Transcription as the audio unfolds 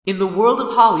In the world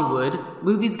of Hollywood,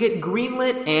 movies get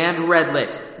greenlit and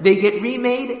redlit. They get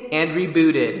remade and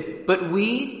rebooted. But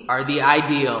we are the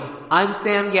ideal. I'm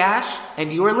Sam Gash,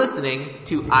 and you are listening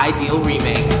to Ideal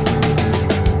Remake.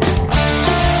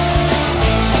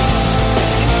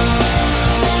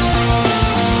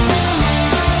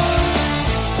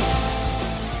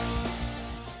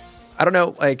 I don't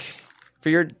know, like, for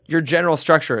your general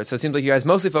structure, so it seems like you guys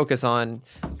mostly focus on,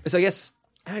 so I guess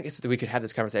we could have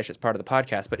this conversation as part of the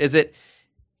podcast, but is it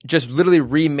just literally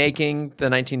remaking the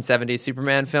 1970s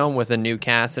Superman film with a new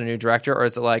cast and a new director, or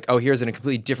is it like, oh, here's a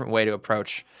completely different way to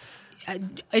approach?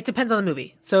 It depends on the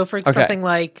movie. So for something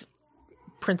like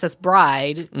Princess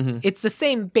Bride, it's the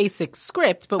same basic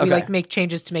script, but we make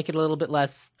changes to make it a little bit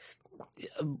less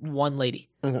one lady.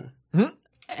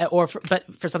 But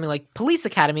for something like Police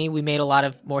Academy, we made a lot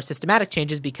of more systematic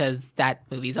changes because that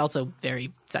movie is also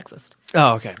very sexist.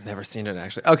 Oh, okay. Never seen it,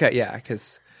 actually. Okay, yeah,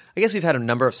 because I guess we've had a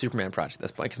number of Superman projects at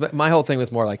this point. Because my whole thing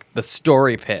was more like the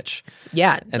story pitch.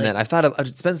 Yeah. And then I thought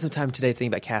I'd spend some time today thinking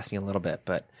about casting a little bit,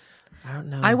 but I don't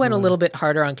know. I went a little bit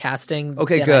harder on casting than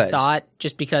good. I thought,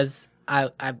 just because I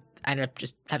ended up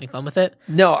just having fun with it.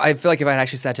 No, I feel like if I had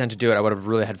actually sat down to do it, I would have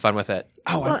really had fun with it.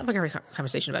 We'll have a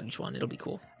conversation about each one. It'll be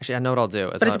cool. Actually, I know what I'll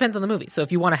do. But it depends on the movie. So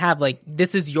if you want to have, like,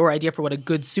 this is your idea for what a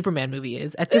good Superman movie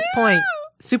is, at this point,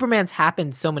 Superman's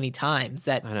happened so many times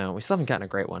that... I know. We still haven't gotten a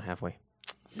great one, have we?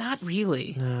 Not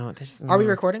really. No. Are we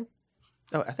recording?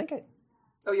 Oh, I think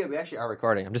Oh, yeah, we actually are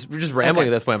recording. We're just rambling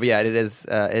at this point, but yeah, it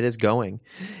is going.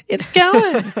 It's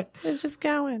going. It's just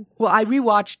going. Well, I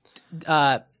rewatched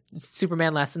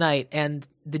Superman last night, and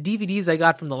the DVDs I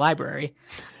got from the library...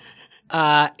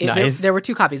 nice. There were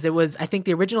two copies. It was, I think,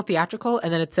 the original theatrical,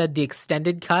 and then it said the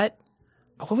extended cut.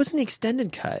 What was in the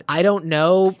extended cut? I don't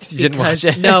know. You didn't watch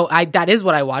it? No, that is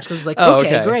what I watched. Because it was like,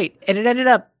 okay, great. And it ended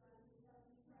up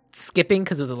skipping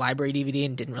because it was a library DVD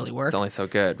and didn't really work. It's only so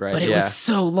good, right? But it was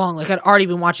so long. Like, I'd already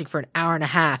been watching for an hour and a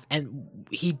half, and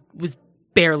he was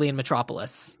barely in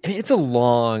Metropolis. I mean, it's a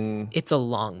long movie. It's a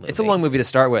long movie to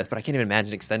start with, but I can't even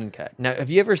imagine extended cut. Now, have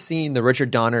you ever seen the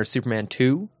Richard Donner Superman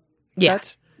 2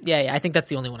 cut? Yeah, I think that's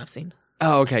the only one I've seen.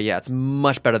 Oh, okay, yeah, it's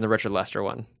much better than the Richard Lester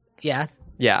one. Yeah?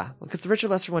 Yeah, because the Richard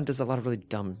Lester one does a lot of really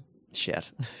dumb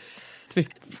shit, to be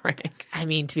frank. I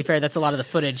mean, to be fair, that's a lot of the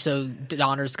footage, so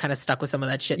Donner's kind of stuck with some of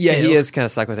that shit, Yeah, too. he is kind of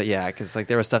stuck with it, yeah, because like,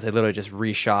 there was stuff they literally just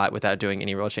reshot without doing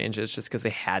any real changes, just because they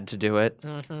had to do it.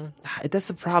 That's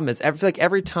the problem, is I feel like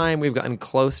every time we've gotten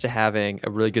close to having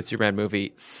a really good Superman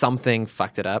movie, something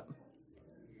fucked it up.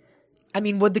 I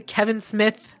mean, would the Kevin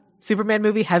Smith Superman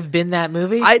movie have been that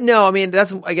movie? I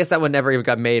guess that one never even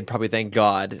got made, probably, thank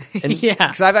God. And, yeah.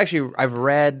 Because I've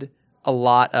read a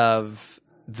lot of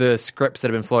the scripts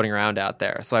that have been floating around out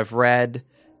there. So I've read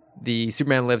the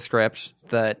Superman Live script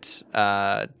that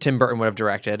Tim Burton would have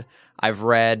directed. I've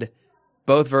read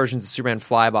both versions of Superman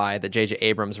Flyby that J.J.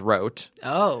 Abrams wrote.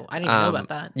 Oh, I didn't even know about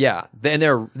that. Yeah. And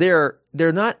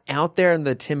they're not out there in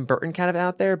the Tim Burton kind of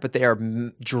out there, but they are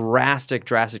drastic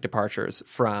departures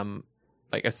from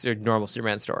like a normal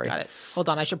Superman story. Got it. Hold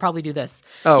on, I should probably do this.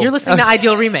 Oh. You're listening to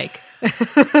Ideal Remake.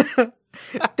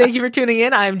 Thank you for tuning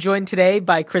in. I am joined today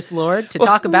by Chris Lord to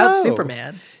talk about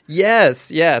Superman.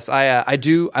 Yes. I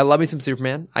do. I love me some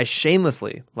Superman. I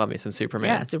shamelessly love me some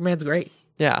Superman. Yeah, Superman's great.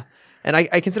 Yeah. And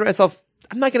I consider myself,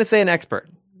 I'm not going to say an expert.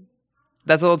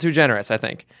 That's a little too generous, I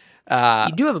think.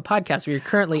 You do have a podcast where you're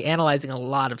currently analyzing a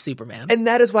lot of Superman. And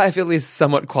that is why I feel at least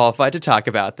somewhat qualified to talk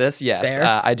about this. Yes.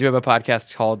 Fair. I do have a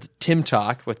podcast called Tim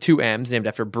Talk with 2 M's, named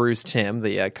after Bruce Timm,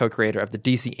 the co-creator of the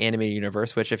DC animated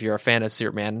universe, which if you're a fan of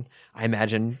Superman, I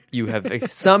imagine you have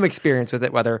some experience with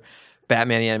it, whether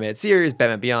Batman the Animated Series,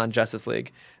 Batman Beyond, Justice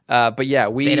League. But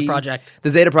yeah, Zeta Project.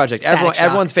 The Zeta Project.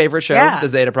 Everyone's favorite show, The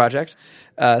Zeta Project.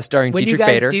 Starring when Dietrich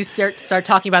Bader. When you guys do start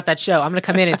talking about that show, I'm going to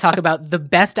come in and talk about the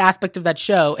best aspect of that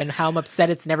show and how I'm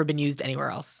upset it's never been used anywhere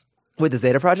else. With the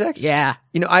Zeta Project? Yeah.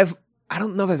 You know, I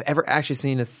don't know if I've ever actually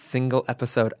seen a single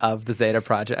episode of the Zeta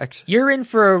Project. You're in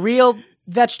for a real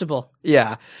vegetable.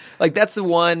 Yeah. Like, that's the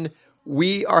one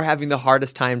we are having the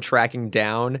hardest time tracking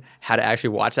down how to actually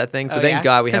watch that thing. So thank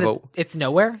God we have It's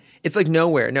nowhere? It's like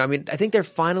nowhere. No, I mean, I think they're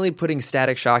finally putting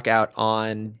Static Shock out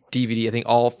on DVD. I think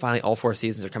all 4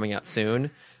 seasons are coming out soon.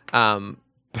 But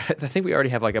I think we already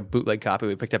have like a bootleg copy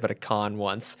we picked up at a con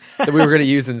once that we were going to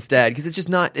use instead, because it's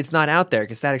not out there,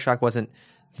 because Static Shock wasn't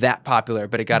that popular,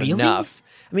 but it got enough.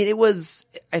 I mean, it was,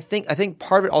 I think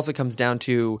part of it also comes down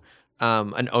to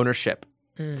an ownership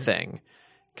thing.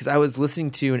 Because I was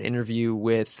listening to an interview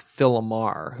with Phil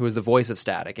Lamar, who is the voice of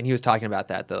Static, and he was talking about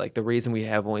that like the reason we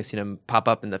have only seen him pop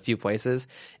up in the few places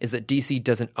is that DC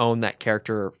doesn't own that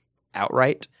character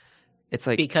outright. It's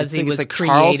like because he it's was like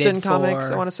created Charleston for...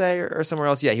 Comics, I want to say, or somewhere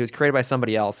else. Yeah, he was created by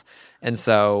somebody else, and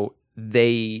so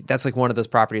that's like one of those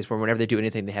properties where whenever they do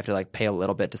anything, they have to like pay a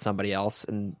little bit to somebody else,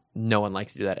 and no one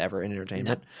likes to do that ever in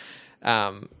entertainment.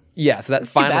 No. Yeah, so that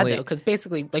it's finally, too bad though, because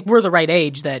basically, like, we're the right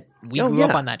age that we grew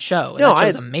up on that show. And that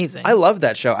show's amazing. I love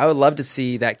that show. I would love to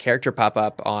see that character pop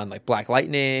up on like Black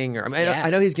Lightning, or I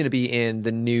know he's going to be in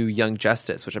the new Young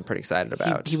Justice, which I'm pretty excited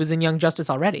about. He was in Young Justice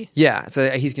already. Yeah, so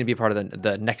he's going to be a part of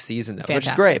the next season, though, which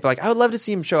is great. But like, I would love to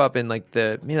see him show up in like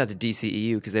maybe not the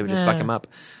DCEU because they would just fuck him up.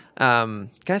 Can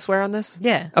I swear on this?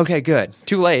 Yeah. Okay, good.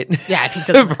 Too late. Yeah, I think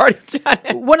I've already done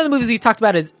it. One of the movies we've talked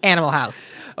about is Animal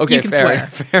House. Okay, you can swear.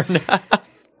 Fair enough.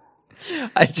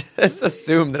 I just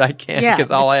assume that I can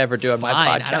because all I ever do on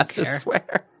my podcast is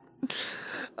swear.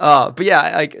 But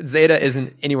yeah, like Zeta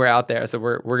isn't anywhere out there, so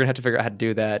we're gonna have to figure out how to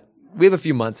do that. We have a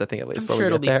few months, I think, at least, before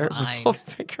we get there. Fine. We'll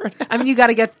figure it out. I mean, you got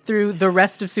to get through the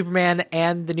rest of Superman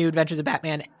and the New Adventures of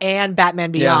Batman and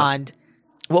Batman Beyond.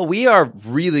 Yeah. Well, we are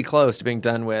really close to being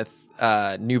done with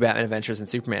New Batman Adventures and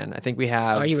Superman. I think we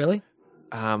have. Are you really?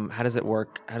 How does it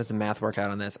work? How does the math work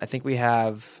out on this? I think we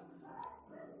have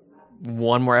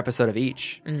one more episode of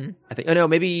each. Mm-hmm. I think. Oh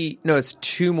no, it's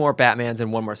two more Batmans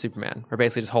and one more Superman. We're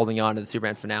basically just holding on to the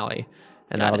Superman finale,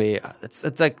 and that'll be it's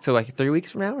like 3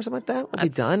 weeks from now or something like that. We'll be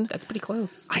done. That's pretty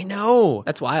close. I know.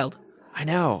 That's wild. I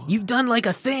know. You've done like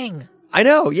a thing. I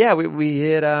know. Yeah, we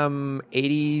hit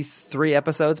 83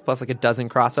 episodes plus like a dozen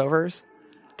crossovers.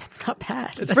 That's not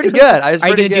bad. It's pretty good. Are you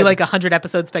going to do like 100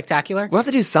 episode spectacular? We'll have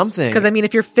to do something. Because I mean,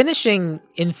 if you're finishing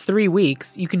in 3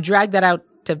 weeks, you can drag that out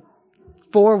to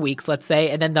 4 weeks, let's say,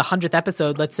 and then the 100th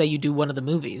episode, let's say you do one of the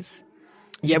movies.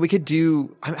 Yeah, we could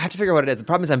do... I have to figure out what it is. The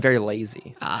problem is I'm very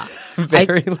lazy.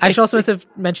 Lazy. I should also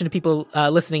mention to people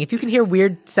listening, if you can hear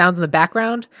weird sounds in the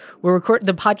background, the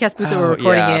podcast booth that we're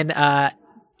recording in,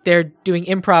 they're doing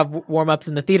improv warm-ups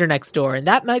in the theater next door, and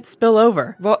that might spill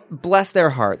over. Well, bless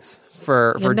their hearts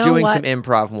for doing some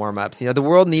improv warm-ups. You know, the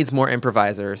world needs more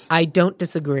improvisers. I don't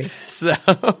disagree. So...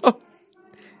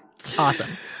 Awesome.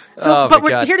 So, but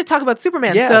we're here to talk about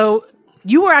Superman. Yes. So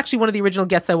you were actually one of the original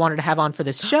guests I wanted to have on for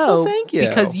this show. Oh, thank you.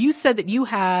 Because you said that you've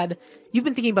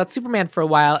been thinking about Superman for a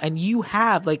while, and you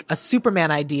have like a Superman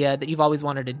idea that you've always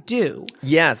wanted to do.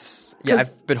 Yes. Yeah,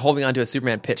 I've been holding on to a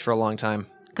Superman pitch for a long time.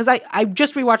 Because I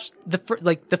just rewatched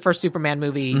the first Superman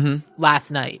movie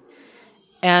last night,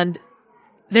 and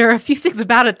there are a few things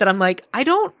about it that I'm like, I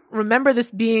don't remember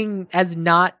this being as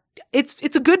not.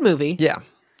 It's a good movie. Yeah.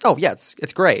 Oh yeah,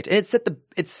 it's great. And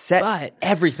it set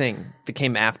everything that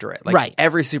came after it. Like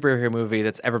every superhero movie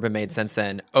that's ever been made since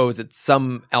then owes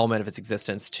some element of its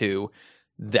existence to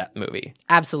that movie.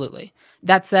 Absolutely.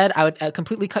 That said, I would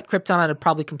completely cut Krypton. I'd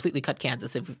probably completely cut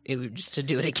Kansas if it were just to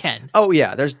do it again. Oh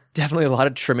yeah, there's definitely a lot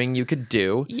of trimming you could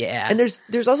do. Yeah. And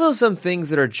there's also some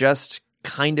things that are just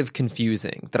kind of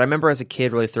confusing that I remember as a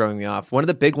kid really throwing me off. One of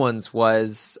the big ones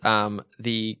was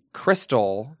the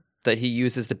crystal that he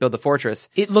uses to build the fortress.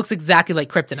 It looks exactly like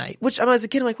kryptonite. Which, as a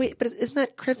kid, I'm like, wait, but isn't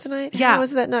that kryptonite? Yeah. How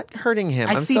is that not hurting him?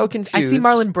 I'm so confused. I see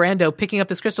Marlon Brando picking up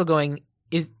this crystal going,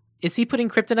 is he putting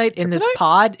kryptonite in this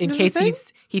pod in case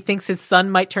he thinks his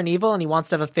son might turn evil and he wants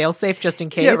to have a failsafe just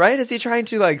in case? Yeah, right? Is he trying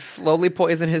to like slowly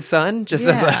poison his son? Just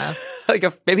as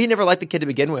maybe he never liked the kid to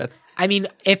begin with. I mean,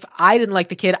 if I didn't like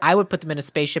the kid, I would put them in a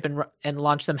spaceship and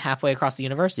launch them halfway across the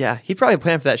universe. Yeah, he probably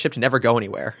planned for that ship to never go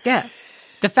anywhere. Yeah.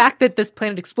 The fact that this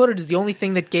planet exploded is the only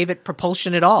thing that gave it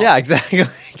propulsion at all. Yeah, exactly.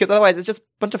 Because otherwise it's just a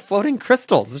bunch of floating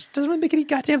crystals, which doesn't really make any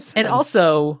goddamn sense. And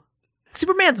also,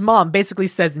 Superman's mom basically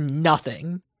says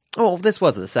nothing. Oh, this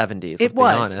was the 70s, let's be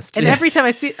honest. And every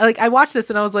time I watched this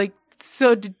and I was like,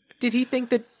 so did he think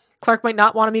that Clark might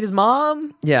not want to meet his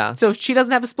mom? Yeah. So she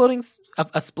doesn't have a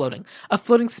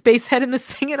floating space head in this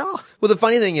thing at all? Well, the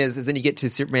funny thing is then you get to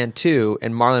Superman 2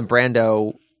 and Marlon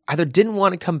Brando either didn't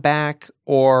want to come back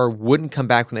or wouldn't come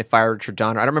back when they fired Richard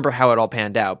Donner. I don't remember how it all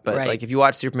panned out, but like if you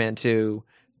watch Superman 2,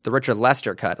 the Richard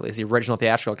Lester cut, at least the original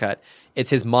theatrical cut, it's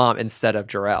his mom instead of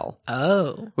Jor-El.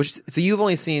 Oh. So you've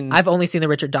only seen... I've only seen the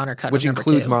Richard Donner cut. Which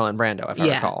includes Marlon Brando, if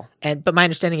I recall. But my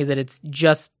understanding is that it's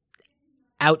just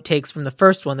outtakes from the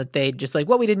first one that they just like,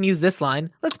 well, we didn't use this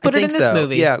line. Let's put it in this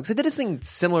movie. Yeah, because they did something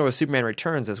similar with Superman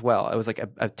Returns as well. It was like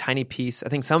a tiny piece. I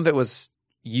think some of it was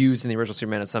used in the original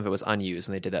Superman and some of it was unused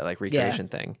when they did that like recreation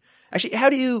thing. Actually, how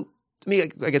do you... I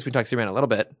guess we can talk Superman a little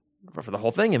bit for the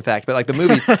whole thing, in fact, but like the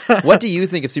movies, what do you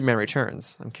think of Superman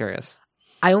Returns? I'm curious.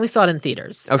 I only saw it in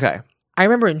theaters. Okay. I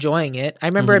remember enjoying it. I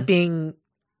remember it being...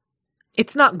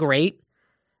 It's not great.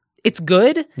 It's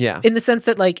good. Yeah. In the sense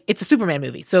that like it's a Superman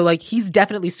movie. So like he's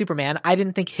definitely Superman. I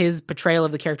didn't think his portrayal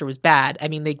of the character was bad. I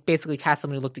mean, they basically cast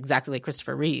someone who looked exactly like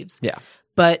Christopher Reeves. Yeah.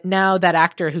 But now that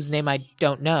actor whose name I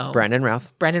don't know, Brandon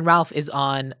Routh is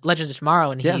on Legends of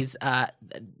Tomorrow, and he's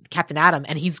Captain Atom,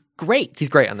 and he's great. He's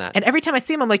great on that. And every time I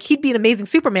see him, I'm like, he'd be an amazing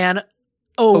Superman.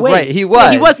 Oh wait, right. He was.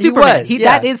 Yeah, he was Superman.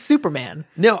 Yeah. That is Superman.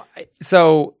 No,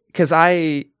 so because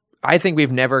I think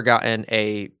we've never gotten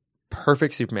a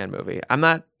perfect Superman movie. I'm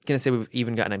not going to say we've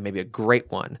even gotten maybe a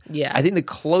great one. Yeah. I think the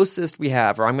closest we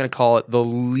have, or I'm going to call it the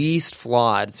least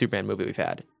flawed Superman movie we've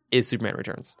had, is Superman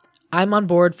Returns. I'm on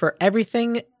board for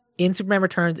everything in Superman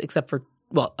Returns except for,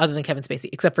 well, other than Kevin Spacey,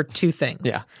 except for two things.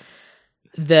 Yeah.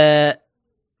 The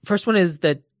first one is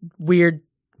the weird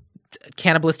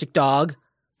cannibalistic dog.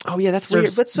 Oh yeah, that's Serves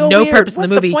weird. But so no weird. purpose in What's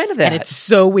the movie, point of that? and it's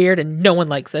so weird, and no one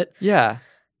likes it. Yeah.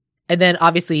 And then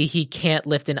obviously he can't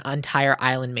lift an entire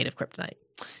island made of kryptonite.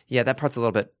 Yeah, that part's a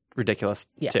little bit ridiculous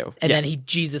too. And then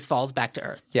Jesus falls back to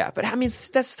Earth. Yeah, but I mean,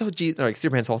 that's so like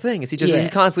Superman's whole thing is he's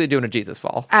constantly doing a Jesus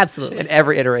fall. Absolutely. In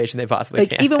every iteration they possibly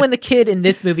can. Even when the kid in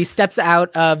this movie steps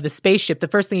out of the spaceship, the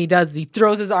first thing he does is he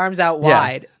throws his arms out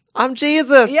wide. I'm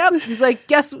Jesus. Yep. He's like,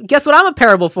 guess what I'm a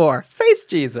parable for? Space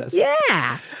Jesus.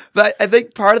 Yeah. But I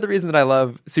think part of the reason that I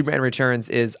love Superman Returns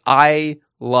is I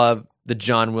love the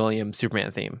John Williams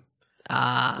Superman theme.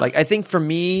 Like, I think for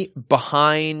me,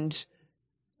 behind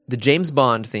the James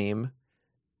Bond theme,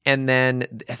 and then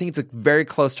I think it's a very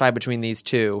close tie between these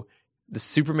two, the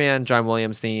Superman John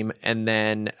Williams theme, and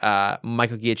then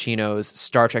Michael Giacchino's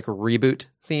Star Trek reboot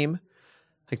theme.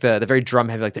 Like the very drum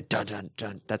heavy, like the dun dun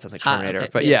dun. That sounds like Terminator, okay.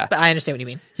 but yeah. But I understand what you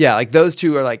mean. Yeah, like those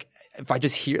two are like, if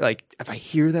I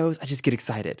hear those, I just get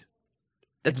excited.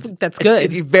 That's good.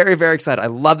 It's very, very excited. I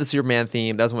love the Superman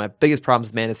theme. That was one of my biggest problems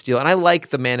with Man of Steel. And I like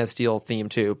the Man of Steel theme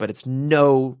too, but it's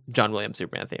no John Williams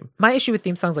Superman theme. My issue with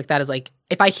theme songs like that is like,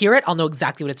 if I hear it, I'll know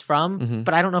exactly what it's from,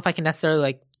 but I don't know if I can necessarily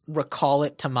like recall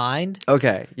it to mind.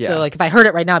 Okay, yeah. So like if I heard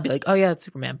it right now, I'd be like, oh yeah, it's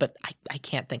Superman, but I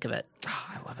can't think of it. Oh,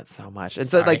 I love it so much. And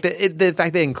so like the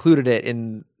fact they included it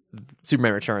in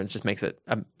Superman Returns just makes it,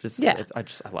 I love it.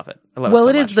 I love it so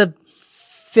much. It is the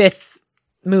 5th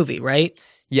movie, right?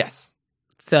 Yes.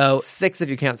 So 6 if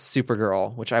you count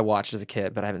Supergirl, which I watched as a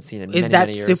kid, but I haven't seen in many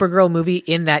years. Is that Supergirl movie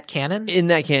in that canon? In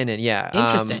that canon, yeah.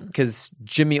 Interesting. Because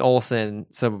Jimmy Olsen,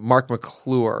 so Mark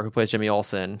McClure, who plays Jimmy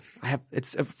Olsen,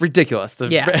 it's ridiculous, the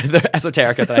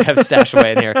esoterica that I have stashed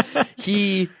away in here.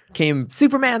 He came...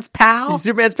 Superman's pal,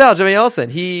 Jimmy Olsen.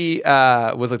 He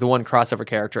was like the one crossover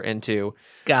character into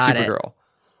Supergirl.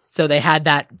 So they had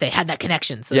that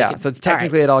connection. So so it's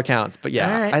technically it all counts. But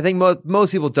yeah, I think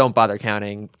most people don't bother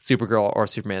counting Supergirl or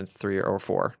Superman 3 or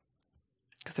 4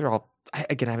 because they're all. I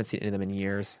haven't seen any of them in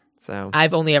years. So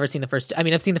I've only ever seen the first two. I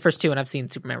mean, I've seen the first two and I've seen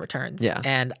Superman Returns. Yeah,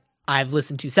 and I've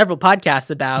listened to several podcasts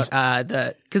about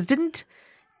because didn't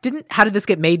How Did This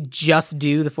Get Made just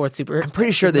do the 4th Superman? I'm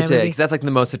pretty sure they did because that's like the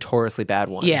most notoriously bad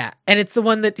one. Yeah, and it's the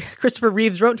one that Christopher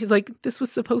Reeves wrote. And he's like, this was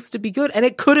supposed to be good, and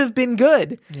it could have been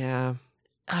good. Yeah.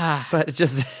 But it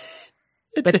just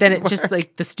just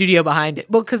like the studio behind it.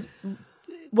 Well, because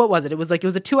what was it? It was a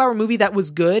 2-hour movie that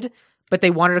was good, but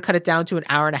they wanted to cut it down to an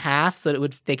hour and a half so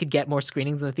that they could get more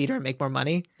screenings in the theater and make more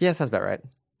money. Yeah, sounds about right.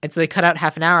 And so they cut out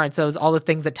half an hour, and so it was all the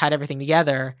things that tied everything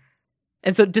together.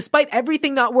 And so despite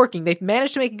everything not working, they've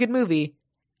managed to make a good movie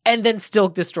and then still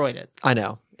destroyed it. I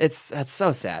know. That's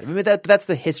so sad. I mean, that's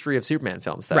the history of Superman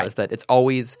films, though, is that it's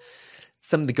always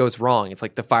something that goes wrong. It's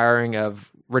like the firing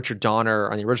of Richard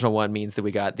Donner on the original one means that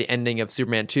we got the ending of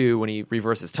Superman 2 when he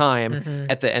reverses time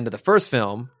at the end of the first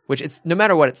film, which it's no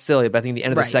matter what, it's silly, but I think the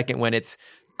end of the second when it's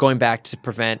going back to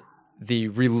prevent the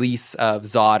release of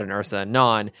Zod and Ursa and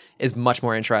Non is much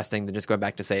more interesting than just going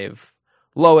back to save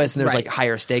Lois, and there's like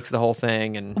higher stakes to the whole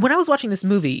thing. And when I was watching this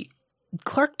movie,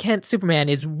 Clark Kent Superman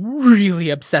is really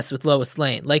obsessed with Lois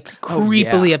Lane, like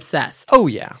creepily obsessed. Oh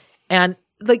yeah. And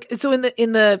like so in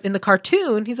the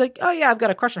cartoon, he's like, oh yeah, I've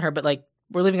got a crush on her, but like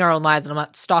we're living our own lives and I'm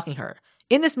not stalking her.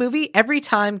 In this movie, every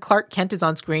time Clark Kent is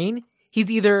on screen, he's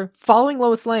either following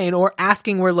Lois Lane or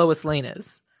asking where Lois Lane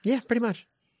is. Yeah, pretty much.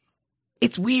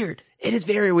 It's weird. It is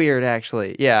very weird,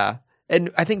 actually. Yeah.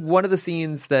 And I think one of the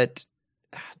scenes that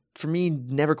for me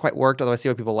never quite worked, although I see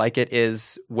why people like it,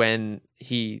 is when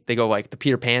they go like the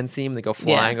Peter Pan scene, they go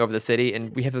flying over the city,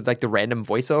 and we have like the random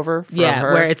voiceover from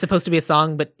her. Where it's supposed to be a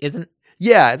song but isn't.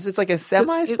 Yeah, it's like a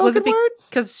semi-spoken word.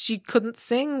 Because she couldn't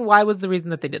sing? Why was the reason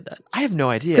that they did that? I have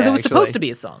no idea. Because it was supposed to be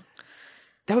a song.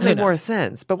 That would make more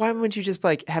sense. But why wouldn't you just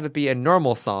like have it be a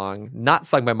normal song, not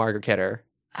sung by Margaret Kidder?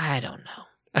 I don't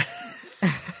know.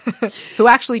 Who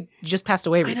actually just passed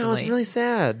away recently. I know, it's really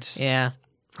sad. Yeah.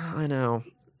 Oh, I know.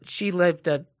 She lived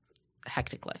a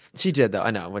hectic life. She did, though. I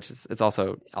know, which is it's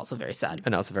also very sad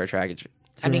and also very tragic.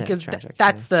 I mean, because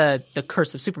that's the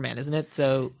curse of Superman, isn't it?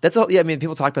 So that's all. Yeah, I mean,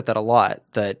 people talk about that a lot.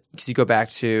 That because you go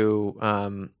back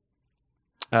to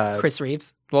Chris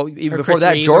Reeves. Well, even before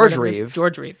that, George Reeve.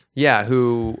 George Reeve. Yeah,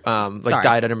 who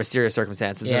died under mysterious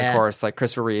circumstances. Yeah. And of course, like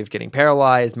Christopher Reeve getting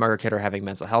paralyzed, Margaret Kidder having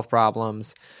mental health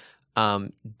problems,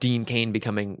 Dean Cain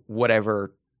becoming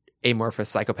whatever amorphous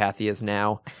psychopath he is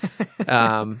now.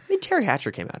 I mean, Terry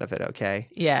Hatcher came out of it okay.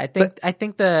 Yeah, I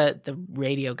think the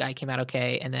radio guy came out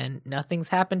okay, and then nothing's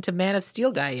happened to Man of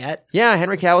Steel guy yet. Yeah,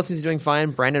 Henry Cavill seems to be doing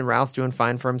fine. Brandon Routh's doing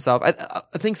fine for himself. I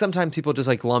think sometimes people just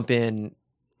like lump in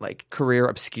like career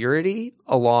obscurity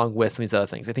along with some of these other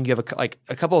things. I think you have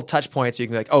a couple of touch points where you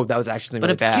can be like, oh, that was actually something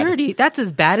really bad. But obscurity, that's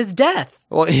as bad as death.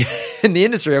 Well, in the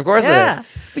industry, of course it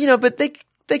is. But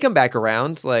they come back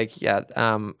around. Like,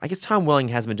 I guess Tom Welling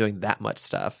hasn't been doing that much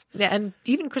stuff. Yeah, and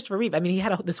even Christopher Reeve. I mean, he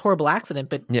had this horrible accident,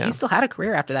 but he still had a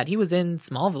career after that. He was in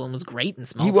Smallville and was great in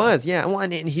Smallville. He was, yeah. Well,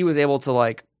 and he was able to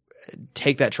like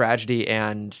take that tragedy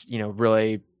and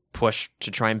really push to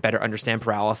try and better understand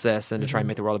paralysis and to try and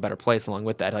make the world a better place along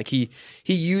with that. Like he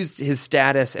used his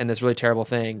status and this really terrible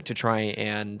thing to try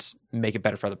and make it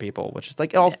better for other people, which is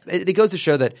like it goes to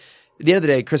show that at the end of the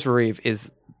day, Christopher Reeve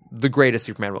is the greatest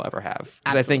Superman we'll ever have.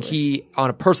 Because I think he, on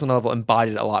a personal level,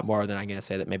 embodied a lot more than I'm going to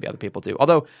say that maybe other people do.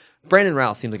 Although Brandon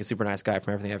Routh seems like a super nice guy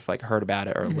from everything I've like heard about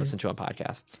it or listened to on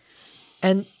podcasts.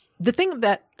 And the thing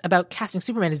about casting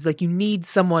Superman is like you need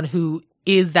someone who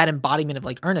is that embodiment of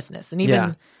like earnestness. And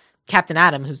even Captain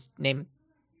Atom, whose name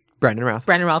Brandon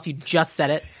Routh, you just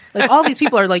said it. Like all these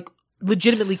people are like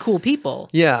legitimately cool people.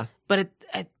 Yeah. But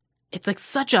it's like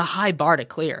such a high bar to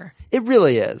clear. It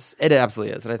really is. It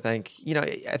absolutely is. And I think,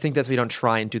 I think that's why you don't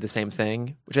try and do the same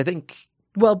thing, which I think...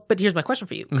 Well, but here's my question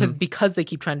for you. Because they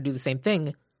keep trying to do the same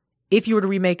thing, if you were to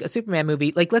remake a Superman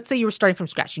movie, like let's say you were starting from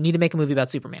scratch, you need to make a movie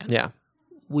about Superman. Yeah.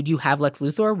 Would you have Lex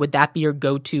Luthor? Would that be your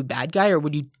go-to bad guy? Or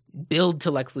would you build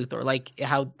to Lex Luthor? Like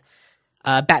how...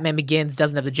 Batman Begins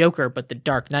doesn't have the Joker, but the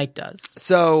Dark Knight does.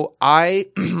 So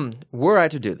were I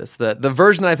to do this, the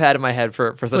version that I've had in my head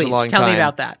for such a long time. Tell me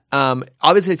about that.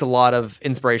 Obviously, it's a lot of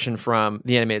inspiration from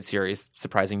the animated series,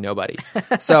 surprising nobody.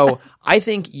 So I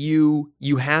think you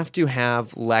have to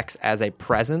have Lex as a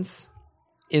presence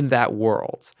in that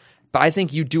world. But I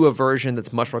think you do a version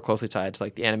that's much more closely tied to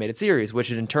like the animated series,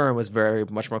 which in turn was very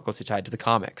much more closely tied to the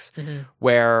comics,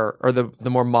 or the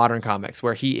more modern comics,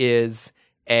 where he is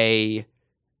a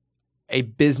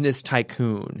business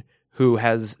tycoon who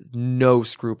has no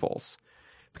scruples.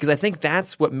 Because I think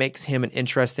that's what makes him an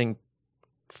interesting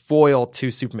foil to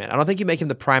Superman. I don't think you make him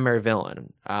the primary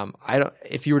villain.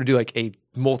 If you were to do like a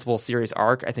multiple series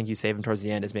arc, I think you save him towards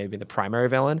the end as maybe the primary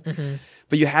villain.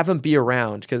 But you have him be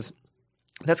around because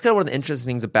that's kind of one of the interesting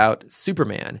things about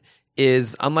Superman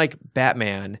is unlike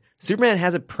Batman, Superman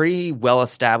has a pretty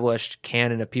well-established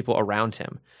canon of people around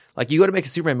him. Like you go to make a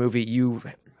Superman movie, you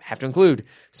have to include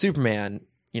Superman,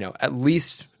 at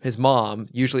least his mom,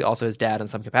 usually also his dad in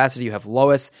some capacity. You have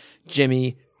Lois,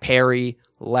 Jimmy, Perry,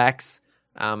 Lex.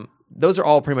 Those are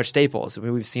all pretty much staples. I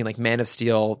mean, we've seen like Man of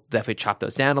Steel definitely chop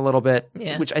those down a little bit,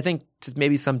 which I think to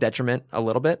maybe some detriment a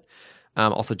little bit.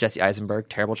 Also Jesse Eisenberg,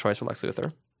 terrible choice for Lex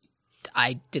Luthor.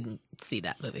 I didn't see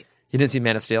that movie. You didn't see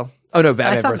Man of Steel? Oh no,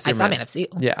 Batman vs. Superman. I saw Man of Steel.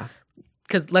 Yeah.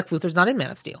 Because Lex Luthor's not in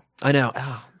Man of Steel. I know.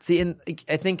 Oh, see, and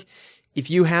I think if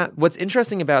you have... What's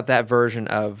interesting about that version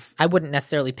of... I wouldn't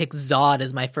necessarily pick Zod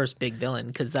as my first big villain,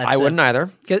 because that's... I wouldn't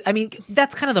either. I mean,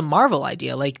 that's kind of the Marvel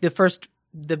idea. Like, the first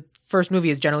movie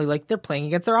is generally like they're playing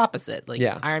against their opposite. Like,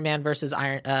 Iron Man versus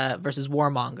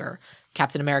Warmonger,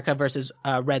 Captain America versus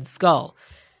Red Skull.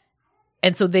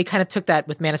 And so they kind of took that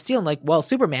with Man of Steel and like, well,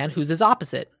 Superman, who's his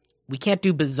opposite? We can't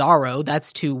do Bizarro.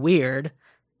 That's too weird.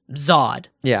 Zod.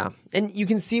 Yeah. And you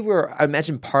can see where I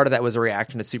imagine part of that was a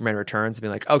reaction to Superman Returns,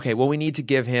 being like, okay, well, we need to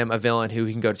give him a villain who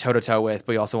he can go toe-to-toe with,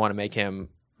 but we also want to make him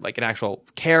like an actual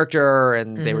character,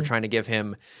 and they were trying to give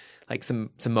him like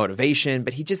some motivation,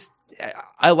 but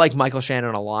I like Michael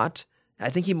Shannon a lot. I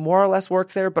think he more or less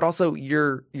works there, but also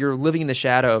you're living in the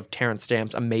shadow of Terrence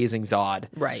Stamp's amazing Zod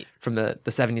from the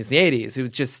 70s and the 80s,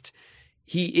 who's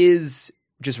he is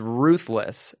just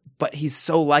ruthless, but he's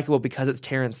so likable because it's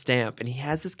Terrence Stamp, and he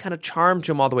has this kind of charm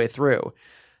to him all the way through.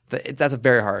 That's a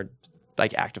very hard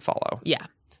act to follow. Yeah.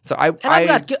 So I've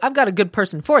got a good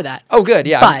person for that. Oh, good.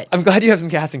 Yeah. But I'm glad you have some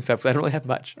casting stuff because I don't really have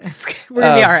much. We're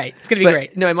going to be all right. It's going to be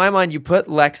great. No, in my mind, you put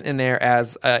Lex in there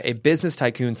as a business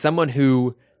tycoon, someone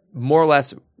who more or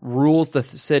less rules the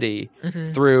city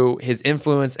through his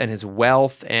influence and his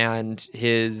wealth and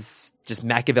his just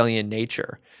Machiavellian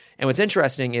nature. And what's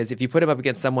interesting is if you put him up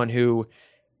against someone who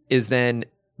is then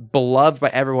beloved by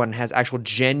everyone and has actual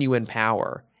genuine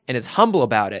power and is humble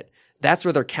about it, that's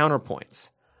where they're counterpoints.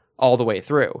 all the way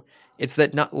through. It's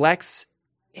that Lex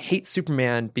hates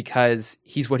Superman because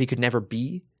he's what he could never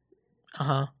be.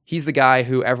 Uh-huh. He's the guy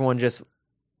who everyone just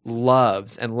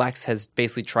loves, and Lex has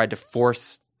basically tried to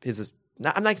force his,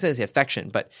 I'm not going to say affection,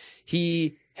 but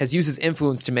he has used his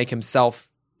influence to make himself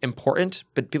important,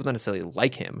 but people don't necessarily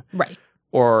like him. Right.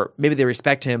 Or maybe they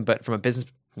respect him, but from a business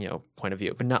point of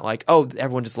view, but not like, oh,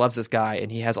 everyone just loves this guy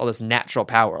and he has all this natural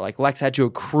power. Like Lex had to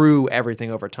accrue everything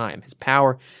over time. His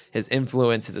power, his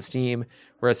influence, his esteem,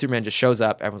 whereas Superman just shows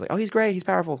up, everyone's like, oh, he's great, he's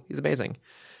powerful, he's amazing.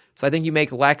 So I think you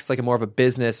make Lex like a more of a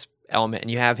business element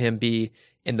and you have him be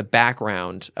in the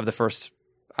background of the first,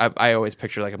 I always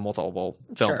picture like a multiple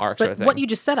film arc sort of thing. What you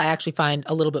just said, I actually find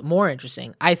a little bit more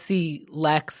interesting. I see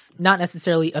Lex not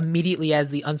necessarily immediately as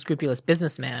the unscrupulous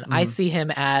businessman. I see him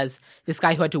as this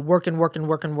guy who had to work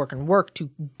to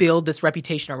build this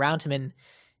reputation around him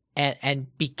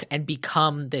and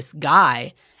become this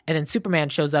guy. And then Superman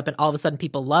shows up and all of a sudden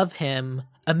people love him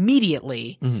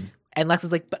immediately. And Lex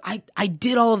is like, but I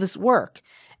did all of this work.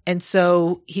 And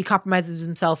so he compromises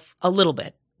himself a little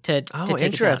bit. To take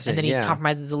it down. And then he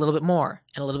compromises a little bit more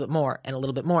and a little bit more and a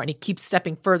little bit more. And he keeps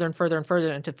stepping further and further and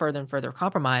further into further and further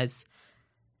compromise.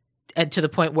 And to the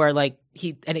point where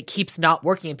it keeps not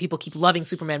working and people keep loving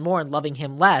Superman more and loving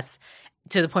him less,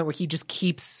 to the point where he just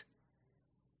keeps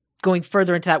going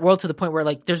further into that world, to the point where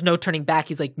there's no turning back.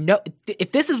 He's like, no,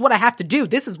 if this is what I have to do,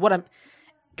 this is what I'm,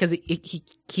 because he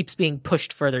keeps being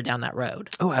pushed further down that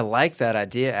road. Oh, I like that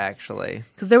idea actually.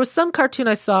 Because there was some cartoon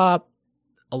I saw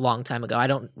a long time ago. I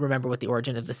don't remember what the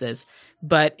origin of this is,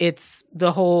 but it's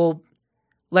the whole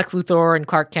Lex Luthor and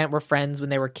Clark Kent were friends when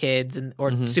they were kids, and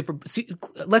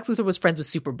Lex Luthor was friends with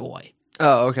Superboy.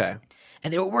 Oh, okay.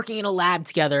 And they were working in a lab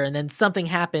together, and then something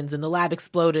happens, and the lab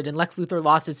exploded, and Lex Luthor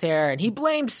lost his hair, and he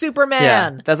blamed Superman.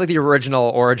 Yeah, that's like the original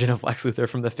origin of Lex Luthor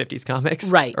from the 50s comics.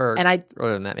 Right. Or and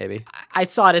earlier than that, maybe. I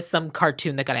saw it as some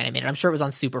cartoon that got animated. I'm sure it was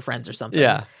on Super Friends or something.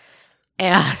 Yeah.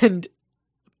 And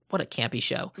what a campy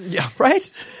show. Yeah,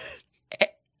 right?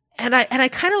 And I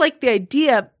kind of like the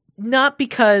idea, not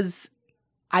because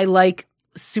I like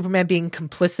Superman being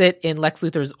complicit in Lex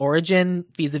Luthor's origin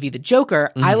vis-a-vis the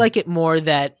Joker. I like it more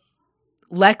that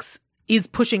Lex is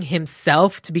pushing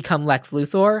himself to become Lex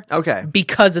Luthor. Okay.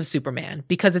 Because of Superman.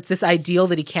 Because it's this ideal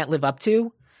that he can't live up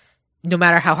to, no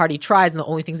matter how hard he tries, and the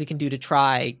only things he can do to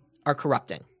try are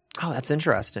corrupting. Oh, that's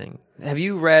interesting. Have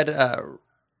you read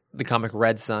the comic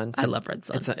Red Sun? I love Red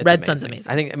Sun. It's Red amazing. Sun's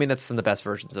amazing. I mean that's some of the best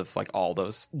versions of all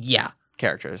those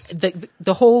characters.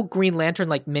 The whole Green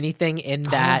Lantern mini thing in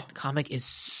that comic is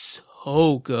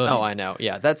so good. Oh, I know.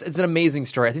 Yeah, it's an amazing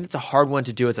story. I think it's a hard one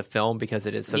to do as a film because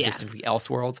it is so distinctly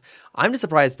Elseworlds. I'm just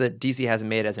surprised that DC hasn't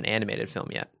made it as an animated film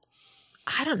yet.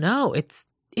 I don't know. It's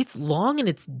long and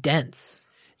it's dense.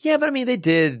 Yeah, but I mean, they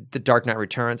did The Dark Knight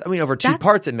Returns. I mean, over two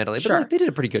parts, admittedly, but they did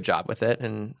a pretty good job with it.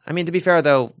 And I mean, to be fair,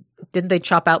 though, didn't they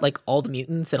chop out all the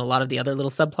mutants and a lot of the other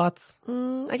little subplots?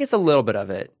 I guess a little bit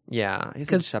of it. Yeah, he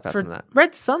did chop out some of that.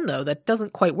 Red Sun, though, that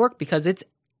doesn't quite work because it's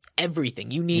everything.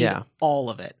 You need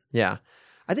all of it. Yeah,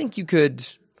 I think you could.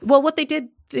 Well, what they did,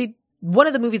 one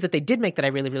of the movies that they did make that I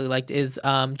really, really liked is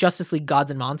Justice League Gods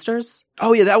and Monsters.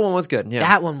 Oh yeah, that one was good. Yeah,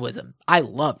 that one was. I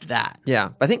loved that. Yeah,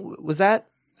 I think was that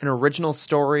an original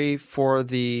story for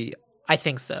the. I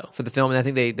think so. For the film, and I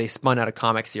think they spun out a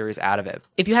comic series out of it.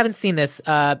 If you haven't seen this,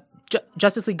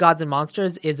 Justice League Gods and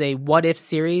Monsters is a what-if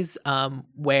series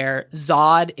where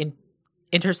Zod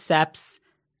intercepts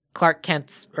Clark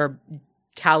Kent's or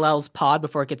Kal-El's pod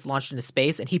before it gets launched into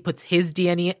space, and he puts his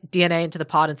DNA into the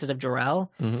pod instead of Jor-El.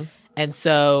 Mm-hmm. And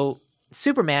so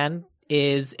Superman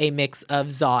is a mix of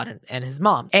Zod and his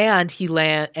mom. And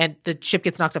the ship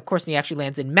gets knocked off course, and he actually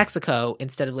lands in Mexico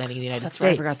instead of landing in the United States.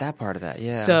 Right, I forgot that part of that,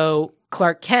 yeah. So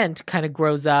Clark Kent kind of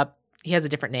grows up. He has a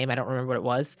different name. I don't remember what it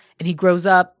was. And he grows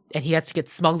up, and he has to get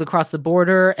smuggled across the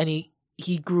border, and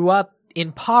he grew up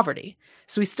in poverty.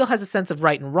 So he still has a sense of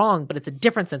right and wrong, but it's a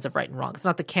different sense of right and wrong. It's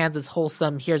not the Kansas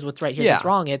wholesome, here's what's right, here's what's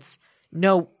wrong. It's,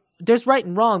 no, there's right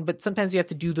and wrong, but sometimes you have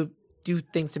to do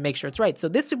things to make sure it's right. So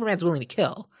this Superman's willing to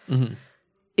kill. Mm-hmm.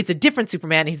 It's a different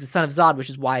Superman. He's the son of Zod, which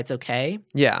is why it's okay.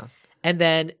 Yeah. And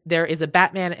then there is a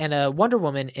Batman and a Wonder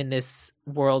Woman in this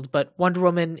world, but Wonder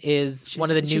Woman is one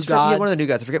of the new gods. Yeah, one of the new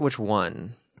gods. I forget which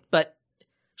one. But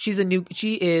she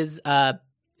is,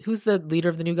 who's the leader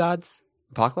of the new gods?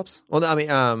 Apocalypse? Well, I mean,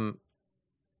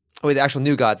 the actual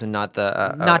new gods and not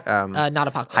the... not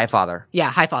Apocalypse. Highfather.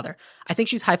 Yeah, Highfather. I think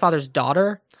she's Highfather's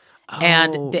daughter.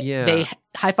 And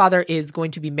Highfather is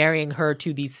going to be marrying her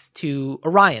to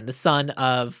Orion, the son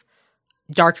of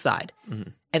Darkseid.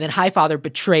 Mm-hmm. And then Highfather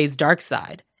betrays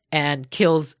Darkseid and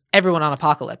kills everyone on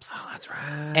Apocalypse. Oh, that's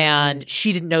right. And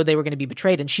she didn't know they were going to be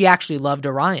betrayed, and she actually loved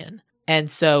Orion. And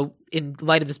so in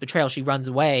light of this betrayal, she runs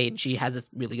away and she has this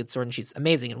really good sword and she's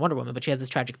amazing in Wonder Woman, but she has this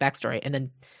tragic backstory. And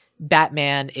then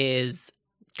Batman is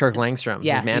Kirk Langstrom.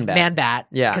 Yeah, he's Man-Bat. Man-Bat.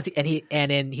 Yeah.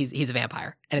 He's a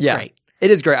vampire. And it's great. It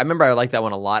is great. I remember I liked that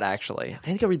one a lot, actually. I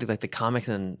think I read the comics,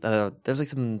 and there's like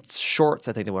some shorts,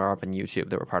 I think, that were up on YouTube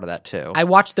that were part of that, too. I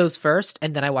watched those first,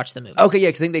 and then I watched the movie. Okay, yeah,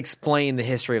 because I think they explain the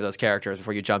history of those characters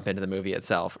before you jump into the movie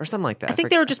itself, or something like that. I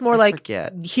think they were just more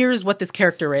here's what this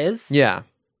character is. Yeah.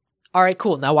 All right,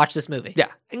 cool. Now watch this movie. Yeah,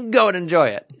 and go and enjoy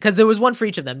it. Because there was one for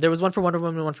each of them. There was one for Wonder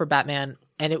Woman and one for Batman,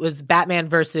 and it was Batman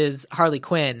versus Harley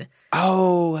Quinn.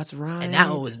 Oh, that's right. And that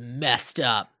one was messed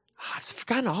up. I've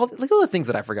forgotten look at all the things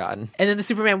that I've forgotten. And then the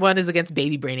Superman one is against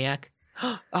Baby Brainiac.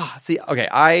 See, okay,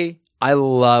 I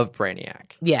love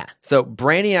Brainiac. Yeah. So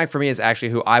Brainiac for me is actually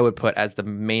who I would put as the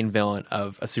main villain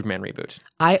of a Superman reboot.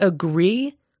 I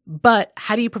agree, but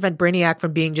how do you prevent Brainiac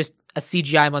from being just a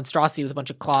CGI monstrosity with a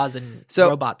bunch of claws and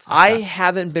robots? And I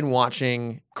haven't been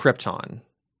watching Krypton.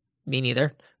 Me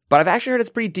neither. But I've actually heard it's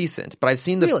pretty decent. But I've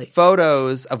seen the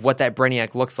photos of what that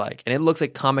Brainiac looks like. And it looks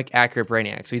like comic accurate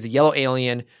Brainiac. So he's a yellow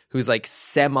alien who's like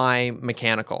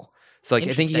semi-mechanical. So like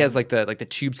I think he has like the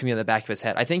tubes coming out of the back of his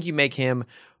head. I think you make him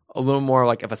a little more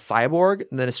like of a cyborg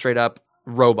than a straight up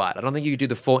robot. I don't think you could do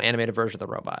the full animated version of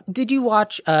the robot. Did you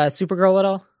watch Supergirl at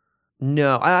all?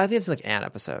 No, I think it's like an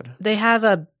episode. They have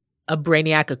a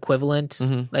Brainiac equivalent.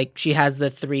 Mm-hmm. Like she has the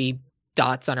 3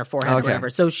 dots on her forehead or whatever.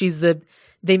 So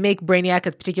they make Brainiac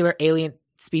a particular alien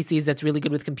species that's really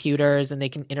good with computers and they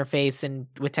can interface and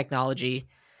with technology.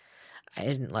 I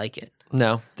didn't like it.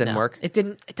 No, didn't work. It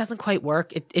doesn't quite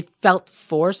work. It felt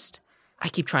forced. I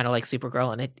keep trying to like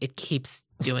Supergirl and it keeps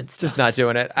doing stuff. Just not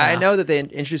doing it. No. I know that they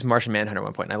introduced Martian Manhunter at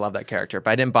one point and I love that character,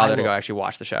 but I didn't bother to go actually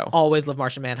watch the show. Always love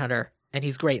Martian Manhunter and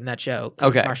he's great in that show.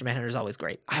 Okay. Martian Manhunter is always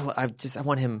great. I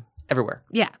want him everywhere.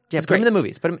 Yeah. Put him in the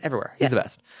movies. Put him everywhere. He's the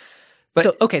best. But,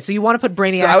 so you want to put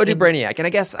Brainiac. So I would do Brainiac, and I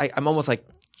guess I'm almost like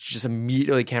just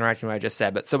immediately counteracting what I just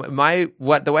said. But so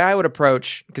the way I would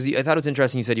approach, because I thought it was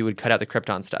interesting, you said you would cut out the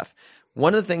Krypton stuff.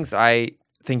 One of the things I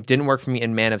think didn't work for me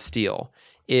in Man of Steel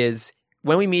is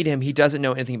when we meet him, he doesn't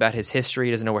know anything about his history.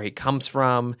 He doesn't know where he comes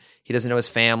from. He doesn't know his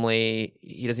family.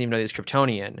 He doesn't even know he's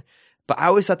Kryptonian. But I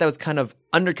always thought that was kind of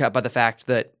undercut by the fact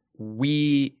that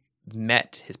we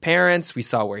met his parents, we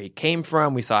saw where he came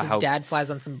from, we saw his dad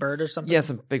flies on some bird or something. Yeah,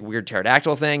 some big weird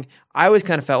pterodactyl thing. I always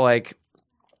kind of felt like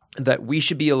that we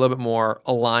should be a little bit more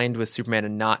aligned with Superman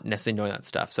and not necessarily knowing that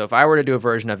stuff. So if I were to do a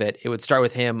version of it, it would start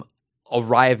with him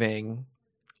arriving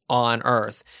on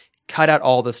Earth, cut out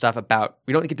all the stuff about,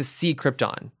 we don't get to see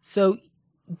Krypton. So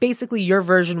basically your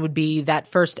version would be that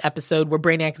first episode where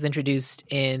Brainiac is introduced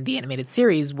in the animated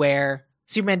series where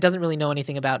Superman doesn't really know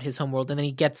anything about his homeworld and then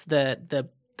he gets the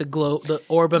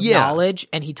orb of knowledge,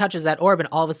 and he touches that orb, and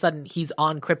all of a sudden he's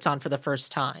on Krypton for the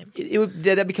first time.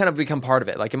 That'd be kind of become part of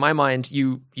it. Like in my mind,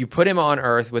 you put him on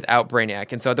Earth without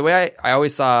Brainiac, and so the way I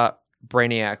always saw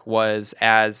Brainiac was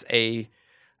as and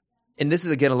this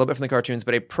is again a little bit from the cartoons,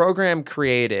 but a program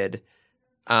created,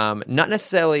 not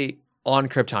necessarily on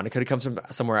Krypton. It could have come from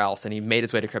somewhere else, and he made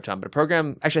his way to Krypton. But a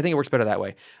program, actually, I think it works better that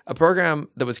way. A program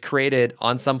that was created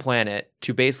on some planet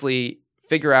to basically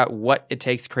figure out what it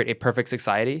takes to create a perfect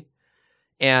society.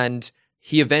 And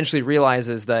he eventually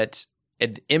realizes that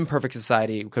an imperfect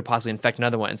society could possibly infect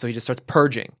another one. And so he just starts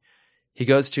purging. He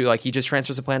goes to, he just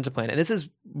transfers from planet to planet. And this is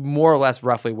more or less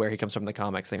roughly where he comes from in the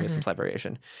comics. I think there's some slight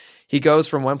variation. He goes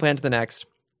from one planet to the next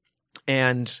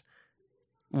and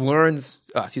learns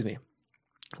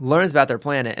about their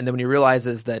planet. And then when he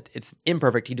realizes that it's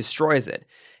imperfect, he destroys it.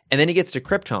 And then he gets to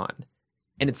Krypton.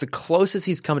 And it's the closest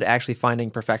he's come to actually finding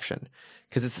perfection.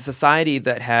 Because it's a society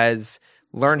that has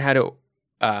learned how to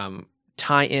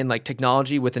tie in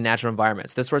technology with the natural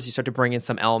environments. This is where you start to bring in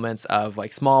some elements of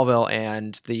Smallville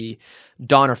and the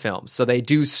Donner films. So they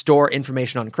do store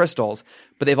information on crystals,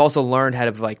 but they've also learned how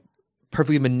to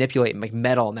perfectly manipulate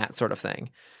metal and that sort of thing.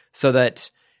 So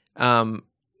that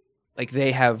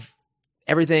they have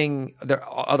everything,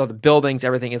 although the buildings,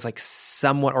 everything is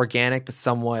somewhat organic, but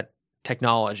somewhat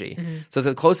technology. Mm-hmm. So it's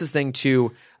the closest thing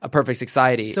to a perfect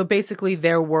society. So basically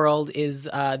their world is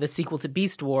the sequel to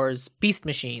Beast Wars, Beast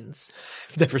Machines.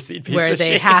 I've never seen Beast where Machines.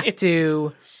 They have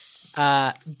to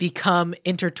become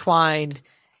intertwined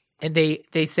and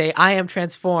they say, I am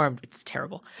transformed. It's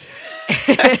terrible.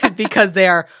 Because they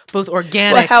are both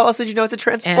organic. Well, how else would you know it's a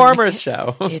Transformers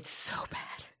show? It's so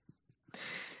bad.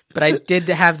 But I did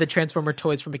have the Transformer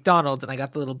toys from McDonald's and I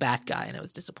got the little bat guy and I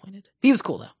was disappointed. He was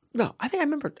cool though. No, I think I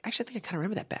remember. Actually, I think I kind of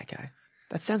remember that bad guy.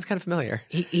 That sounds kind of familiar.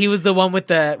 He was the one with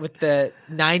the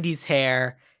 90s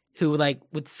hair, who like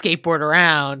would skateboard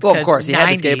around. Well, of course, he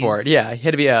had to skateboard. Yeah, he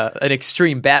had to be an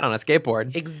extreme bat on a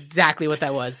skateboard. Exactly what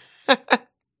that was.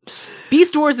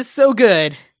 Beast Wars is so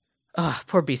good. Oh,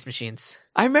 poor Beast Machines.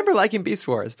 I remember liking Beast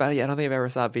Wars, but I don't think I've ever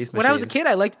saw Beast Machines. When I was a kid,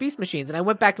 I liked Beast Machines, and I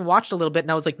went back and watched a little bit,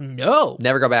 and I was like, no.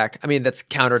 Never go back. I mean, that's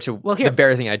counter to the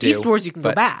very thing I do. Beast Wars, you can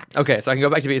go back. Okay, so I can go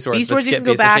back to Beast Wars. Beast Wars, you can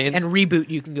go back, and Reboot,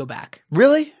 you can go back.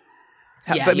 Really?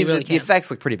 Yeah, but I mean, the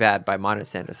effects look pretty bad by modern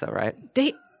standards, though, right?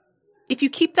 If you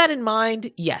keep that in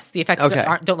mind, yes, the effects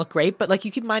don't look great, but like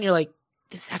you keep in mind, you're like,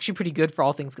 this is actually pretty good for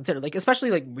all things considered. Like,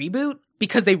 especially like Reboot,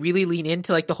 because they really lean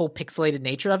into like the whole pixelated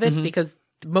nature of it, because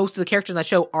most of the characters in that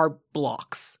show are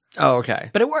blocks. Oh, okay.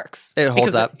 But it works. It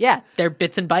holds up. They're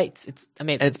bits and bytes. It's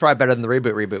amazing. And it's probably better than the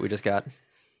reboot we just got.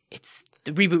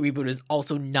 The reboot is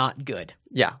also not good.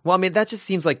 Yeah. Well, I mean, that just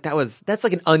seems like that's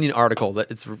like an Onion article that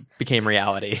became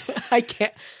reality.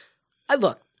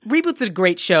 Look, Reboot's a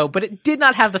great show, but it did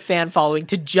not have the fan following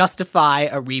to justify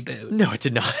a reboot. No, it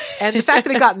did not. And the fact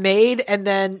that it got made and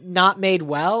then not made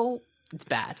well, it's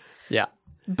bad. Yeah.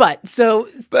 But so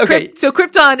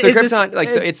Krypton it's like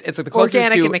the closest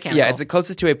organic to and mechanical. Yeah, it's the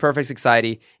closest to a perfect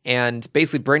society, and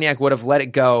basically Brainiac would have let it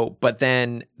go, but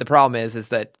then the problem is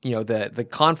that the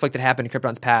conflict that happened in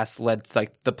Krypton's past led to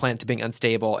like the planet to being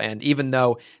unstable, and even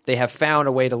though they have found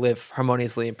a way to live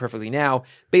harmoniously and perfectly now,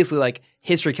 basically like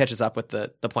history catches up with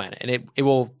the planet, and it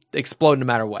will explode no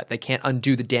matter what. They can't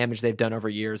undo the damage they've done over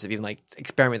years of even like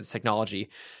experimenting with technology,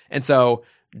 and so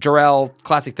Jor-El,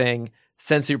 classic thing,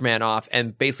 sends Superman off,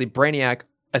 and basically Brainiac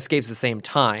escapes at the same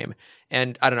time.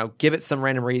 And I don't know, give it some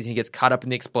random reason, he gets caught up in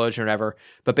the explosion or whatever,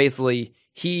 but basically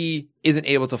he isn't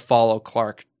able to follow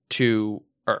Clark to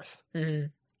Earth. Mm-hmm.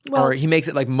 Well, or he makes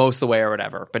it like most of the way or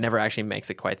whatever, but never actually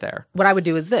makes it quite there. What I would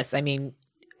do is this. I mean,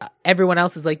 everyone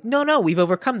else is like, no, we've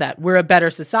overcome that. We're a better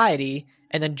society.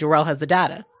 And then Jor-El has the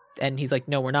data. And he's like,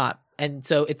 no, we're not. And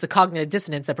so it's the cognitive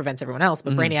dissonance that prevents everyone else,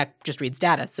 but Brainiac just reads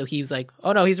data. So he was like,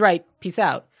 oh no, he's right. Peace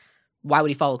out. Why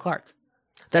would he follow Clark?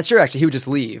 That's true, actually. He would just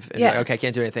leave. And be like, okay, I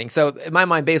can't do anything. So in my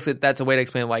mind, basically, that's a way to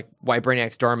explain like why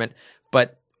Brainiac's dormant.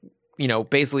 But,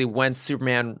 basically when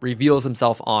Superman reveals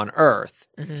himself on Earth,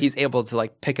 he's able to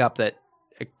like pick up that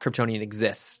a Kryptonian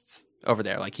exists over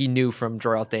there. Like he knew from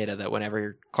Jor-El's data that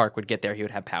whenever Clark would get there, he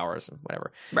would have powers and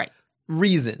whatever. Right.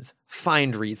 Reasons.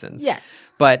 Find reasons. Yes.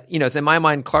 But, so in my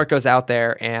mind, Clark goes out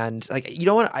there and like,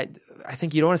 I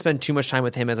think you don't want to spend too much time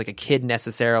with him as like a kid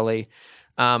necessarily.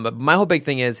 But my whole big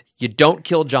thing is you don't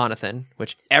kill Jonathan,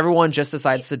 which everyone just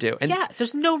decides to do. And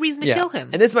there's no reason to kill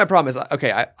him. And this is my problem is,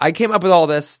 okay, I came up with all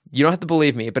this. You don't have to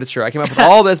believe me, but it's true. I came up with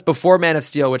all this before Man of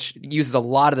Steel, which uses a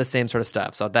lot of the same sort of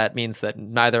stuff. So that means that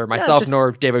neither myself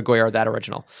nor David Goyer are that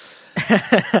original.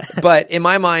 But in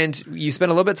my mind, you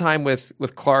spend a little bit of time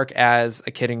with Clark as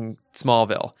a kid in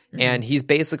Smallville, and he's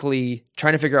basically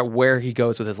trying to figure out where he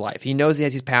goes with his life. He knows he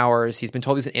has these powers. He's been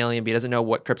told he's an alien, but he doesn't know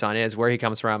what Krypton is, where he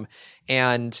comes from.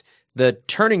 And the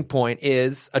turning point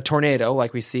is a tornado,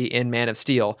 like we see in Man of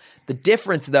Steel. The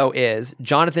difference, though, is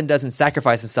Jonathan doesn't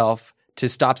sacrifice himself to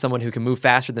stop someone who can move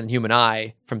faster than the human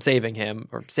eye from saving him,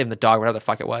 or saving the dog, whatever the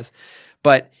fuck it was.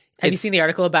 But have you seen the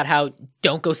article about how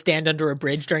don't go stand under a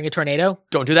bridge during a tornado?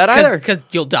 Don't do that either, because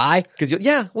you'll die. Because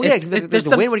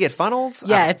the wind would get funneled.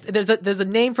 Yeah, there's a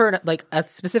name for like a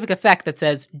specific effect that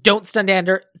says don't stand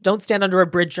under a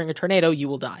bridge during a tornado, you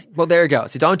will die. Well, there you go.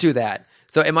 So don't do that.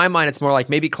 So in my mind, it's more like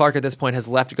maybe Clark at this point has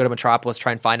left to go to Metropolis,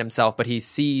 try and find himself, but he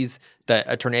sees that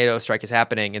a tornado strike is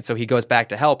happening, and so he goes back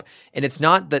to help. And it's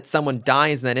not that someone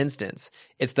dies in that instance;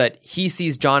 it's that he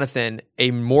sees Jonathan,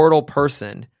 a mortal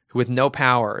person with no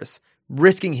powers,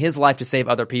 risking his life to save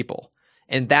other people.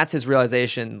 And that's his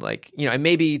realization, like, and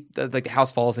maybe like the house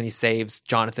falls and he saves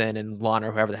Jonathan and Lana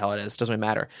or whoever the hell it is, doesn't really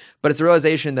matter. But it's a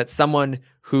realization that someone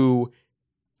who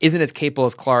isn't as capable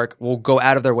as Clark will go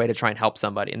out of their way to try and help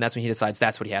somebody. And that's when he decides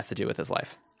that's what he has to do with his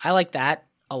life. I like that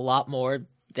a lot more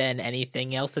than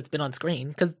anything else that's been on screen,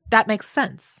 because that makes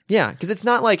sense. Yeah, because it's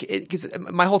not like, because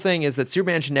my whole thing is that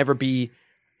Superman should never be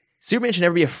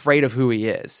afraid of who he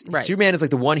is. Right. Superman is like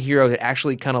the one hero that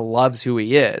actually kind of loves who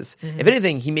he is. If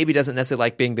anything, he maybe doesn't necessarily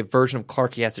like being the version of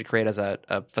Clark he has to create as a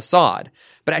facade,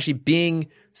 but actually being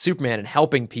Superman and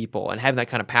helping people and having that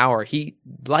kind of power, he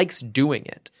likes doing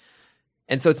it.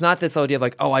 And so it's not this idea of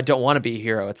like, oh, I don't want to be a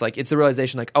hero. It's like, it's the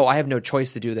realization like, oh, I have no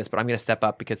choice to do this, but I'm going to step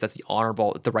up because that's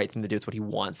the right thing to do. It's what he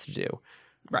wants to do.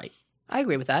 Right. I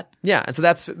agree with that. Yeah.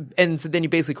 And so then you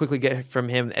basically quickly get from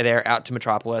him there out to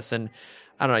Metropolis, and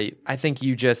I don't know. I think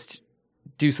you just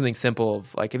do something simple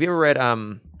of like, have you ever read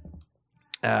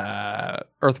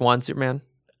Earth 1 Superman?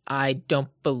 I don't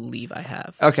believe I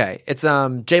have. Okay. It's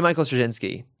J. Michael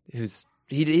Straczynski, who's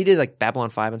he did like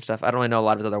Babylon 5 and stuff. I don't really know a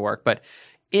lot of his other work, but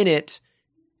in it,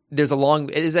 there's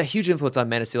a huge influence on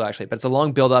Man of Steel actually, but it's a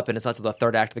long build up and it's not till the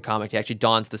third act of the comic he actually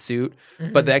dons the suit.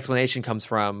 But the explanation comes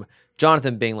from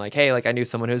Jonathan being like, hey, like I knew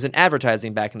someone who was in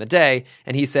advertising back in the day,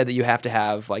 and he said that you have to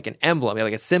have like an emblem,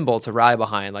 like a symbol to rally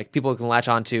behind. Like people can latch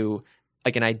onto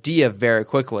like an idea very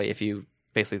quickly if you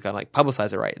basically kind of like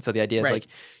publicize it right. And so the idea is like,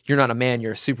 you're not a man,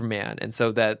 you're a Superman. And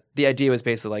so that the idea was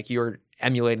basically like you're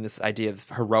emulating this idea of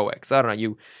heroics. So I don't know,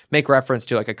 you make reference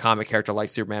to like a comic character like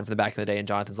Superman from the back in the day, and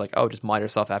Jonathan's like, oh, just model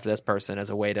yourself after this person as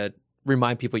a way to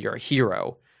remind people you're a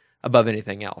hero above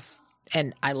anything else.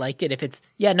 And I like it if it's,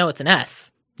 it's an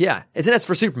S. Yeah, it's an S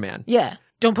for Superman. Yeah.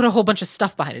 Don't put a whole bunch of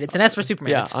stuff behind it. It's an S for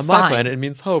Superman. Yeah, it's on fine. my planet, it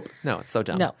means hope. No, it's so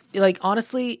dumb. No, like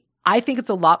honestly, I think it's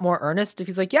a lot more earnest if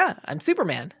he's like, yeah, I'm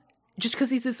Superman. Just because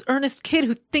he's this earnest kid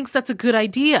who thinks that's a good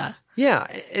idea. Yeah.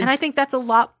 And I think that's a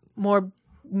lot more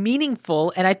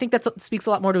meaningful, and I think that speaks a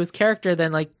lot more to his character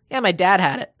than like, yeah, my dad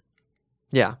had it.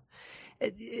 Yeah.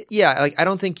 Yeah, like I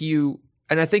don't think and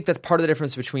I think that's part of the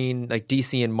difference between like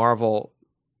DC and Marvel.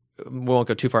 We won't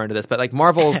go too far into this, but like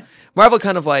Marvel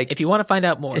kind of like... If you want to find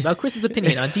out more about Chris's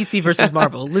opinion on DC versus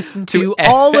Marvel, listen to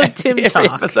all of Tim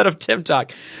Talk. Episode of Tim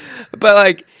Talk. But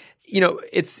like,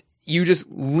 you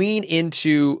just lean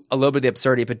into a little bit of the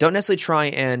absurdity, but don't necessarily try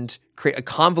and create a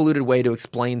convoluted way to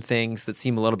explain things that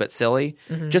seem a little bit silly.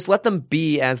 Just let them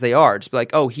be as they are. Just be like,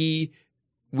 oh,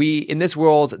 in this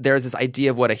world, there's this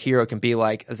idea of what a hero can be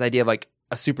like, this idea of like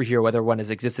a superhero, whether one has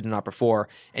existed or not before,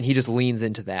 and he just leans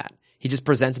into that. He just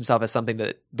presents himself as something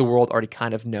that the world already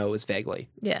kind of knows vaguely.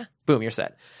 Yeah. Boom, you're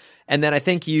set. And then I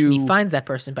think he finds that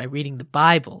person by reading the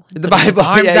Bible. The Bible,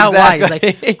 arms out wide.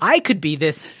 He's like, I could be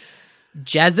this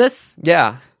Jesus.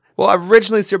 Yeah. Well,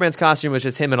 originally Superman's costume was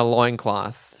just him in a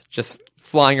loincloth, just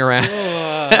flying around.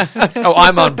 Oh,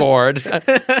 I'm on board.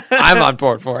 I'm on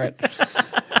board for it.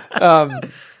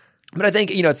 But I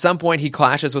think, at some point he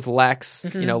clashes with Lex.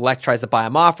 Lex tries to buy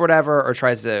him off or whatever, or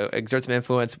tries to exert some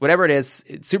influence. Whatever it is,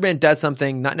 Superman does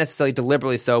something, not necessarily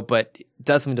deliberately so, but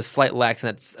does something to slight Lex,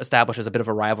 and it establishes a bit of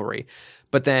a rivalry.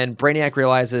 But then Brainiac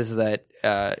realizes that,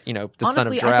 the Honestly, son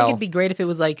of Jor-El... I think it'd be great if it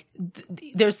was like,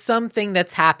 there's something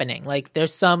that's happening. Like,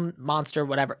 there's some monster,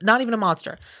 whatever. Not even a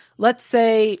monster. Let's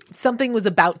say something was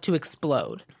about to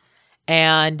explode.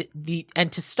 And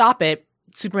to stop it,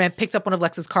 Superman picked up one of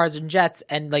Lex's cars and jets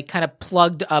and like kind of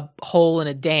plugged a hole in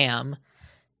a dam.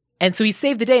 And so he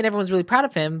saved the day and everyone's really proud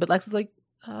of him. But Lex is like,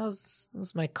 oh, this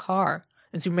was my car.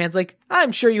 And Superman's like,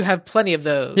 I'm sure you have plenty of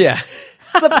those. Yeah.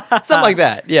 Something like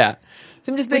that. Yeah.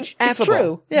 Him just being affable.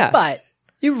 True. Yeah. But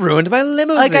you ruined my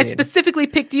limousine. Like I specifically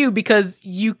picked you because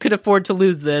you could afford to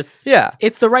lose this. Yeah.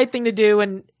 It's the right thing to do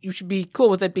and you should be cool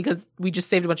with it because we just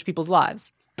saved a bunch of people's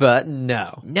lives. But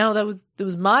no, that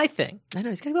was my thing. I know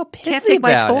he's gonna be all pissy. Can't take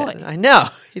my toy. I know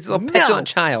he's a little petulant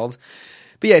child.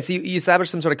 But yeah, so you establish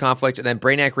some sort of conflict, and then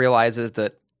Brainiac realizes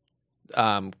that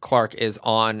Clark is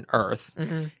on Earth,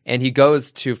 and he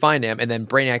goes to find him, and then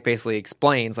Brainiac basically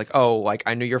explains like, "Oh, like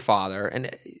I knew your father," and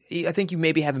I think you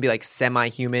maybe have him be like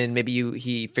semi-human. Maybe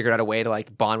he figured out a way to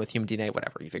like bond with human DNA,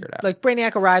 whatever you figured out. Like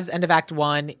Brainiac arrives end of Act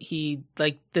 1. He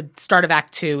like the start of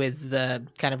Act 2 is the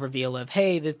kind of reveal of,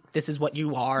 hey, this is what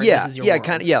you are. Yeah, this is your world.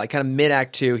 kind of mid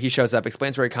Act 2. He shows up,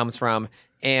 explains where he comes from,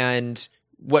 and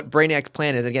what Brainiac's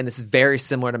plan is. Again, this is very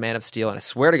similar to Man of Steel, and I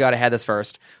swear to God, I had this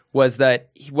first. Was that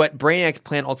what Brainiac's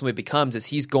plan ultimately becomes is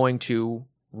he's going to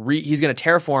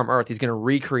terraform Earth. He's going to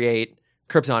recreate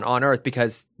Krypton on Earth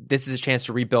because this is a chance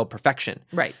to rebuild perfection.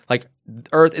 Right. Like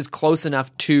Earth is close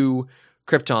enough to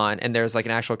Krypton and there's like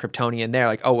an actual Kryptonian there.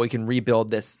 Like, oh, we can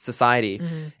rebuild this society.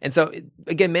 And so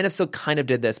again, Man of Steel kind of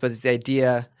did this, but it's the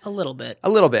idea a little bit.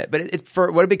 But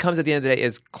for what it becomes at the end of the day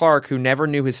is Clark, who never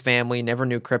knew his family, never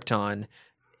knew Krypton,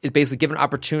 is basically given an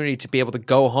opportunity to be able to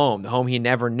go home, the home he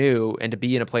never knew, and to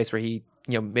be in a place where he,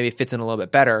 maybe fits in a little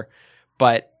bit better,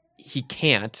 but he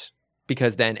can't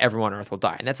because then everyone on Earth will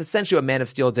die. And that's essentially what Man of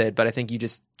Steel did, but I think you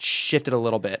just shifted a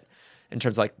little bit in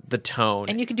terms of like the tone.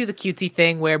 And you can do the cutesy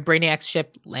thing where Brainiac's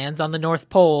ship lands on the North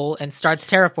Pole and starts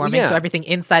terraforming, so everything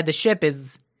inside the ship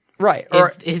is... Right.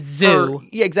 Is zoo.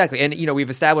 Yeah, exactly. And, we've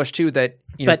established, too, that,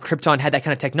 Krypton had that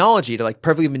kind of technology to, like,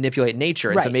 perfectly manipulate nature.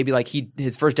 And so maybe, like,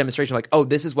 his first demonstration, like, oh,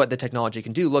 this is what the technology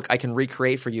can do. Look, I can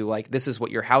recreate for you, like, this is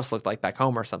what your house looked like back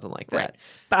home or something like that. Right.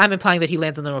 But I'm implying that he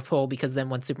lands on the North Pole because then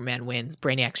when Superman wins,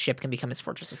 Brainiac's ship can become his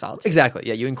Fortress of Solitude. Exactly.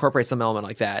 Yeah, you incorporate some element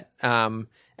like that.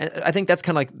 And I think that's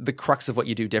kind of like the crux of what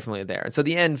you do differently there. And so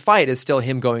the end fight is still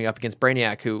him going up against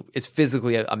Brainiac, who is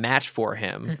physically a match for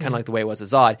him, kind of like the way it was with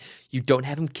Zod. You don't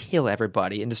have him kill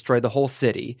everybody and destroy the whole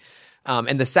city.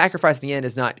 And the sacrifice in the end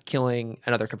is not killing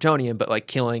another Kryptonian, but like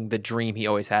killing the dream he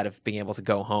always had of being able to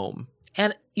go home.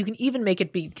 And you can even make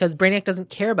it because Brainiac doesn't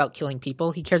care about killing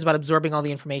people. He cares about absorbing all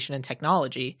the information and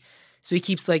technology. So he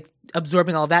keeps like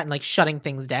absorbing all of that and like shutting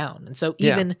things down. And so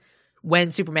even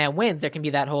when Superman wins, there can be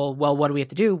that whole, well, what do we have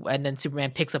to do? And then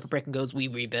Superman picks up a brick and goes, we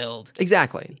rebuild.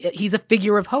 Exactly. He's a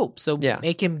figure of hope. So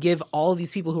make him give all of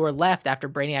these people who are left after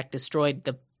Brainiac destroyed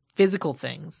the physical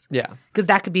things. Yeah. Because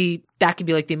that could be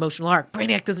like the emotional arc.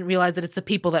 Brainiac doesn't realize that it's the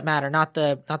people that matter, not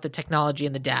the technology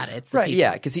and the data. It's the right. people.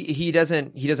 Yeah. Because he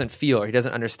doesn't feel or he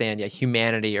doesn't understand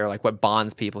humanity or like what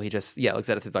bonds people. He just looks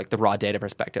at it through like the raw data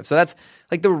perspective. So that's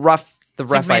like the rough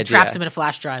Superman idea. Traps him in a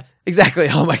flash drive. Exactly.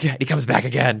 Oh my God, he comes back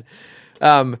again.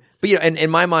 But in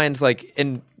my mind, like,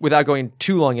 without going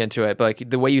too long into it, but like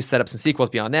the way you set up some sequels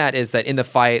beyond that is that in the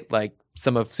fight, like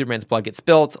some of Superman's blood gets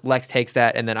spilt, Lex takes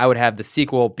that, and then I would have the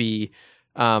sequel be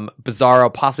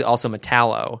Bizarro, possibly also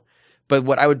Metallo. But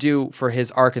what I would do for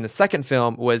his arc in the second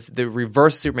film was the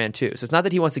reverse Superman 2. So it's not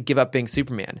that he wants to give up being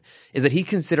Superman, is that he's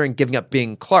considering giving up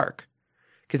being Clark.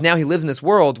 Because now he lives in this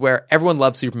world where everyone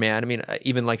loves Superman. I mean,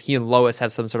 even like he and Lois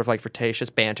have some sort of like flirtatious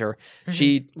banter. Mm-hmm.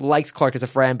 She likes Clark as a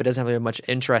friend, but doesn't have much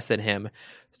interest in him.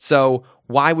 So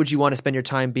why would you want to spend your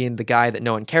time being the guy that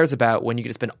no one cares about when you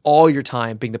could spend all your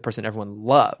time being the person everyone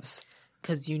loves?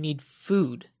 Because you need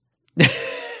food.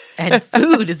 And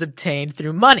food is obtained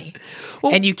through money.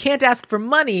 Well, and you can't ask for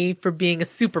money for being a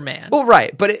Superman. Well,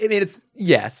 right. But I mean,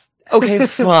 yes. Okay,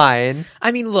 fine.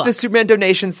 I mean, look. The Superman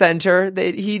Donation Center,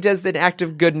 he does an act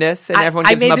of goodness and everyone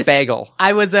gives him a bagel.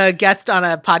 I was a guest on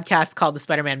a podcast called the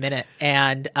Spider-Man Minute,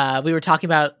 and we were talking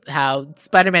about how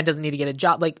Spider-Man doesn't need to get a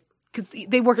job, like, because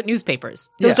they work at newspapers.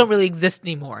 Those don't really exist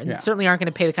anymore, and certainly aren't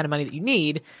going to pay the kind of money that you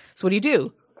need. So what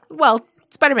do? Well,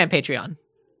 Spider-Man Patreon.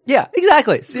 Yeah,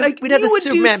 exactly. So like, we'd have the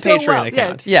Superman Patreon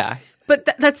account. Yeah. But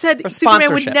that said,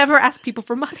 Superman would never ask people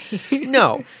for money.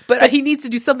 No. But he needs to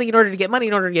do something in order to get money,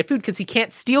 in order to get food, because he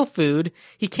can't steal food.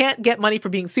 He can't get money for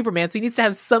being Superman, so he needs to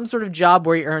have some sort of job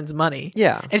where he earns money.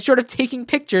 Yeah. And short of taking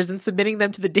pictures and submitting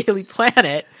them to the Daily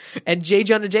Planet, and J.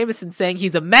 Jonah Jameson saying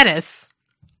he's a menace,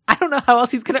 I don't know how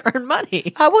else he's going to earn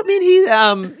money. I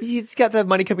mean, he's got the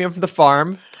money coming in from the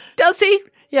farm. Does he?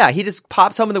 Yeah, he just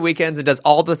pops home on the weekends and does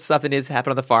all the stuff that needs to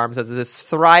happen on the farm. So this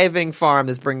thriving farm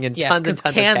that's bringing in tons and tons of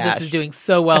cash. Kansas is doing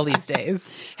so well these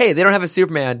days. Hey, they don't have a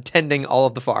Superman tending all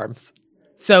of the farms.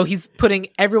 So he's putting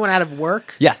everyone out of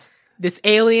work? Yes. This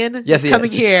alien is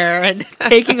coming here and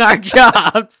taking our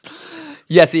jobs.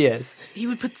 Yes, he is. He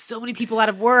would put so many people out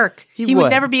of work. He would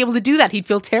never be able to do that. He'd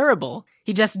feel terrible.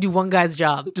 He just do one guy's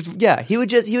job. He would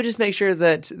just make sure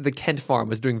that the Kent farm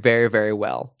was doing very, very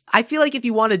well. I feel like if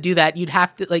you want to do that, you'd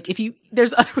have to, like,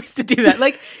 there's other ways to do that.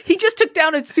 Like, he just took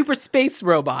down a super space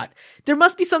robot. There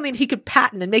must be something he could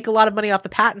patent and make a lot of money off the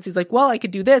patents. He's like, well, I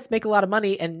could do this, make a lot of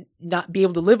money, and not be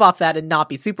able to live off that and not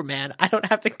be Superman. I don't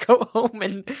have to go home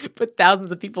and put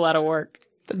thousands of people out of work.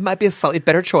 That might be a slightly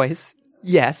better choice.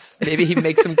 Yes, maybe he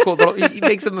makes some cool he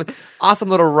makes some awesome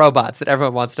little robots that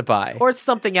everyone wants to buy, or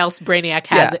something else Brainiac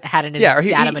had in his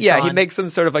datamatron. He makes some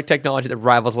sort of like technology that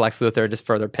rivals Lex Luthor and just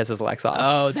further pisses Lex off.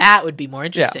 Oh, that would be more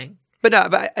interesting. Yeah.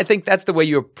 But I think that's the way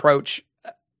you approach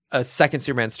a second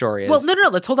Superman story. Well, no.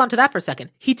 Let's hold on to that for a second.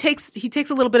 He takes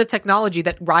a little bit of technology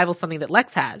that rivals something that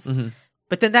Lex has. Mm-hmm.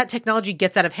 But then that technology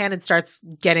gets out of hand and starts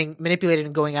getting manipulated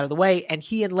and going out of the way, and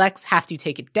he and Lex have to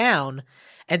take it down.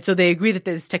 And so they agree that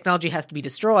this technology has to be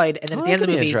destroyed, and then at the end of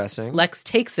the movie, Lex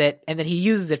takes it, and then he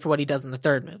uses it for what he does in the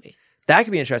third movie. That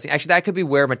could be interesting. Actually, that could be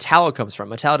where Metallo comes from.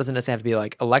 Metallo doesn't necessarily have to be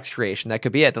like a Lex creation. That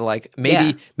could be it. That like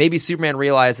maybe Superman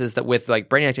realizes that with like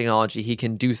Brainiac technology, he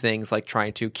can do things like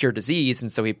trying to cure disease,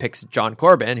 and so he picks John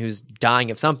Corbin, who's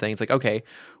dying of something. It's like, okay,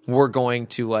 we're going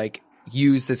to like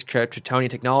use this Kryptonian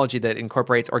technology that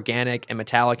incorporates organic and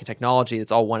metallic and technology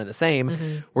that's all one and the same.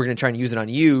 Mm-hmm. We're going to try and use it on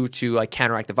you to like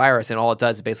counteract the virus, and all it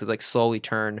does is basically like slowly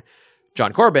turn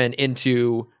John Corbin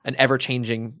into an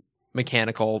ever-changing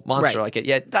mechanical monster. Right. Like it.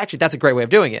 Yeah, actually, that's a great way of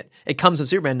doing it. It comes from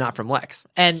Superman, not from Lex.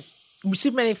 And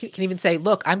Superman can even say,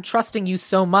 look, I'm trusting you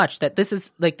so much that this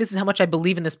is how much I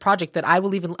believe in this project that I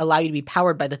will even allow you to be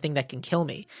powered by the thing that can kill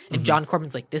me. And mm-hmm. John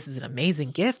Corbin's like, this is an amazing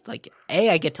gift. Like,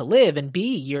 A, I get to live, and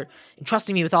B, you're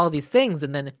entrusting me with all of these things.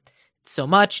 And then it's so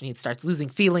much, and he starts losing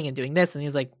feeling and doing this. And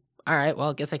he's like, all right, well,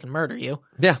 I guess I can murder you.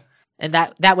 Yeah. And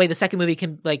that way the second movie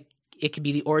can it can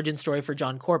be the origin story for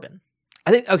John Corbin. I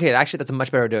think, okay, actually that's a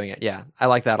much better way of doing it. Yeah. I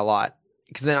like that a lot.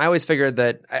 Because then I always figured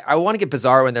that I want to get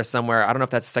Bizarro in there somewhere. I don't know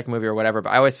if that's the second movie or whatever, but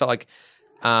I always felt like,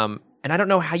 and I don't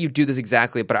know how you do this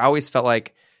exactly, but I always felt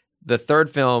like the third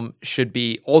film should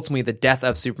be ultimately the death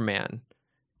of Superman.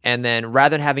 And then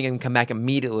rather than having him come back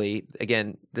immediately,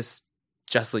 again, this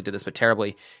Justice League did this, but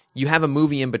terribly, you have a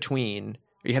movie in between,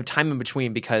 or you have time in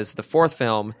between, because the fourth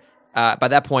film, by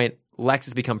that point, Lex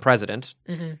has become president.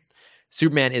 Mm-hmm.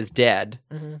 Superman is dead,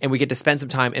 and we get to spend some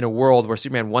time in a world where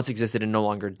Superman once existed and no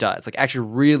longer does. Like, actually,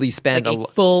 really spend a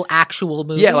full actual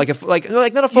movie. Yeah, like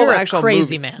not a full You're actual a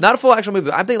crazy movie. man. Not a full actual movie.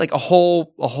 I'm thinking like a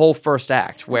whole first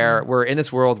act where we're in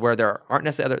this world where there aren't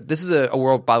necessarily other. This is a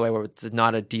world, by the way, where it's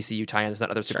not a DCU tie-in. There's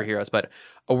not other superheroes, but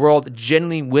a world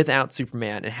genuinely without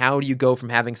Superman. And how do you go from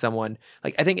having someone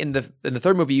like, I think in the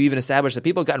third movie you even established that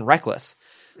people have gotten reckless.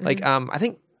 Like I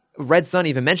think Red Sun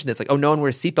even mentioned this, like, oh, no one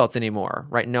wears seatbelts anymore,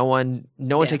 right? No one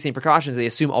takes any precautions. They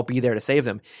assume I'll be there to save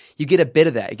them. You get a bit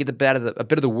of that. You get a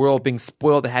bit of the world being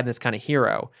spoiled to having this kind of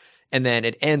hero, and then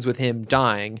it ends with him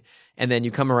dying. And then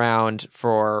you come around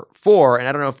for 4, and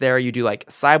I don't know if there you do like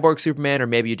Cyborg Superman or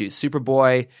maybe you do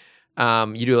Superboy.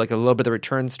 You do like a little bit of the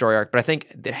return story arc, but I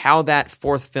think how that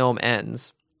 4th film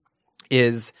ends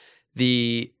is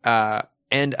the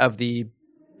end of the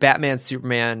Batman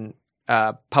Superman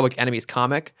Public Enemies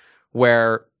comic,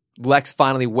 where Lex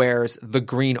finally wears the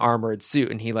green armored suit,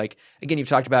 and he, like, again, you've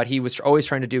talked about he was always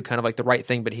trying to do kind of like the right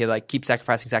thing, but he like keeps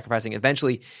sacrificing.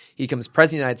 Eventually he becomes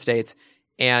president of the United States,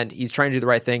 and he's trying to do the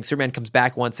right thing. Superman comes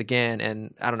back once again,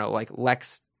 and I don't know, like,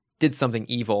 Lex did something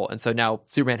evil, and so now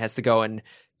Superman has to go and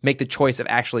make the choice of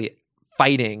actually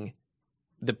fighting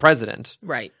the president.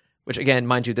 Right. Which, again,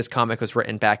 mind you, this comic was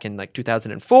written back in like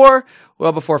 2004,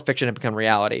 well before fiction had become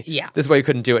reality. Yeah. This is why you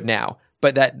couldn't do it now.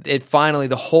 But that it finally,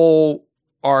 the whole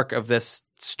arc of this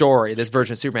story, this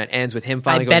version of Superman, ends with him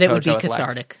finally going toe-to-toe with Lex.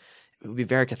 Cathartic. It would be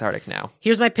very cathartic now.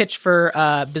 Here's my pitch for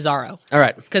Bizarro. All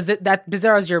right. Because that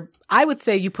Bizarro's I would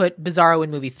say you put Bizarro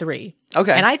in movie 3.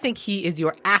 Okay. And I think he is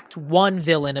your Act 1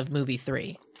 villain of movie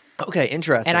 3. Okay,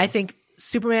 interesting. And I think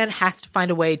Superman has to find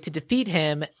a way to defeat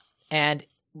him, and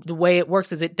the way it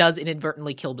works is it does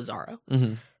inadvertently kill Bizarro.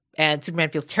 Mm-hmm. And Superman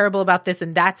feels terrible about this,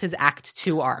 and that's his Act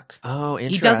 2 arc. Oh,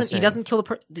 interesting. He doesn't kill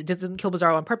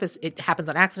Bizarro on purpose. It happens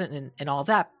on accident and all of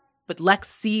that. But Lex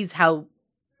sees how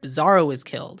Bizarro is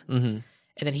killed, and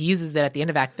then he uses that at the end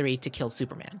of Act 3 to kill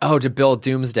Superman. Oh, to build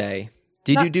Doomsday.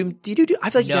 Do you do Doom? I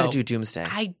feel like you gotta do Doomsday.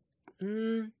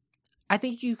 I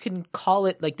think you can call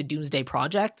it like the Doomsday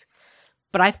Project,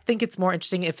 but I think it's more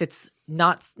interesting if it's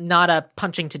not a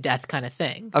punching to death kind of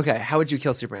thing. Okay, how would you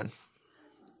kill Superman?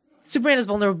 Superman is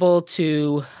vulnerable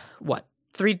to what?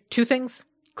 2 things?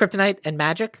 Kryptonite and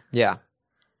magic. Yeah.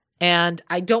 And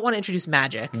I don't want to introduce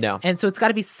magic. No. And so it's got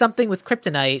to be something with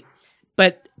kryptonite.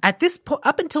 But at this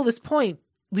up until this point,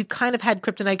 we've kind of had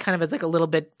kryptonite kind of as like a little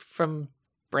bit from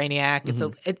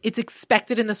Brainiac. It's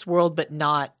expected in this world, but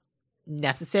not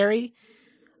necessary.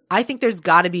 I think there's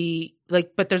got to be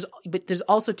like, but there's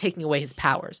also taking away his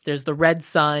powers. There's the red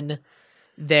sun.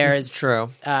 There's true.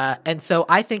 And so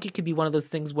I think it could be one of those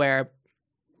things where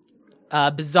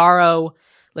Bizarro,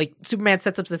 like Superman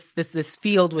sets up this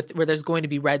field where there's going to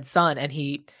be red sun, and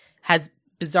he has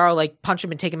Bizarro like punch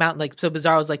him and take him out, and like so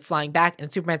Bizarro's like flying back,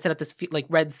 and Superman set up this like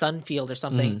red sun field or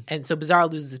something, and so Bizarro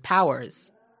loses his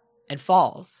powers and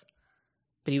falls,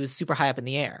 but he was super high up in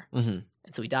the air, and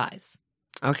so he dies.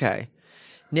 Okay.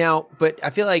 Now, but I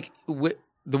feel like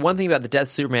the one thing about the death of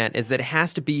Superman is that it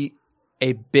has to be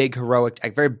a big heroic, a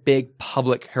very big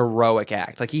public heroic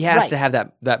act. Like he has to have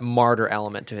that martyr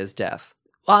element to his death.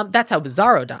 That's how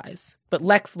Bizarro dies. But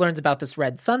Lex learns about this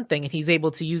red sun thing, and he's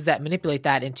able to use that, manipulate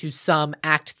that into some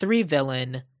Act 3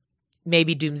 villain,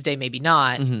 maybe Doomsday, maybe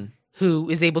not, who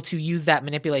is able to use that,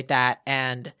 manipulate that,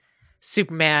 and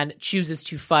Superman chooses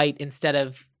to fight instead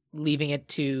of leaving it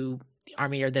to the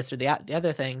army or this or the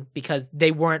other thing because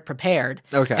they weren't prepared.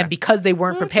 Okay. And because they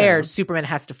weren't prepared, Superman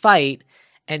has to fight.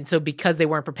 And so because they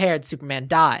weren't prepared, Superman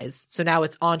dies. So now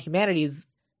it's on humanity's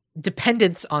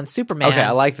dependence on Superman. Okay,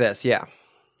 I like this, yeah.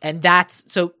 And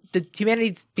so the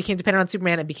humanity became dependent on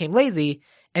Superman and became lazy.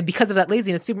 And because of that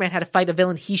laziness, Superman had to fight a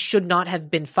villain he should not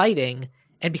have been fighting.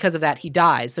 And because of that, he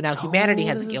dies. So now humanity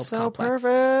has a guilt complex.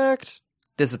 Perfect.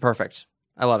 This is perfect.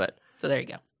 I love it. So there you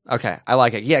go. Okay, I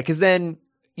like it. Yeah, because then,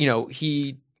 I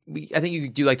think you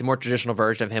could do like the more traditional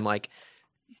version of him, like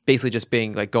basically just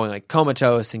being like going like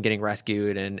comatose and getting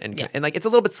rescued and like it's a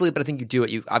little bit silly, but I think you do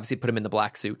it. You obviously put him in the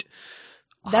black suit.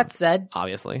 That said,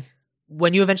 obviously,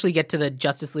 when you eventually get to the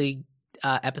Justice League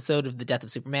episode of The Death of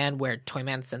Superman, where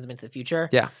Toyman sends him into the future,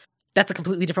 that's a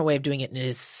completely different way of doing it. And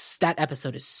that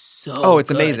episode is so it's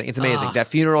good. Amazing. It's amazing. That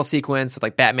funeral sequence with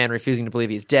like Batman refusing to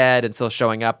believe he's dead and still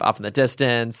showing up off in the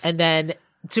distance, and then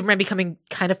Superman becoming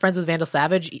kind of friends with Vandal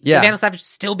Savage. Yeah. Vandal Savage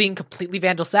still being completely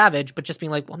Vandal Savage, but just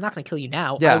being like, well, I'm not going to kill you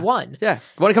now. Yeah. I won. Yeah.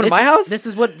 You want to come to my house? This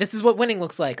is what winning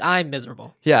looks like. I'm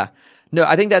miserable. Yeah. No,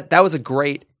 I think that was a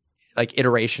great like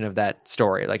iteration of that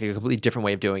story, like a completely different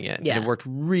way of doing it. Yeah. And it worked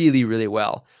really, really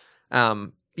well.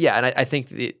 And I think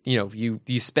that,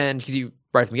 you spend, because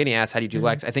right from the beginning asked, how do you do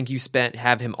Lex? I think you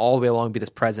have him all the way along be this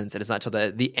presence, and it's not till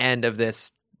the end of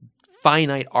this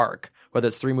finite arc, whether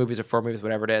it's 3 movies or 4 movies,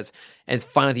 whatever it is, and it's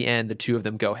finally at the end, the two of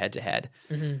them go head to head.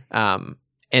 And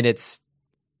it's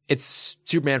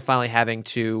Superman finally having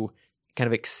to kind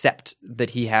of accept that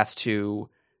he has to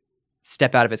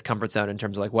step out of his comfort zone in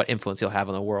terms of like what influence he'll have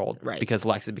on the world, right? Because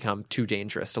Lex has become too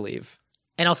dangerous to leave.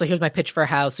 And also, here's my pitch for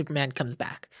how Superman comes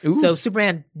back. Ooh. So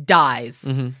Superman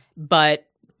dies, but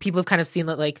people have kind of seen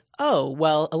that, like, oh,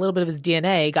 well, a little bit of his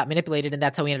DNA got manipulated, and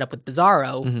that's how we ended up with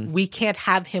Bizarro. We can't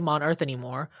have him on Earth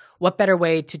anymore. What better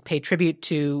way to pay tribute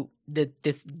to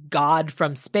this god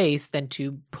from space than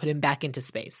to put him back into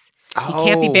space? He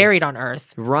can't be buried on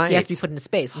Earth. Right. He has to be put into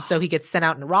space. And so he gets sent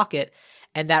out in a rocket,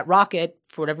 and that rocket,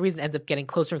 for whatever reason, ends up getting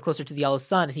closer and closer to the yellow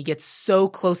sun. And he gets so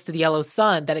close to the yellow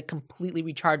sun that it completely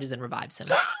recharges and revives him.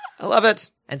 I love it.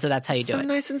 And so that's how you do it. So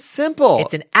nice and simple.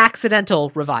 It's an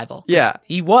accidental revival. Yeah.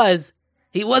 He was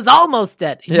almost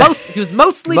dead. He was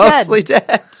mostly dead. Mostly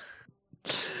dead.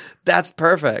 That's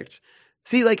perfect.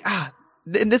 See, like,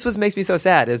 and this makes me so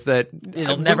sad is that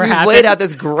it'll never we've happen. laid out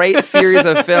this great series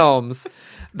of films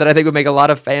that I think would make a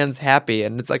lot of fans happy,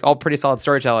 and it's like all pretty solid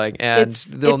storytelling, and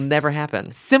they'll never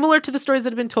happen. Similar to the stories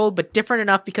that have been told, but different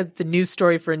enough because it's a new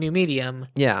story for a new medium.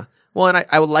 Yeah. Well, and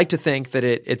I would like to think that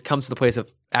it comes to the place of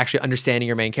actually understanding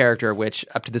your main character, which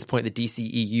up to this point the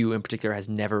DCEU in particular has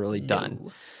never really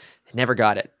done. Never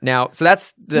got it. Now, so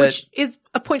that's which is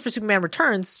a point for Superman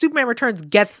Returns. Superman Returns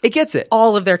gets it.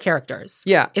 All of their characters.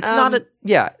 Yeah. It's not a...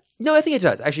 Yeah. No, I think it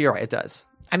does. Actually, you're right. It does.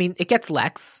 I mean, it gets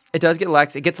Lex. It does get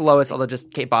Lex. It gets Lois, although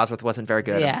just Kate Bosworth wasn't very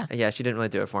good. Yeah. Yeah, she didn't really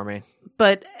do it for me.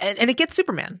 But, and it gets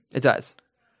Superman. It does.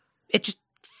 It just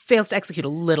fails to execute a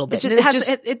little bit.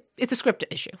 It's a script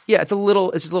issue. Yeah, it's just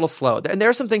a little slow. And there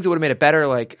are some things that would have made it better,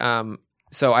 like,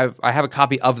 so I have a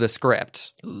copy of the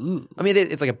script. Ooh. I mean,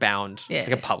 it's like a bound. Yeah. It's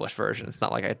like a published version. It's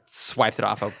not like I swiped it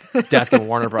off a desk at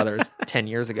Warner Brothers 10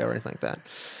 years ago or anything like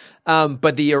that.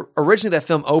 But originally that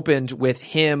film opened with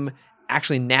him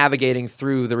actually navigating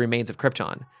through the remains of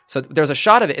Krypton. So there's a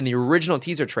shot of it in the original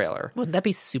teaser trailer. Wouldn't that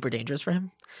be super dangerous for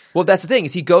him? Well, that's the thing,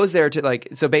 is he goes there to, like,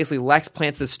 so basically Lex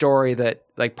plants the story that,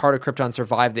 like, part of Krypton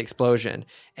survived the explosion,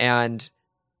 and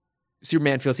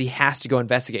Superman feels he has to go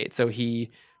investigate. So he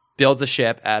builds a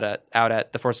ship out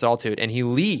at the Fortress of Solitude, and he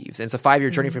leaves. And it's a 5-year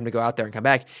journey for him to go out there and come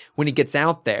back. When he gets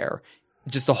out there,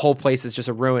 just the whole place is just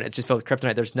a ruin. It's just filled with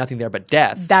kryptonite. There's nothing there but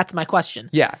death. That's my question.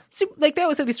 Yeah. Like, they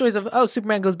always have these stories of,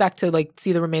 Superman goes back to, like,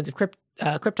 see the remains of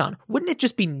Krypton. Wouldn't it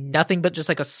just be nothing but just,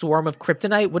 like, a swarm of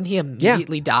kryptonite? Wouldn't he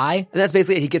immediately die? And that's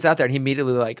basically it. He gets out there and he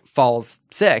immediately, like, falls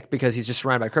sick because he's just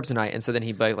surrounded by kryptonite. And so then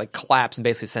he, like collapses and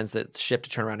basically sends the ship to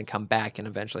turn around and come back. And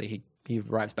eventually he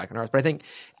arrives back on Earth. But I think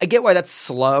I get why that's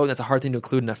slow and that's a hard thing to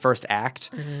include in the first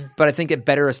act. But I think it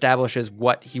better establishes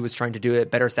what he was trying to do. It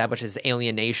better establishes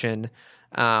alienation.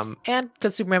 And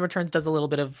because Superman Returns does a little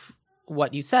bit of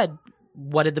what you said.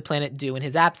 What did the planet do in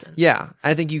his absence? Yeah,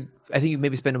 I think you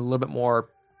maybe spend a little bit more.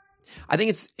 I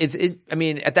think I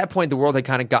mean, at that point, the world had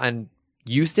kind of gotten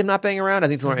used to him not being around. I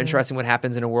think it's more interesting what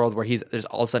happens in a world where he's just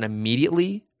all of a sudden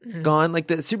immediately gone. Like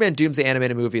the Superman Doomsday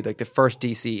animated movie, like the first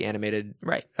DC animated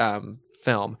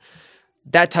film,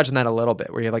 that touched on that a little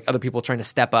bit, where you have like other people trying to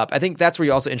step up. I think that's where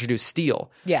you also introduce Steel.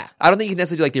 Yeah. I don't think you can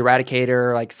necessarily do like the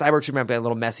Eradicator, like Cyborg Superman, a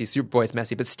little messy, Superboy's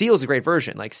messy, but Steel is a great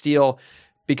version. Like Steel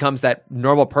becomes that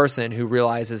normal person who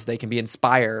realizes they can be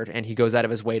inspired, and he goes out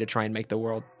of his way to try and make the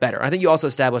world better. I think you also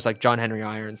establish like John Henry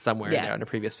Irons somewhere in there in a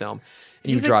previous film,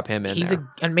 and you drop him in. He's an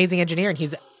amazing engineer, and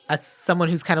he's someone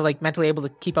who's kind of like mentally able to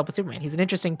keep up with Superman. He's an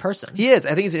interesting person. He is.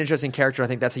 I think he's an interesting character. I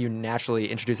think that's how you naturally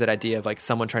introduce that idea of like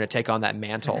someone trying to take on that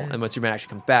mantle. And when Superman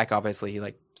actually comes back, obviously he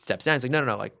like steps down. He's like,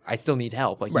 no, like I still need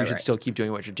help. Like you should still keep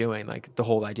doing what you're doing. Like the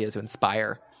whole idea is to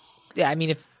inspire. Yeah, I mean,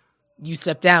 if you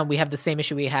step down, we have the same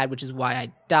issue we had, which is why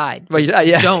I died. Well,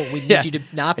 don't. We need you to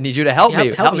not. I need you to help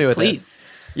me. Help me with please. This.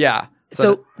 Yeah.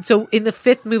 So in the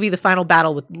 5th movie, the final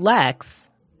battle with Lex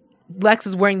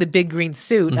is wearing the big green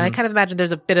suit, and I kind of imagine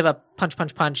there's a bit of a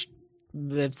punch,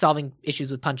 solving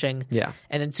issues with punching. Yeah.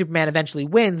 And then Superman eventually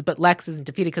wins, but Lex isn't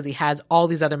defeated because he has all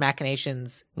these other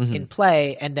machinations in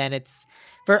play, and then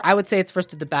I would say it's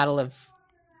first the battle of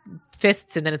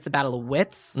fists, and then it's the battle of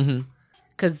wits.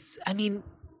 Because, I mean,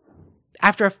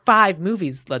 after 5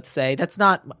 movies, let's say, that's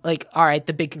not like, all right,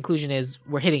 the big conclusion is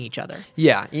we're hitting each other.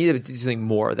 Yeah, you need to do something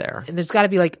more there. And there's got to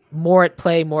be like more at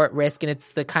play, more at risk, and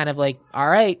it's the kind of like, all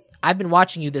right, I've been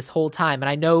watching you this whole time, and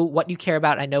I know what you care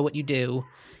about, I know what you do.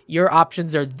 Your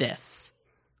options are this.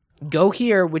 Go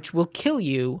here, which will kill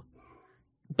you,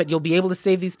 but you'll be able to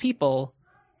save these people,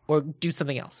 or do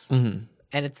something else. And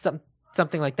it's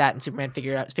something like that, and Superman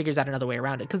figures out another way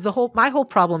around it. Because my whole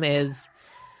problem is,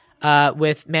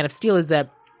 with Man of Steel is that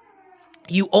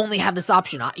you only have this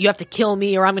option. You have to kill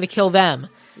me or I'm going to kill them.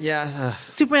 Yeah.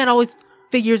 Superman always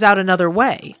figures out another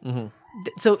way. Mm-hmm.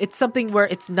 So it's something where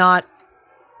it's not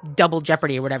double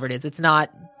jeopardy or whatever it is. It's not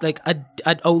like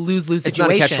a lose-lose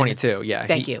situation. It's not a catch-22. Yeah.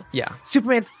 Thank you. Yeah.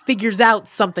 Superman figures out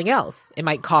something else. It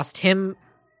might cost him.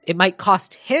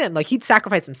 Like, he'd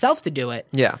sacrifice himself to do it.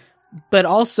 Yeah. But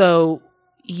also,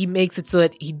 he makes it so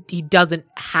that he doesn't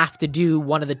have to do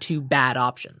one of the two bad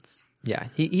options. Yeah.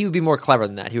 He would be more clever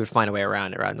than that. He would find a way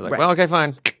around it. Right? Like, right. Well, okay,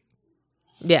 fine.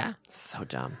 Yeah. So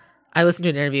dumb. I listened to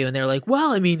an interview and they were like,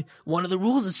 well, I mean, one of the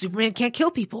rules is Superman can't kill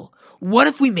people. What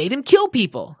if we made him kill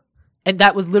people? And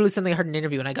that was literally something I heard in an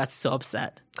interview and I got so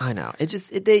upset. I know.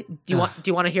 Do you want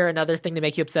to hear another thing to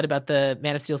make you upset about the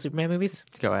Man of Steel Superman movies?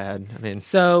 Go ahead. I mean,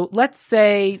 so let's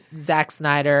say Zack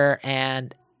Snyder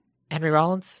and Henry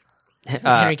Cavill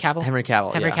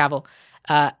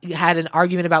had an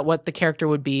argument about what the character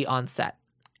would be on set.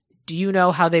 Do you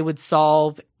know how they would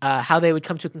solve, how they would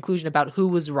come to a conclusion about who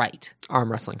was right?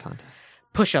 Arm wrestling contest.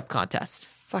 Push-up contest.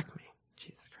 Fuck me.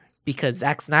 Jesus Christ. Because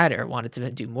Zack Snyder wanted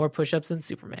to do more push-ups than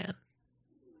Superman.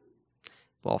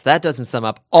 Well, if that doesn't sum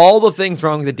up all the things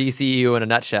wrong with the DCEU in a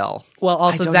nutshell. Well,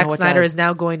 also Zack Snyder is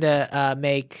now going to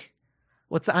make,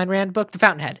 what's the Ayn Rand book? The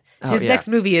Fountainhead. His next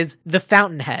movie is The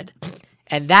Fountainhead.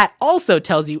 And that also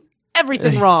tells you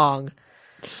everything wrong.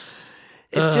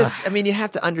 It's just, I mean, you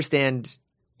have to understand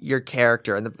your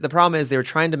character. And the problem is they were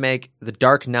trying to make The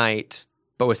Dark Knight,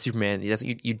 but with Superman.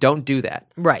 You don't do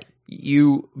that. Right.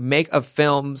 You make a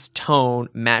film's tone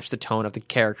match the tone of the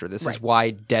character. This is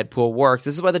why Deadpool works.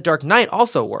 This is why The Dark Knight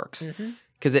also works.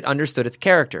 Because it understood its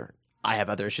character. I have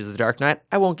other issues with The Dark Knight.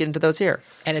 I won't get into those here.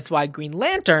 And it's why Green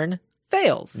Lantern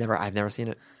fails. I've never seen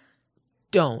it.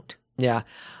 Don't. Yeah.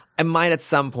 I might at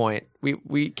some point.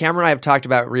 Cameron and I have talked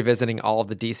about revisiting all of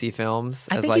the DC films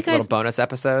as like little bonus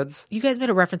episodes. You guys made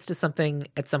a reference to something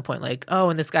at some point, like, oh,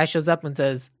 and this guy shows up and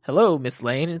says, hello, Miss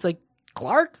Lane. And it's like,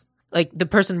 Clark? Like, the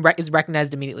person is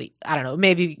recognized immediately. I don't know.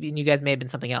 Maybe you guys may have been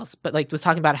something else. But, like, was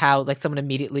talking about how, like, someone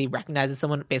immediately recognizes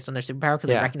someone based on their superpower because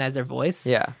they recognize their voice.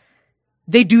 Yeah.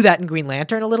 They do that in Green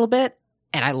Lantern a little bit,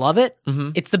 and I love it. Mm-hmm.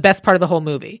 It's the best part of the whole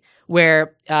movie,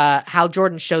 where Hal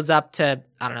Jordan shows up to,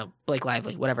 I don't know, Blake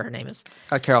Lively, whatever her name is.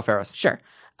 Carol Ferris. Sure.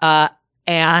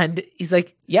 And he's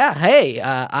like, yeah, hey,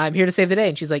 I'm here to save the day.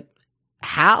 And she's like,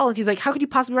 Hal? And he's like, how could you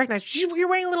possibly recognize you? You're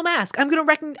wearing a little mask. I'm going to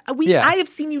recognize. I have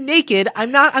seen you naked.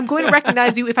 I'm going to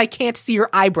recognize you if I can't see your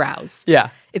eyebrows. Yeah.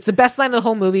 It's the best line of the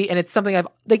whole movie. And it's something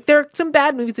there are some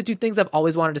bad movies that do things I've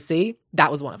always wanted to see.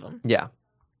 That was one of them. Yeah.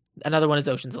 Another one is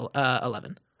Ocean's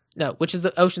 11. No, which is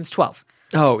the Ocean's 12.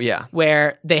 Oh, yeah.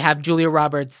 Where they have Julia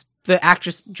Roberts, the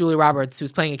actress Julia Roberts,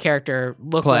 who's playing a character,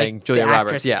 like Julia the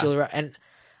Roberts, actress, and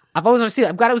I've always wanted to see it.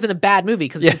 I'm glad it was in a bad movie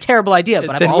because it's a terrible idea,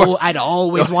 but I'd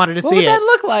always wanted to see it. What would that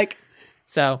look like?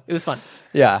 So it was fun.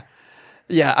 Yeah.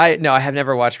 Yeah, I have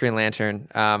never watched Green Lantern.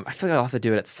 I feel like I'll have to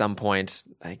do it at some point,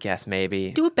 I guess,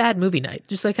 maybe. Do a bad movie night.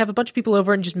 Just like have a bunch of people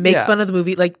over and just make fun of the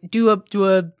movie. Like do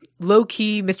a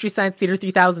low-key Mystery Science Theater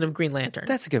 3000 of Green Lantern.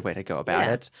 That's a good way to go about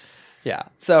it. Yeah.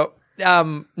 So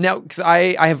now, because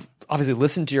I have obviously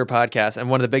listened to your podcast, and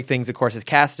one of the big things, of course, is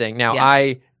casting. Now,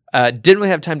 I didn't really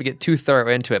have time to get too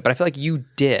thorough into it, but I feel like you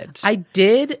did. I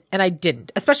did, and I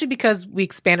didn't, especially because we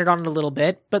expanded on it a little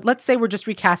bit. But let's say we're just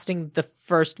recasting the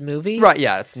first movie. Right,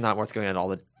 yeah, it's not worth going into all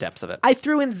the depths of it. I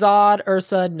threw in Zod,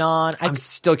 Ursa, Non. I'm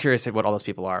still curious what all those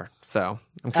people are, so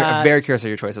I'm very curious what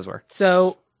your choices were.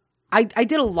 So I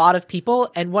did a lot of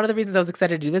people, and one of the reasons I was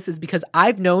excited to do this is because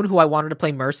I've known who I wanted to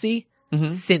play Mercy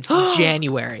since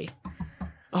January.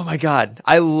 Oh my God.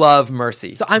 I love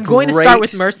Mercy. So I'm going to start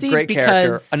with Mercy because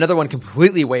character. Another one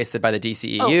completely wasted by the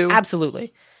DCEU. Oh,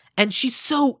 absolutely. And she's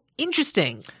so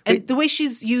interesting. And the way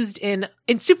she's used in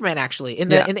Superman, actually, in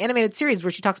the animated series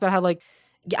where she talks about how, like,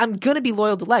 I'm going to be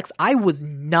loyal to Lex. I was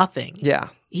nothing. Yeah.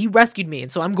 He rescued me,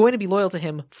 and so I'm going to be loyal to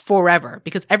him forever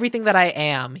because everything that I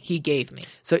am, he gave me.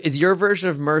 So is your version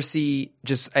of Mercy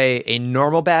just a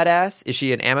normal badass? Is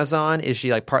she an Amazon? Is she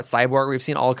like part cyborg? We've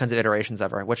seen all kinds of iterations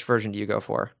of her. Which version do you go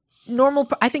for?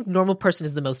 I think normal person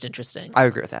is the most interesting. I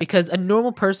agree with that. Because a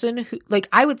normal person who, like,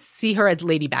 I would see her as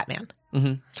Lady Batman.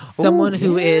 Mm-hmm. Someone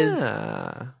who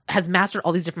has mastered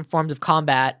all these different forms of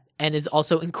combat and is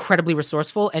also incredibly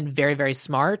resourceful and very, very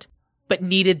smart, but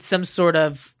needed some sort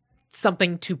of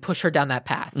something to push her down that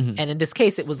path. Mm-hmm. And in this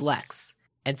case, it was Lex.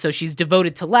 And so she's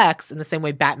devoted to Lex in the same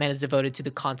way Batman is devoted to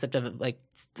the concept of like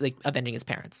avenging his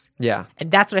parents. Yeah. And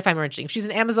that's what I find more interesting. If she's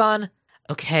an Amazon,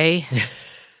 okay.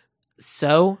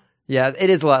 So? Yeah, it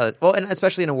is a lot. Well, and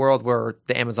especially in a world where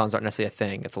the Amazons aren't necessarily a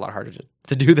thing, it's a lot harder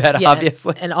to do that,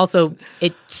 obviously. And also,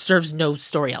 it serves no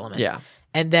story element. Yeah.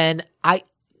 And then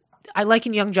I like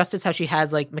in Young Justice how she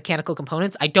has like mechanical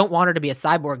components. I don't want her to be a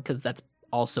cyborg because that's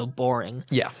also boring.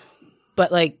 Yeah.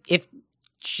 But like if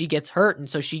she gets hurt and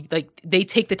so she like they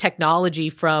take the technology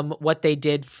from what they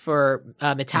did for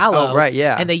Metallo. Oh, right,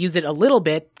 yeah. And they use it a little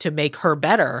bit to make her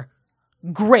better.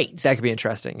 Great. That could be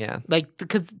interesting, yeah. Like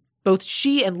because both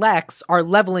she and Lex are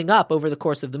leveling up over the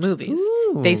course of the movies.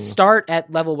 Ooh. They start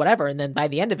at level whatever, and then by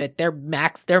the end of it, they're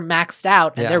maxed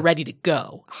out and they're ready to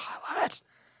go. Oh, I love it.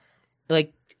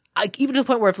 Like even to the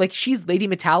point where if like she's Lady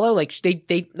Metallo, like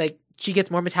they like she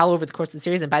gets more Metallo over the course of the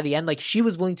series, and by the end, like she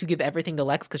was willing to give everything to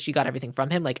Lex because she got everything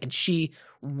from him, like, and she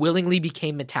willingly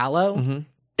became Metallo. Mm-hmm.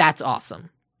 That's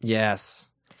awesome. Yes.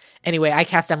 Anyway, I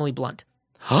cast Emily Blunt.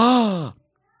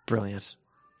 Brilliant.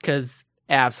 Because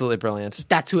absolutely brilliant.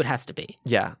 That's who it has to be.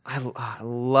 Yeah, I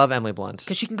love Emily Blunt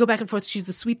because she can go back and forth. She's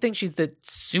the sweet thing. She's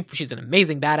an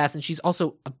amazing badass, and she's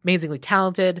also amazingly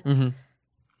talented. Mm-hmm.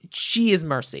 She is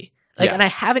Mercy. And I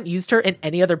haven't used her in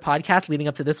any other podcast leading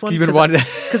up to this one. You've been wanting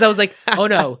because I was like, oh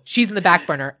no, she's in the back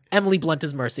burner. Emily Blunt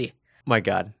is Mercy. My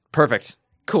God, perfect,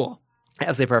 cool,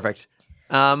 absolutely perfect.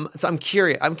 So I'm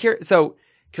curious. So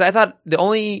because I thought the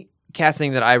only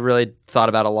casting that I really thought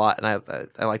about a lot, and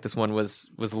I like this one was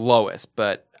Lois,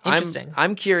 but interesting.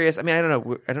 I'm curious. I mean, I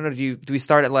don't know. Do we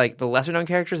start at like the lesser known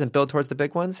characters and build towards the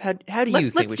big ones? How do you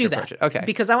think we should approach it? Okay,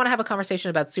 because I want to have a conversation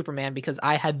about Superman because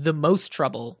I had the most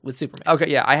trouble with Superman.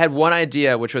 Okay, yeah, I had one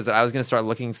idea, which was that I was going to start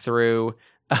looking through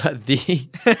the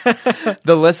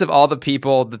list of all the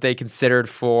people that they considered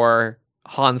for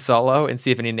Han Solo and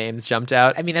see if any names jumped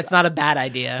out. I mean, it's not a bad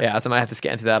idea. Yeah, so I might have to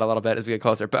scan through that a little bit as we get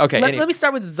closer. But okay, let me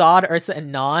start with Zod, Ursa,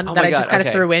 and Non that I just kind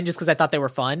of threw in just because I thought they were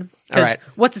fun. Because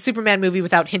what's a Superman movie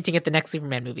without hinting at the next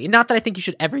Superman movie? Not that I think you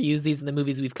should ever use these in the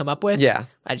movies we've come up with. Yeah.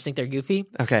 I just think they're goofy.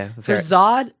 Okay. For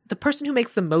Zod, the person who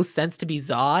makes the most sense to be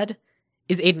Zod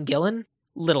is Aidan Gillen,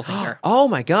 Littlefinger. Oh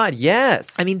my God,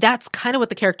 yes. I mean, that's kind of what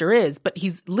the character is, but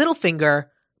he's Littlefinger,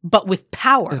 but with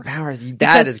power. With powers,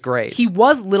 that is great. He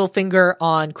was Littlefinger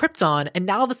on Krypton, and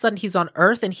now all of a sudden he's on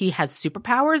Earth and he has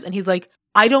superpowers, and he's like,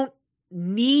 I don't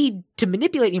need to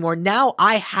manipulate anymore. Now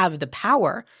I have the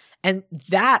power. And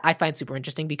that I find super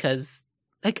interesting because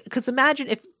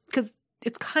imagine because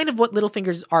it's kind of what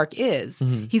Littlefinger's arc is.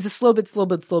 Mm-hmm. He's a slow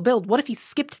build. What if he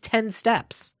skipped 10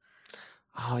 steps?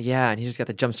 Oh, yeah, and he just got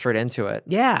to jump straight into it.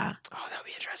 Yeah. Oh, that would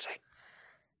be interesting.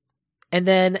 And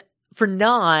then for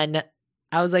Non,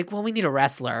 I was like, well, we need a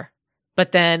wrestler.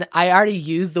 But then I already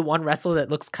used the one wrestler that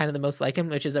looks kind of the most like him,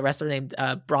 which is a wrestler named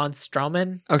Braun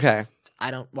Strowman. Okay.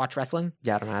 I don't watch wrestling.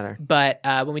 Yeah, I don't either. But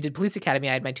when we did Police Academy,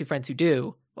 I had my two friends who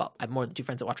do. Well, I have more than two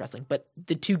friends that watch wrestling, but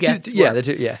the two guests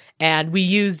Yeah. And we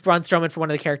used Braun Strowman for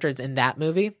one of the characters in that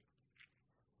movie.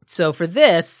 So for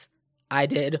this, I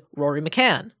did Rory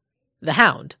McCann, the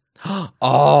Hound. Oh,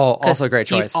 also a great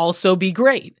choice. He'd also be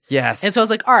great. Yes. And so I was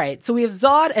like, all right, so we have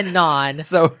Zod and Non.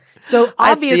 So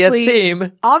obviously, I see a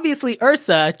theme. Obviously,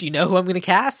 Ursa. Do you know who I'm going to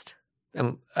cast?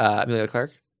 Emilia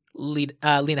Clarke? Lena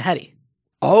Headey.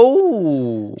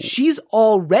 Oh. She's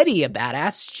already a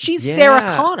badass. She's Sarah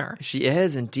Connor. She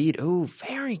is indeed. Oh,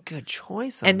 very good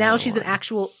choice. And now she's an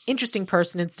actual interesting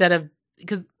person instead of,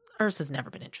 because Ursa's never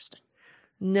been interesting.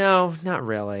 No, not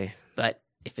really. But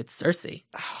if it's Cersei.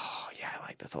 Oh, yeah, I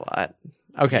like this a lot.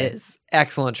 Okay. It is.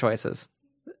 Excellent choices.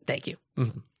 Thank you.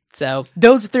 Mm-hmm. So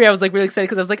those three, I was like really excited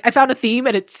because I was like, I found a theme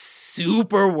and it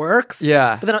super works.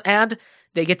 Yeah. But then, and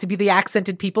they get to be the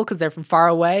accented people because they're from far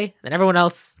away. And everyone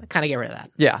else, I kind of get rid of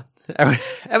that. Yeah.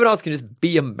 Everyone else can just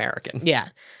be American. Yeah.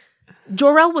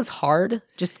 Jor-El was hard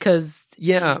just because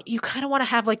you kind of want to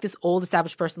have like this old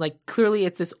established person. Like clearly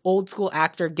it's this old school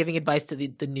actor giving advice to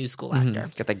the new school actor.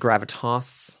 Got that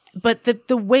gravitas. But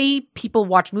the way people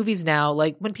watch movies now,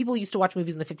 like when people used to watch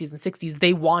movies in the 50s and 60s,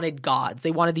 they wanted gods.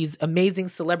 They wanted these amazing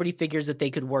celebrity figures that they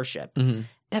could worship. Mm-hmm.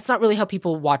 That's not really how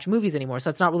people watch movies anymore. So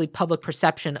that's not really public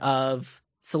perception of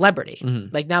celebrity.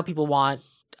 Mm-hmm. Like now people want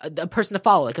a person to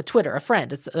follow, like a Twitter, a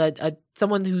friend. It's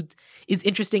someone who is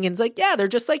interesting and is like, yeah, they're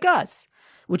just like us.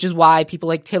 Which is why people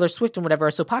like Taylor Swift and whatever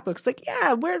are so popular. It's like,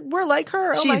 yeah, we're like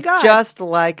her. Oh my God. She's just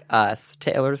like us,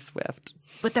 Taylor Swift.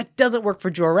 But that doesn't work for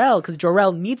Jor-El because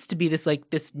Jor-El needs to be this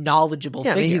knowledgeable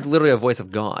figure. I mean, he's literally a voice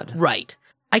of God. Right.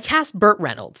 I cast Burt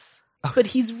Reynolds, but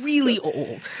he's really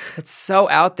old. It's so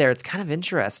out there. It's kind of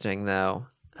interesting, though.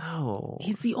 Oh.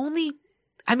 He's the only...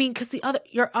 I mean, because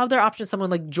your other option is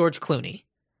someone like George Clooney.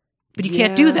 But you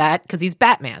can't do that because he's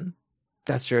Batman.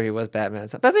 That's true. He was Batman.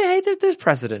 But I mean, hey, there's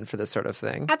precedent for this sort of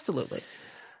thing. Absolutely.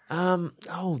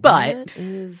 But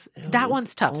that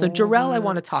one's tough. So Jor-El I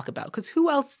want to talk about because who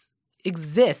else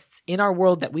exists in our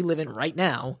world that we live in right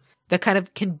now that kind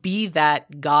of can be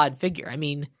that God figure? I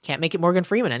mean, can't make it Morgan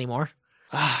Freeman anymore.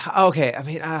 Okay, I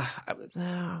mean,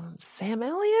 Sam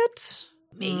Elliott.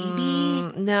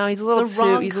 Maybe no, he's a little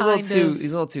too. He's a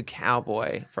little too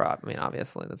cowboy for. I mean,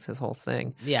 obviously that's his whole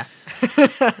thing. Yeah,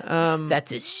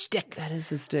 that's his shtick. That is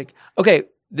his shtick. Okay,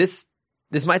 this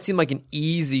might seem like an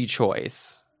easy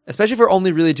choice, especially if we're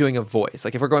only really doing a voice.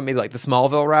 Like if we're going maybe like the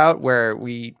Smallville route, where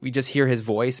we just hear his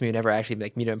voice, and we never actually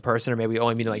like meet him in person, or maybe we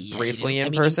only meet him like briefly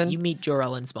in person. You meet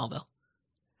Jor-El in Smallville.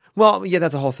 Well, yeah,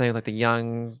 that's a whole thing, like the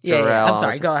young Jor-El. Yeah, I'm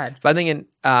sorry, go ahead. But I'm thinking,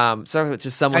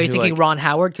 just someone. Are you thinking Ron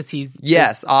Howard? Because he's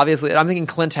yes, obviously. I'm thinking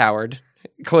Clint Howard.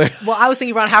 Well, I was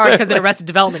thinking Ron Howard because in Arrested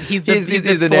Development, he's the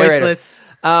voiceless.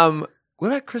 Narrator. What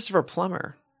about Christopher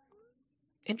Plummer?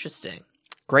 Interesting.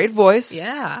 Great voice.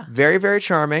 Yeah. Very, very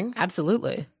charming.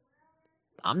 Absolutely.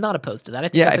 I'm not opposed to that. I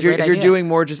think if you're doing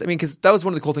more, just because that was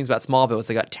one of the cool things about Smallville was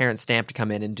they got Terrence Stamp to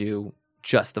come in and do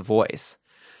just the voice.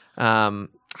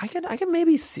 I could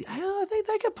maybe see. I think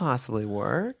that could possibly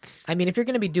work. I mean, if you're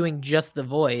going to be doing just the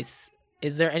voice,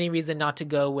 is there any reason not to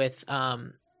go with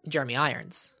Jeremy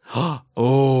Irons?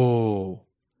 Oh,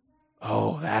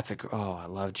 that's I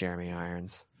love Jeremy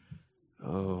Irons.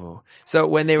 Oh, so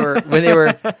when they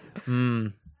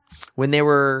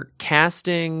were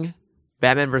casting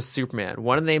Batman vs Superman,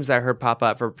 one of the names I heard pop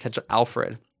up for potential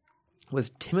Alfred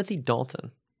was Timothy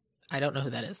Dalton. I don't know who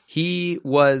that is. He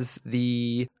was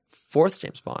the fourth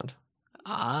James Bond.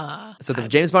 So the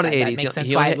James Bond in the 80s. Makes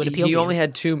sense why it would appeal to you. He only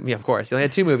had two. Yeah, of course. He only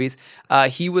had two movies.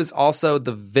 He was also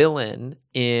the villain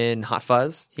in Hot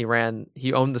Fuzz. He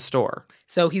owned the store.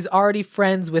 So he's already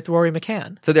friends with Rory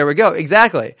McCann. So there we go.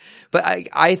 Exactly. But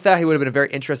I thought he would have been a very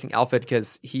interesting Alfred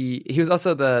because he was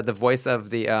also the voice of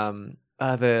the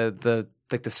not the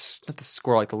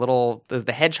squirrel, like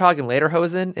the hedgehog in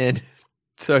Lederhosen in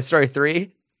Toy Story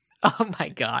 3. Oh my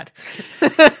god!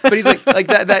 But he's like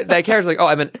that character's like, oh,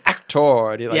 I'm an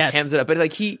actor. And he hams it up, but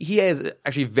like he is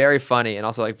actually very funny and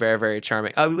also like very, very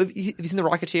charming. Have you seen The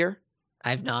Rocketeer?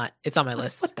 I've not. It's on my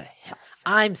list. What the hell?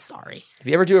 I'm sorry. If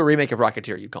you ever do a remake of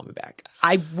Rocketeer, you call me back.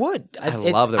 I would. I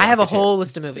love The Rocketeer. I have a whole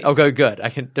list of movies. Oh, good.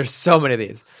 There's so many of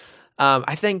these.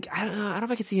 I think I don't know. I don't know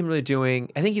if I could see him really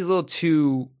doing. I think he's a little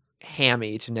too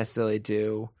hammy to necessarily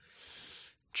do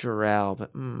Jor-El,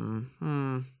 but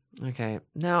okay.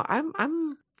 No, I'm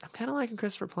kind of liking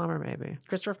Christopher Plummer. Maybe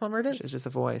Christopher Plummer. It is. It's just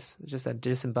a voice. It's just that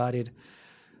disembodied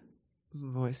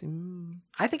voice.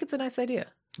 I think it's a nice idea.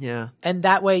 Yeah, and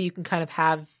that way you can kind of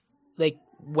have like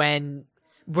when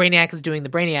Brainiac is doing the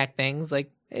Brainiac things, like,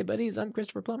 hey buddies, I'm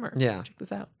Christopher Plummer. Yeah, check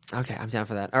this out. Okay, I'm down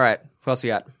for that. All right, what else we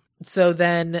got? So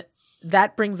then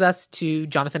that brings us to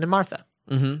Jonathan and Martha.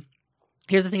 Mm-hmm.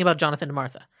 Here's the thing about Jonathan and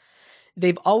Martha.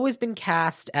 They've always been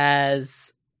cast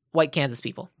as white Kansas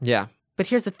people. Yeah. But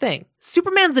here's the thing.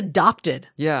 Superman's adopted.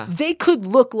 Yeah. They could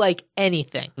look like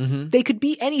anything. Mm-hmm. They could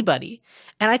be anybody.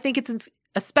 And I think it's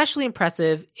especially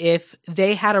impressive if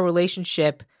they had a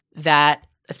relationship that,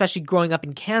 especially growing up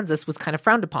in Kansas, was kind of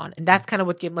frowned upon. And that's kind of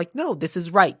what gave them like, no, this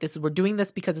is right. We're doing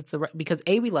this because because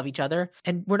A, we love each other,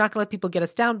 and we're not going to let people get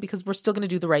us down because we're still going to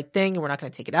do the right thing and we're not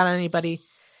going to take it out on anybody.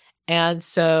 And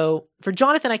so for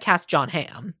Jonathan, I cast John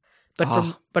Hamm.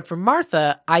 But for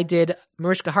Martha, I did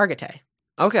Mariska Hargitay.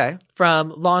 Okay. From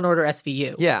Law and Order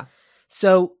SVU. Yeah.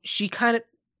 So she's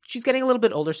getting a little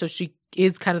bit older, so she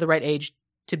is kind of the right age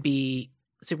to be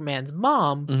Superman's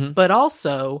mom, mm-hmm. but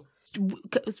also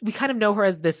we kind of know her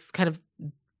as this kind of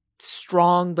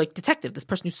strong, like, detective, this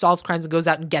person who solves crimes and goes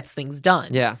out and gets things done.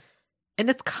 Yeah. And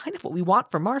that's kind of what we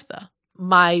want for Martha.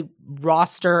 My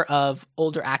roster of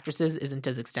older actresses isn't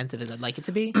as extensive as I'd like it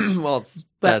to be. Well,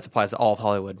 that applies to all of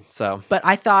Hollywood. So, but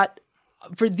I thought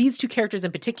for these two characters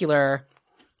in particular,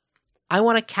 I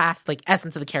want to cast like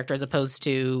essence of the character as opposed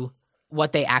to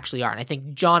what they actually are. And I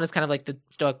think John is kind of like the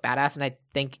stoic badass. And I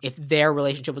think if their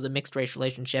relationship was a mixed race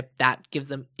relationship, that gives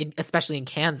them, especially in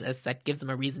Kansas, that gives them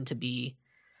a reason to be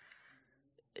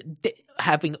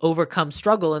having overcome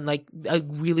struggle and like a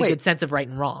really good sense of right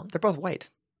and wrong. They're both white.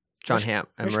 John Hamm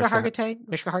and Mariska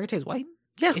Hargitay is white?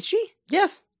 Yeah. Is she?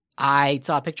 Yes. I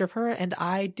saw a picture of her and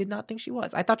I did not think she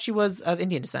was. I thought she was of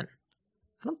Indian descent.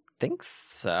 I don't think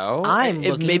so.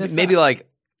 Maybe like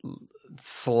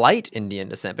slight Indian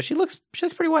descent, but she looks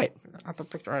pretty white. Not the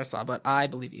picture I saw, but I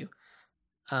believe you.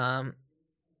 Oh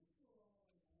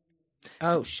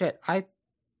shit. I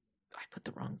put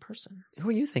the wrong person. Who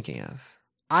are you thinking of?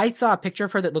 I saw a picture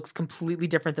of her that looks completely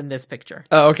different than this picture.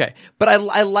 Oh, okay. But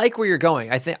I like where you're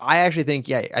going. I actually think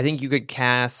you could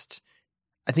cast.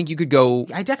 I think you could go.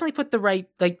 I definitely put the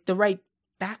right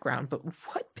background, but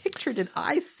what picture did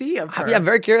I see of her? Yeah, I'm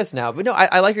very curious now. But no,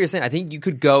 I like what you're saying. I think you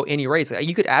could go any race.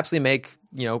 You could absolutely make,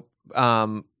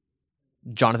 Jonathan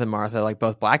and Martha like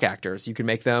both black actors. You could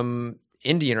make them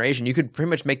Indian or Asian. You could pretty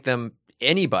much make them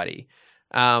anybody.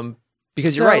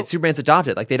 Because you're right, Superman's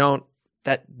adopted. Like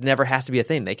that never has to be a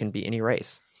thing. They can be any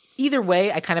race. Either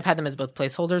way, I kind of had them as both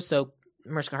placeholders, so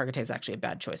Mariska Hargitay is actually a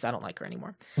bad choice. I don't like her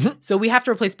anymore. So we have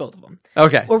to replace both of them.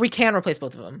 Okay. Or we can replace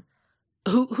both of them.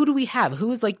 Who do we have?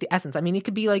 Who is like the essence? I mean, it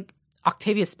could be like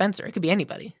Octavia Spencer. It could be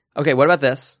anybody. Okay, what about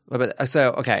this?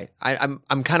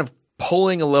 I'm kind of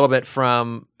pulling a little bit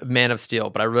from Man of Steel,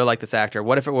 but I really like this actor.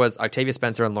 What if it was Octavia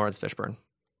Spencer and Lawrence Fishburne?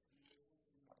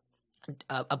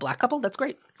 A black couple? That's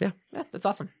great. Yeah, that's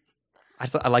awesome.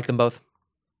 I like them both.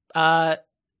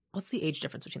 What's the age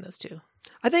difference between those two?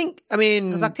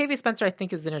 Because Octavia Spencer, I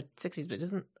think, is in her 60s, but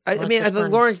isn't I think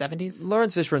Lawrence 70s?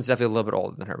 Lawrence Fishburne's definitely a little bit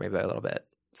older than her, maybe by a little bit.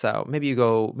 So maybe you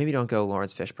don't go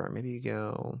Lawrence Fishburne. Maybe you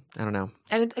go, I don't know.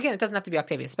 And it doesn't have to be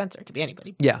Octavia Spencer. It could be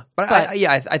anybody. Yeah,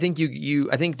 I think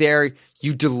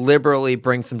you deliberately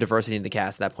bring some diversity into the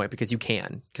cast at that point because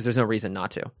there's no reason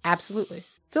not to. Absolutely.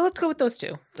 So let's go with those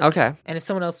two. Okay. And if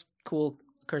someone else cool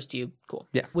occurs to you, cool.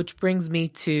 Yeah. Which brings me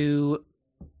to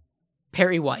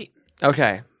Perry White.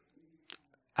 Okay.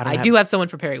 I do have someone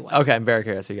for Perry White. Okay, I'm very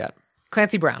curious who you got.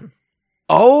 Clancy Brown.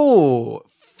 Oh,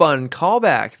 fun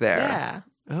callback there. Yeah.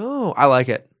 Oh, I like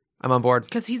it. I'm on board.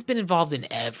 Because he's been involved in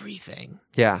everything.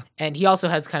 Yeah. And he also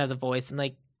has kind of the voice, and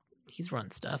like, he's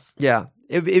run stuff. Yeah.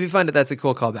 It'd be fun that's a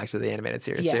cool callback to the animated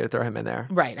series, too, to throw him in there.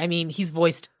 Right. I mean, he's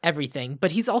voiced everything,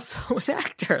 but he's also an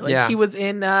actor. Like, he was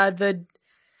in the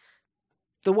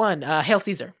one, Hail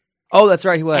Caesar. Oh, that's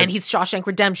right, he was. And he's Shawshank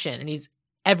Redemption, and he's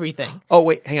everything. Oh,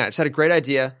 wait, hang on. I just had a great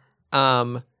idea.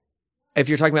 If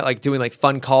you're talking about like doing like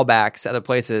fun callbacks to other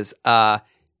places,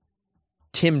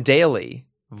 Tim Daly,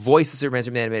 voice of Superman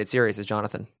from the animated series, as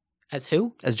Jonathan. As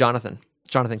who? As Jonathan.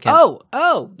 Jonathan Kent.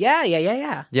 Oh, yeah.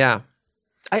 Yeah.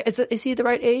 Is he the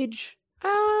right age?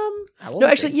 No,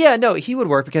 actually, he would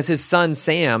work because his son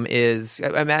Sam is.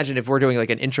 I imagine if we're doing like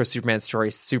an intro Superman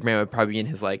story, Superman would probably be in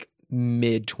his like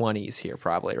mid-20s here,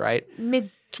 probably, right?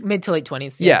 Mid to late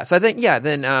 20s. Yeah. So I think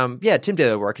then Tim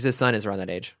Daly would work because his son is around that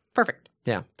age. Perfect.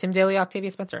 Yeah. Tim Daly,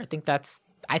 Octavia Spencer. I think that's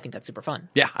super fun.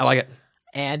 Yeah, I like it.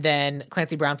 And then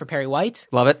Clancy Brown for Perry White.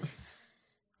 Love it.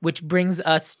 Which brings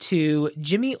us to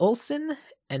Jimmy Olsen,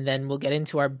 and then we'll get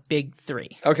into our big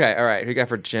three. Okay, all right. Who you got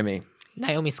for Jimmy?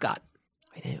 Naomi Scott.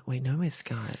 Wait, Naomi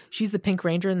Scott. She's the Pink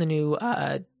Ranger in the new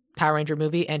Power Ranger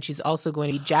movie, and she's also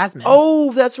going to be Jasmine.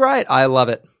 Oh, that's right. I love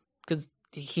it. Because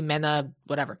Jimena,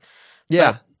 whatever.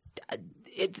 Yeah. But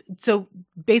it's so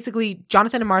basically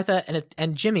Jonathan and Martha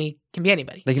and Jimmy can be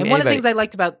anybody. They can and be one anybody. of the things I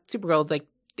liked about Supergirl is like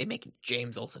they make it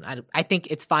James Olsen. I think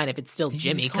it's fine if it's still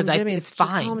Jimmy because it's fine.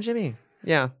 Just call him Jimmy.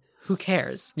 Yeah. Who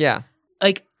cares? Yeah.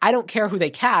 Like I don't care who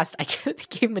they cast. I care that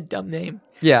they gave him a dumb name.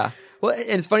 Yeah. Well, and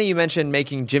it's funny you mentioned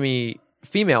making Jimmy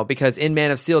female because in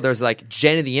Man of Steel there's like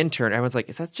Jenny the intern. Everyone's like,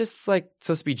 is that just like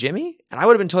supposed to be Jimmy? And I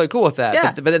would have been totally cool with that.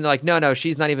 Yeah. But then they're like, no,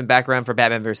 she's not even background for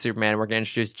Batman vs Superman. We're going to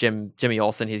introduce Jimmy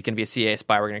Olsen. He's going to be a CIA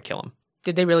spy. We're going to kill him.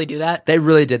 Did they really do that? They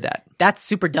really did that. That's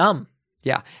super dumb.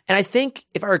 Yeah. And I think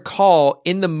if I recall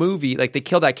in the movie, like they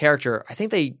killed that character. I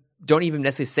think they don't even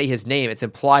necessarily say his name. It's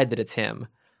implied that it's him.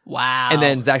 Wow. And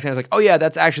then Zack Snyder's like, oh yeah,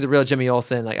 that's actually the real Jimmy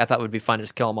Olsen. Like I thought it would be fun to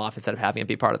just kill him off instead of having him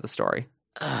be part of the story.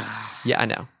 Yeah, I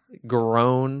know.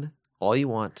 Groan all you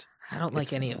want. I don't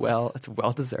like any of this. Well, it's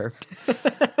well deserved.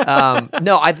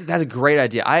 No, I think that's a great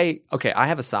idea. I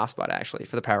have a soft spot actually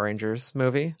for the Power Rangers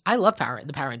movie. I love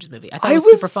the Power Rangers movie. I thought it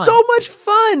was super fun. So much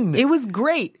fun. It was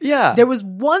great. Yeah. There was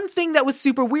one thing that was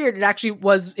super weird. It actually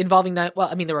was involving there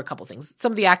were a couple things.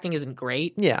 Some of the acting isn't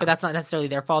great. Yeah. But that's not necessarily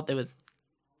their fault. But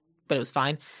it was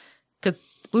fine. Because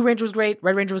Blue Ranger was great.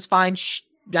 Red Ranger was fine.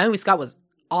 Naomi Scott was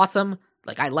awesome.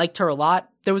 Like, I liked her a lot.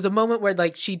 There was a moment where,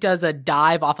 like, she does a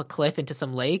dive off a cliff into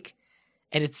some lake,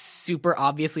 and it's super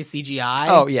obviously CGI.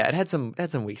 Oh, yeah. It had some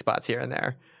weak spots here and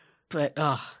there. But,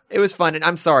 it was fun. And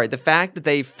I'm sorry, the fact that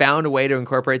they found a way to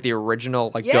incorporate the original,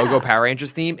 like, Go-Go Power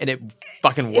Rangers theme, and it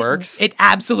fucking works. It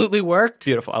absolutely worked.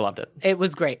 Beautiful. I loved it. It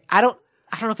was great. I don't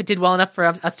know if it did well enough for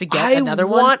us to get another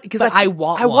one. Because I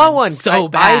want one so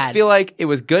bad. I feel like it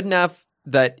was good enough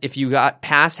that if you got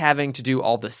past having to do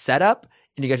all the setup,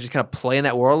 and you got to just kind of play in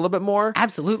that world a little bit more.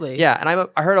 Absolutely. Yeah, and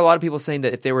I heard a lot of people saying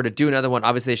that if they were to do another one,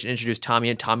 obviously they should introduce Tommy,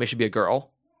 and Tommy should be a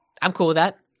girl. I'm cool with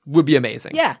that. Would be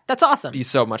amazing. Yeah, that's awesome. It'd be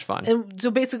so much fun. And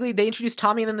so basically, they introduced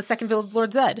Tommy, and then the second villain's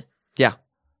Lord Zed. Yeah.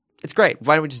 It's great.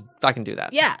 Why don't we just fucking do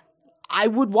that? Yeah. I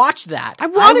would watch that. I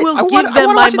will give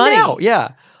them my money. Now. Yeah.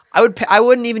 I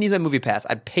wouldn't even use my movie pass.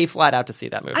 I'd pay flat out to see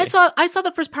that movie. I saw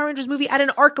the first Power Rangers movie at an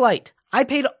ArcLight. I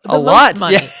paid a lot.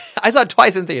 Money. Yeah. I saw it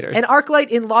twice in theaters. An ArcLight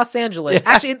in Los Angeles. Yeah.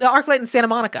 Actually, the ArcLight in Santa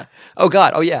Monica. Oh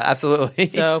God. Oh yeah, absolutely.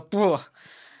 So,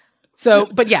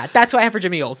 but yeah, that's what I have for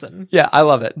Jimmy Olsen. Yeah, I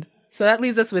love it. So that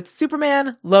leaves us with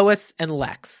Superman, Lois, and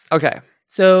Lex. Okay.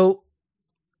 So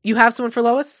you have someone for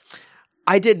Lois?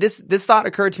 I did. This thought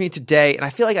occurred to me today, and I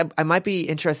feel like I might be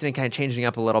interested in kind of changing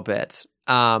up a little bit.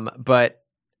 But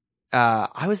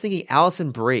I was thinking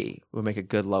Alison Brie would make a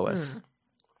good Lois.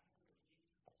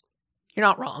 You're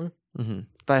not wrong. Mm-hmm.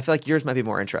 But I feel like yours might be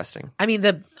more interesting. I mean,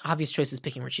 the obvious choice is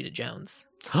picking Rashida Jones.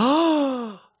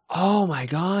 Oh my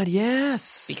God,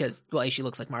 yes. Because, well, she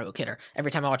looks like Margot Kidder.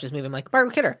 Every time I watch this movie, I'm like,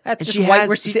 Margot Kidder. That's and just white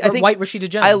Rashida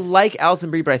Jones. I like Alison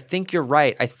Brie, but I think you're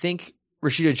right. I think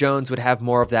Rashida Jones would have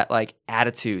more of that like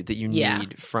attitude that you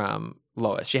need from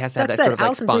Lois. She has to have that sort of like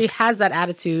Alison spunk. Brie has that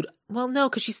attitude. Well, no,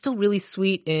 because she's still really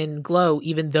sweet in Glow,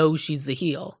 even though she's the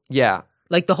heel. Yeah.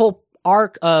 Like the whole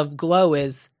arc of Glow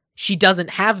is she doesn't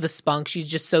have the spunk. She's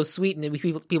just so sweet, and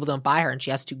people don't buy her, and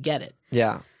she has to get it.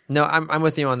 Yeah. No, I'm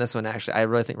with you on this one, actually. I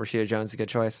really think Rashida Jones is a good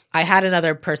choice. I had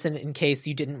another person in case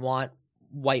you didn't want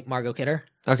white Margot Kidder.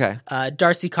 Okay.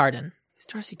 Darcy Carden. Who's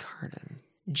Darcy Carden?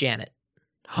 Janet.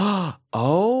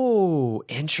 Oh,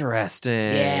 interesting.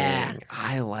 Yeah.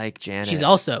 I like Janet. She's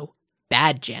also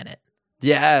bad Janet.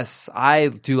 Yes, I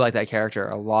do like that character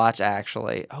a lot,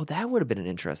 actually. Oh, that would have been an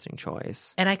interesting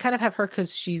choice. And I kind of have her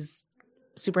because she's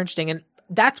super interesting. And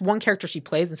that's one character she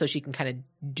plays, and so she can kind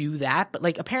of do that. But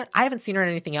like, apparently, I haven't seen her in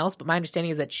anything else, but my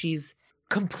understanding is that she's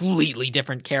completely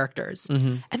different characters.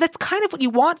 Mm-hmm. And that's kind of what you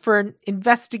want for an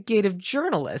investigative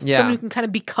journalist. Yeah. Someone who can kind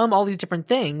of become all these different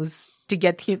things to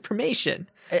get the information.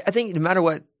 I think no matter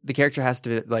what, the character has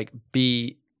to like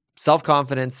be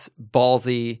self-confidence,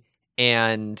 ballsy,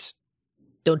 and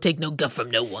don't take no guff from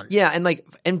no one. Yeah,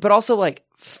 but also like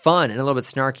fun and a little bit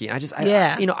snarky.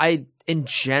 And I in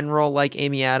general like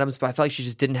Amy Adams, but I feel like she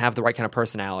just didn't have the right kind of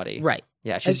personality. Right.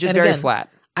 Yeah, she's just very flat.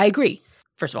 I agree.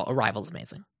 First of all, Arrival's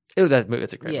amazing. Oh, that movie,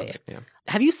 it's a great movie. Yeah.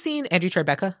 Have you seen Andrew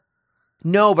Tribeca?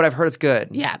 No, but I've heard it's good.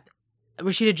 Yeah.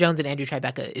 Rashida Jones and Andrew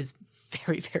Tribeca is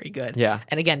very, very good. Yeah.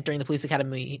 And again, during the Police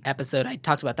Academy episode, I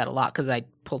talked about that a lot because I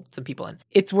pulled some people in.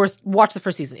 It's watch the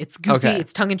first season. It's goofy,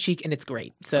 it's tongue-in-cheek, and it's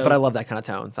great. So, but I love that kind of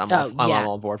tone, so I'm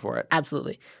all on board for it.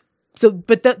 Absolutely. So,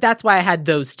 but that's why I had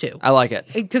those two. I like it.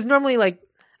 Because normally, like,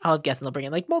 I'll guess and they'll bring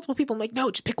in like multiple people. I'm like,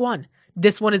 no, just pick one.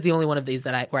 This one is the only one of these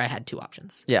where I had two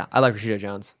options. Yeah, I like Rashida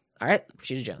Jones. All right,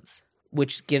 Rashida Jones.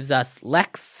 Which gives us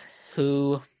Lex,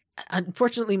 who,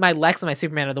 unfortunately, my Lex and my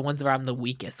Superman are the ones that I'm the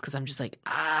weakest because I'm just like,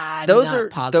 those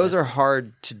are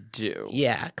hard to do.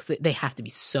 Yeah, because they have to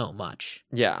be so much.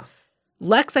 Yeah.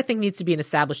 Lex, I think, needs to be an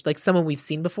established, like someone we've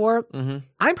seen before. Mm-hmm.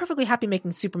 I'm perfectly happy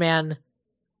making Superman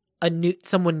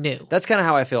someone new. That's kind of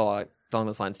how I feel along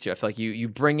those lines too. I feel like you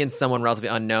bring in someone relatively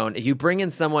unknown. You bring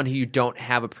in someone who you don't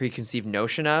have a preconceived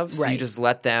notion of, so you just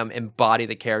let them embody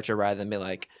the character rather than be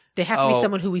like, they have to be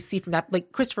someone who we see from that,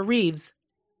 like Christopher Reeves.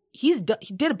 He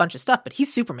did a bunch of stuff, but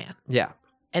he's Superman. Yeah.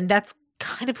 And that's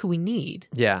kind of who we need.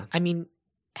 Yeah. I mean,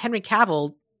 Henry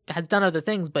Cavill has done other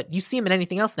things, but you see him in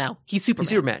anything else now. He's Superman. He's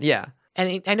Superman, yeah.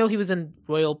 And I know he was in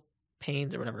Royal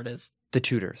Pains or whatever it is. The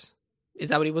Tudors. Is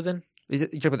that what he was in? You're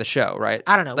talking about the show, right?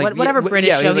 I don't know. Like, whatever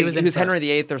British show he was in. He was Henry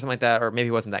VIII or something like that, or maybe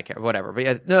he wasn't that character. Whatever.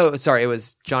 But it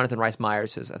was Jonathan Rhys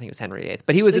Meyers, I think it was Henry VIII.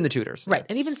 But he was in the Tudors. Right. Yeah.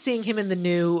 And even seeing him in the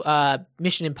new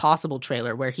Mission Impossible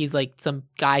trailer where he's like some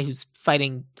guy who's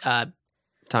fighting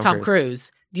Tom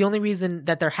Cruise. The only reason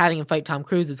that they're having him fight Tom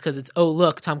Cruise is because it's, oh,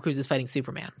 look, Tom Cruise is fighting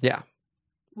Superman. Yeah.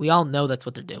 We all know that's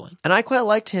what they're doing. And I quite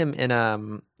liked him in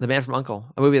The Man from U.N.C.L.E.,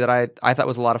 a movie that I thought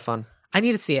was a lot of fun. I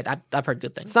need to see it. I've heard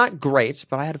good things. It's not great,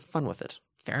 but I had fun with it.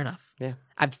 Fair enough. Yeah.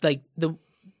 I've like the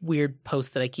weird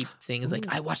post that I keep seeing is like,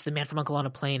 I watched The Man from U.N.C.L.E. on a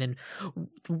plane and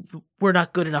we're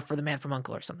not good enough for The Man from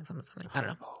U.N.C.L.E. or something. I don't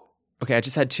know. Okay, I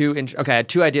just had two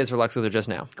ideas for Lex Luthor just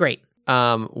now. Great.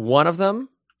 One of them,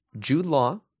 Jude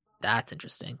Law. That's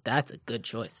interesting. That's a good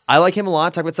choice. I like him a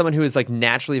lot. Talk about someone who is like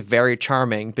naturally very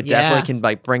charming, but definitely can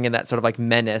like bring in that sort of like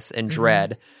menace and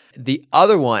dread. The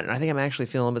other one, and I think I'm actually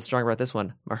feeling a little bit stronger about this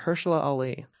one, Mahershala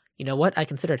Ali. You know what? I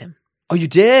considered him. Oh, you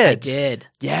did? I did.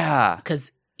 Yeah.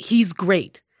 Because he's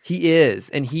great. He is.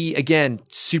 And he, again,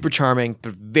 super charming,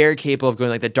 but very capable of going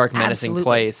like the dark menacing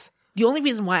place. The only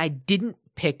reason why I didn't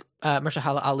pick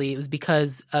Mahershala Ali was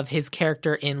because of his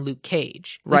character in Luke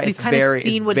Cage. Like, right. we've kind of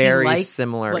seen what very he's like,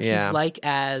 similar. What he's like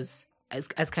as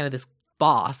kind of this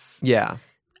boss. Yeah.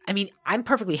 I mean, I'm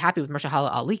perfectly happy with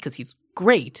Mahershala Ali because he's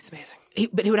great. It's amazing.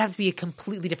 But it would have to be a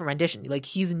completely different rendition. Like,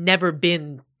 he's never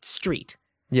been street.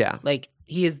 Yeah. Like,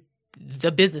 he is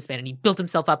the businessman and he built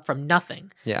himself up from nothing.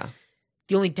 Yeah.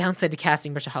 The only downside to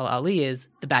casting Mahershala Ali is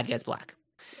the bad guy's black.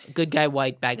 Good guy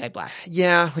white, bad guy black.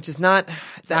 Yeah, which is not...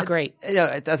 It's not great.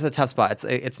 That's a tough spot.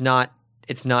 It's not...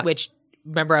 Which,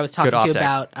 remember I was talking to you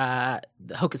about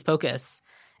Hocus Pocus,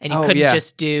 and you couldn't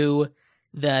just do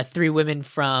the three women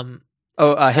from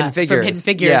Hidden Figures, from Hidden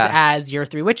Figures as your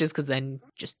three witches, because then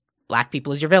just black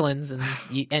people as your villains,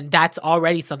 and that's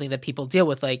already something that people deal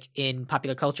with, like in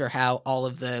popular culture, how all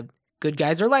of the good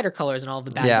guys are lighter colors and all of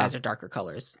the bad guys are darker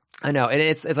colors. I know, and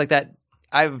it's like that.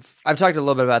 I've talked a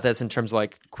little bit about this in terms of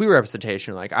like queer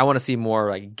representation. Like I want to see more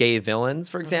like gay villains,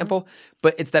 for example,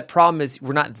 but it's that problem is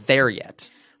we're not there yet.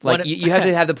 Like you have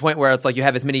to have the point where it's like you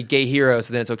have as many gay heroes,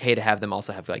 so then it's okay to have them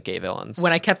also have like gay villains.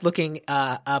 When I kept looking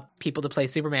up people to play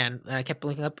Superman, and I kept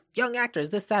looking up young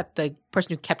actors, this, that, the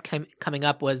person who kept coming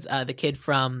up was the kid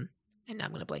from, and now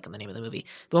I'm going to blank on the name of the movie,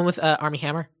 the one with Armie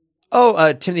Hammer.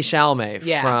 Timothy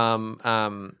Chalamet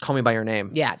from Call Me by Your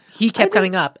Name. Yeah, he kept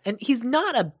coming up, and he's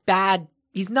not bad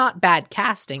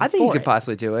casting. I think he could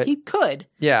possibly do it. He could.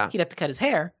 Yeah, he'd have to cut his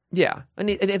hair. Yeah, and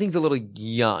I think he's a little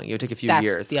young. It would take a few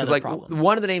years. Because like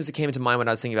one of the names that came into mind when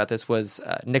I was thinking about this was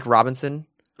Nick Robinson.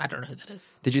 I don't know who that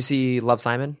is. Did you see Love,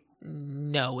 Simon?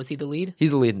 No, was he the lead?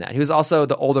 He's the lead in that. He was also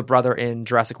the older brother in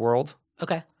Jurassic World.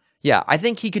 Okay. Yeah, I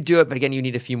think he could do it, but again, you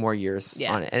need a few more years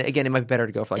on it. And again, it might be better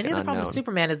to go for like an unknown. And the other problem with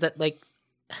Superman is that like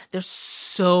there's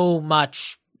so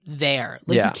much there.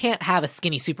 Like you can't have a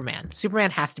skinny Superman.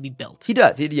 Superman has to be built. He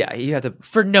does. You have to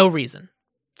for no reason.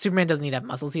 Superman doesn't need to have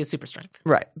muscles. He has super strength.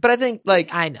 Right. But I think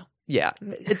like I know. Yeah.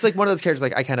 It's like one of those characters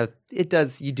like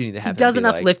you do need to have he does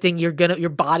enough lifting, your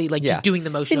body just doing the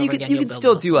motion and over again. You can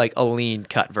still do like a lean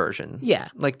cut version. Yeah.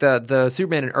 Like the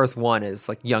Superman in Earth 1 is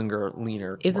like younger,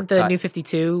 leaner. Isn't the New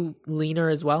 52 leaner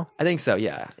as well? I think so,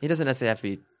 yeah. He doesn't necessarily have to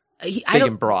be big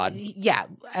and broad. Yeah.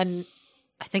 And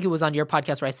I think it was on your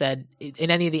podcast where I said in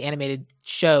any of the animated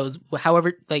shows,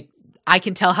 however, like I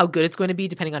can tell how good it's going to be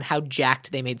depending on how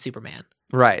jacked they made Superman.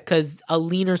 Right. Because a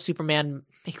leaner Superman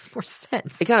makes more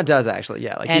sense. It kind of does, actually.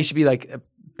 Yeah. Like he should be like a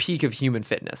peak of human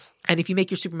fitness. And if you make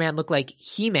your Superman look like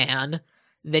He-Man,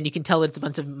 then you can tell that it's a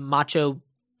bunch of macho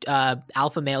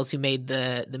alpha males who made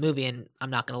the movie, and I'm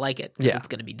not going to like it because it's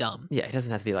going to be dumb. Yeah. He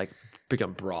doesn't have to be like big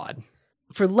and broad.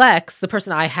 For Lex, the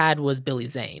person I had was Billy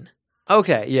Zane.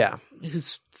 Okay. Yeah.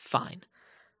 Who's fine.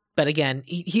 But again,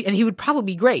 he would probably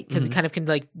be great because he kind of can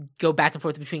like go back and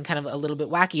forth between kind of a little bit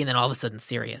wacky and then all of a sudden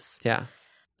serious. Yeah.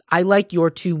 I like your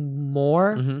two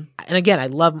more. And again, I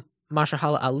love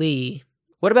Mahershala Ali.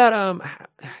 What about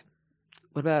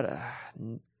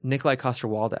Nikolai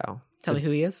Coster-Waldau? Tell me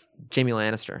who he is. Jaime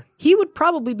Lannister. He would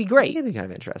probably be great. He'd be kind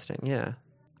of interesting, yeah.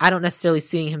 I don't necessarily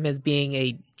see him as being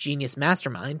a genius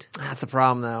mastermind. That's the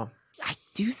problem, though. I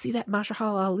do see that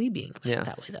Mahershala Ali being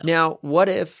that way, though. Now, what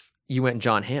if you went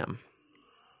John Hamm?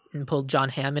 And pulled John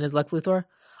Hamm in as Lex Luthor?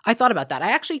 I thought about that.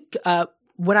 I actually,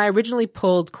 when I originally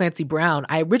pulled Clancy Brown,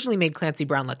 I originally made Clancy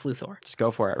Brown Lex Luthor. Just go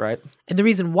for it, right? And the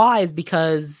reason why is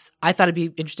because I thought it'd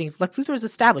be interesting if Lex Luthor is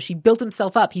established. He built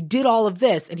himself up. He did all of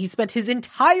this, and he spent his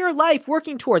entire life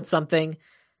working towards something.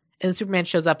 And then Superman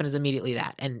shows up and is immediately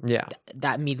that. And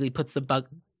that immediately puts the bug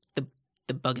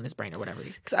in his brain or whatever.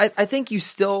 Because I think you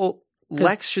still...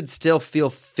 Lex should still feel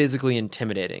physically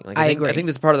intimidating. Like, I agree. I think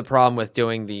this is part of the problem with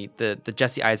doing the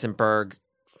Jesse Eisenberg,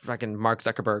 fucking Mark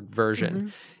Zuckerberg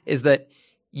version, is that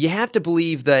you have to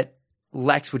believe that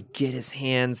Lex would get his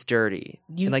hands dirty.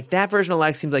 And like that version of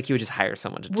Lex seems like he would just hire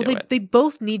someone to do it. They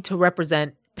both need to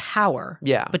represent power,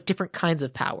 yeah, but different kinds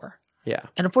of power. Yeah.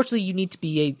 And unfortunately, you need to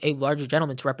be a larger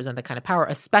gentleman to represent that kind of power,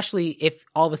 especially if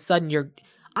all of a sudden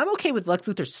I'm okay with Lex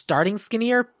Luthor starting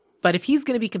skinnier, but if he's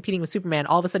going to be competing with Superman,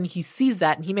 all of a sudden he sees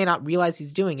that and he may not realize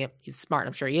he's doing it. He's smart,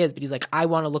 I'm sure he is, but he's like, I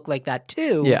want to look like that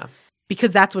too. Yeah.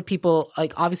 Because that's what people,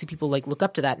 like, obviously people like look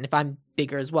up to that. And if I'm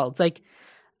bigger as well, it's like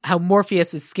how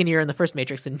Morpheus is skinnier in the first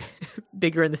Matrix and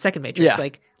bigger in the second Matrix. Yeah.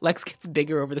 Like Lex gets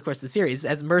bigger over the course of the series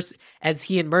as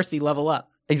he and Mercy level up.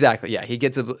 Exactly. Yeah. He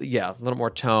gets a little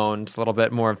more toned, a little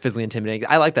bit more physically intimidating.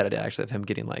 I like that idea actually of him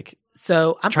getting like,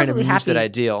 so I'm trying to reach happy that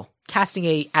ideal. Casting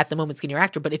a at the moment skinnier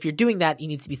actor, but if you're doing that, you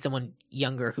need to be someone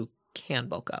younger who can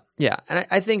bulk up. Yeah. And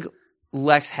I think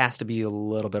Lex has to be a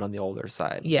little bit on the older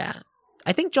side. Yeah.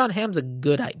 I think John Hamm's a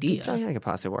good idea. John Hamm could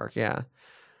possibly work. Yeah.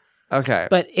 Okay.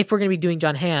 But if we're going to be doing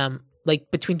John Hamm, like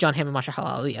between John Hamm and Mahershala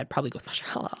Ali, I'd probably go with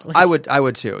Mahershala Ali. I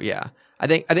would too. Yeah. I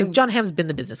think John Hamm's been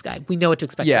the business guy. We know what to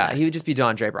expect. Yeah, he would just be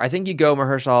Don Draper. I think you go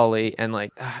Mahershala Ali, and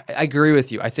like I agree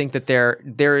with you. I think that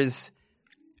there is,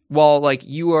 while like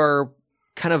you are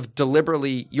kind of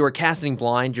deliberately you are casting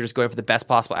blind, you're just going for the best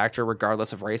possible actor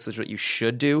regardless of race, which is what you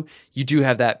should do. You do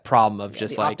have that problem of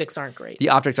just the like optics aren't great. The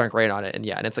optics aren't great on it, and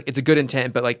it's like it's a good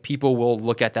intent, but like people will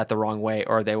look at that the wrong way,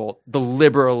 or they will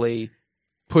deliberately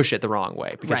push it the wrong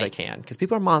way because they can. Because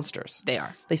people are monsters. They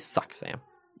are. They suck, Sam.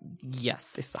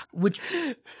 Yes. They suck. So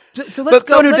let's go.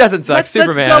 Someone who doesn't suck,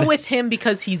 Superman. Let's go with him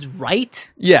because he's right.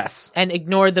 Yes. And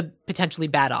ignore the potentially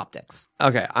bad optics.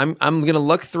 Okay, I'm gonna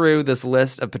look through this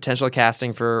list of potential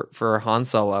casting for Han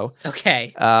Solo.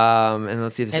 Okay. And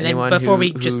let's see if there's anyone. And then before who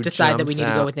we just decide that we need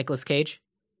to go with Nicolas Cage.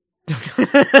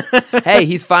 Hey,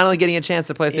 he's finally getting a chance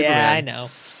to play Superman. Yeah, I know.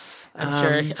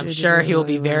 I'm sure he will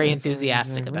be very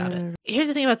enthusiastic about it. Here's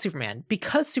the thing about Superman.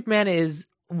 Because Superman is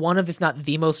one of, if not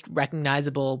the most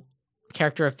recognizable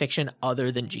character of fiction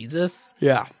other than Jesus.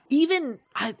 Yeah. Even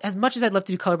as much as I'd love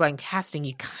to do colorblind casting,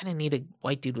 you kind of need a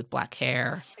white dude with black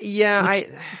hair. Yeah,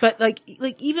 But like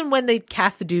even when they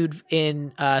cast the dude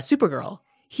in Supergirl,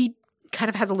 he kind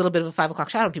of has a little bit of a 5 o'clock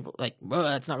shadow. People like,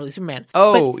 that's not really Superman.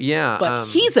 Yeah. But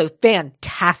he's a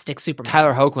fantastic Superman.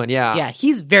 Tyler Hoechlin, yeah. Yeah,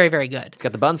 he's very, very good. He's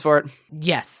got the buns for it.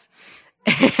 Yes.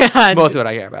 Most of what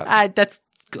I care about. That's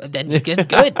good. Then good.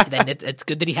 Then it's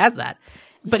good that he has that.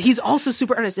 But he's also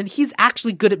super earnest, and he's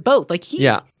actually good at both. Like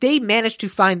they managed to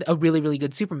find a really, really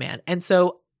good Superman. And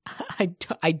so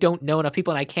I don't know enough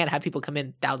people, and I can't have people come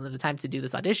in thousands of times to do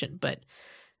this audition. But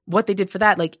what they did for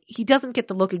that, like, he doesn't get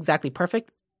the look exactly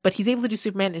perfect, but he's able to do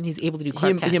Superman, and he's able to do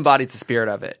Clark Kent. He embodies the spirit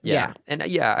of it. Yeah. And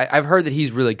I've heard that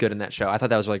he's really good in that show. I thought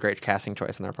that was a really great casting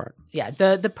choice on their part. Yeah.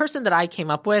 The person that I came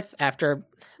up with after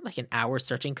like an hour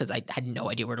searching, because I had no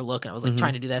idea where to look, and I was like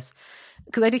trying to do this,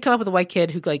 because I did come up with a white kid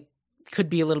who like could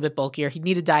be a little bit bulkier. He'd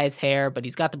need to dye his hair, but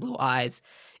he's got the blue eyes.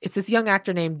 It's this young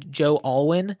actor named Joe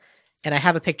Alwyn, and I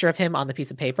have a picture of him on the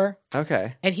piece of paper.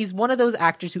 Okay. And he's one of those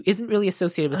actors who isn't really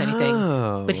associated with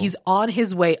anything, but he's on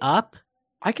his way up.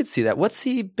 I could see that. What's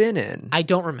he been in? I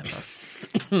don't remember.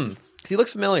 Because he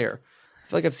looks familiar. I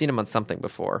feel like I've seen him on something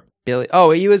before. Billy. Oh,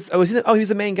 he was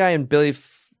the main guy in Billy.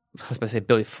 I was about to say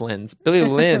Billy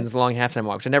Lynn's Long Halftime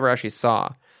Walk, which I never actually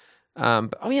saw.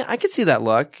 But, yeah, I could see that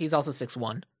look. He's also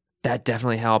 6'1". That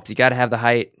definitely helps. You got to have the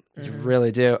height. You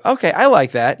really do. Okay, I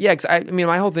like that. Yeah, because I mean,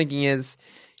 my whole thinking is,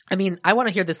 I want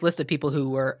to hear this list of people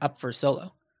who were up for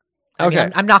Solo.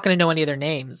 I'm not going to know any of their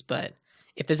names, but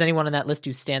if there's anyone on that list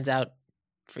who stands out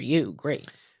for you, great.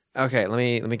 Okay, let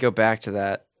me go back to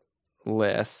that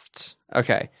list.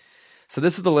 Okay. So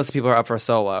this is the list of people who are up for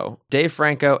Solo. Dave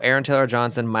Franco, Aaron Taylor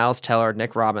Johnson, Miles Teller,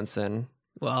 Nick Robinson.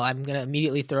 Well, I'm going to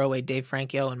immediately throw away Dave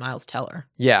Franco and Miles Teller.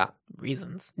 Yeah.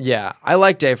 Reasons. Yeah. I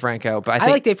like Dave Franco, but I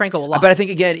like Dave Franco a lot. But I think,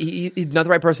 again, he's not the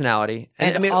right personality.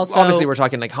 And I mean, also, obviously, we're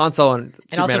talking like Han Solo and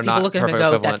Superman are not perfect equivalents. And also, people look at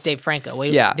him and go, that's Dave Franco.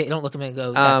 They don't look at him and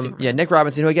go, that's Superman. Yeah, Nick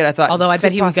Robinson, who again, I thought... Although I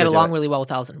bet he would get along really well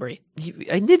with Alison Brie.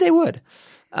 I knew they would.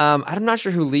 I'm not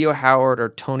sure who Leo Howard or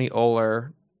Tony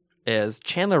Oler is.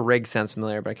 Chandler Riggs sounds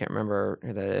familiar, but I can't remember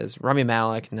who that is. Rami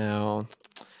Malek, no.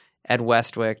 Ed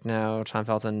Westwick, no. Tom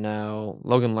Felton, no.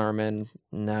 Logan Lerman,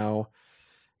 no.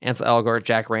 Ansel Elgort,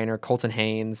 Jack Rayner, Colton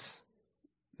Haynes,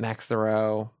 Max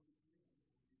Thoreau,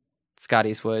 Scott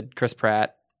Eastwood, Chris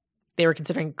Pratt. They were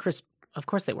considering Chris. Of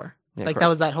course they were. Yeah, like, that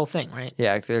was that whole thing, right?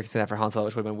 Yeah, they were considering that for Han Solo,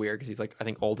 which would have been weird because he's like, I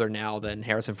think, older now than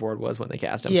Harrison Ford was when they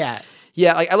cast him. Yeah.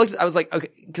 Yeah, like I was like, okay,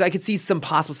 because I could see some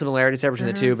possible similarities there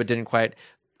between the two, but didn't quite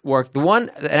work. An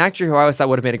actor who I always thought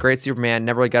would have made a great Superman,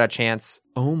 never really got a chance.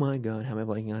 Oh my God, how am I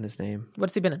blanking on his name?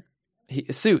 What's he been in?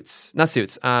 Not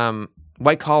Suits.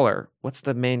 White Collar. What's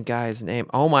the main guy's name?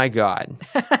 Oh my God.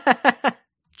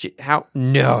 How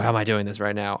am I doing this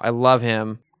right now? I love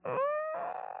him.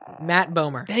 Matt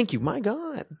Bomer. Thank you. My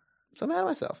God. So mad at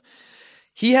myself.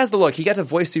 He has the look. He got to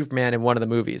voice Superman in one of the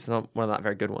movies, one of the not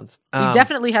very good ones. He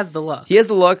definitely has the look. He has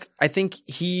the look. I think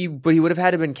he would have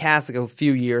had to been cast like a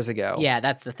few years ago. Yeah,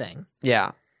 that's the thing.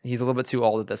 Yeah. He's a little bit too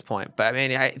old at this point. But I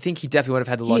mean, I think he definitely would have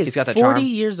had the look. He's got that charm. 40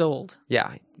 years old.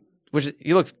 Yeah. Which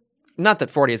he looks, not that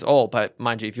 40 is old, but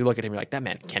mind you, if you look at him, you're like, that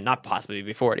man cannot possibly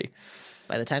be 40.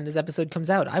 By the time this episode comes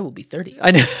out, I will be 30.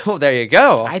 I know. Well, there you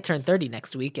go. I turn 30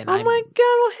 next week. And my God.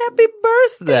 Well, happy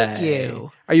birthday. Thank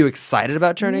you. Are you excited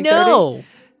about turning 30? No.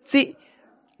 See,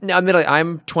 now, admittedly,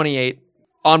 I'm 28,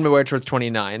 on my way towards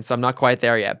 29, so I'm not quite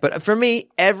there yet. But for me,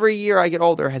 every year I get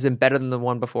older has been better than the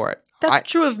one before it.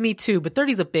 That's true of me too, but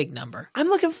 30 is a big number. I'm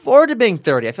looking forward to being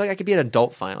 30. I feel like I could be an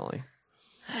adult finally.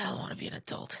 I don't want to be an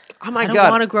adult. Oh my God. I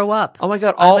don't want to grow up. Oh my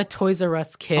God. I'm a Toys R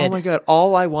Us kid. Oh my God.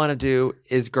 All I want to do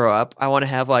is grow up. I want to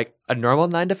have like a normal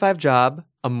 9-to-5 job,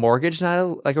 a mortgage,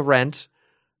 not like a rent,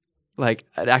 like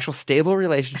an actual stable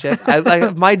relationship.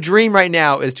 My dream right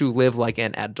now is to live like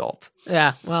an adult.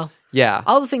 Yeah. Well, yeah.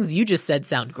 All the things you just said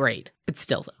sound great, but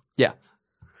still though. Yeah.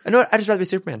 I know what? I'd just rather be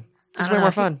Superman. It's way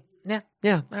more fun. Yeah.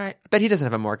 Yeah. All right. I bet he doesn't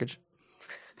have a mortgage.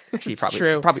 Actually,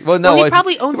 true. Well, no. Well, he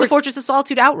probably owns the Fortress of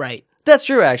Solitude outright. That's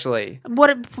true, actually.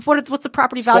 What's the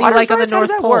property value like on the North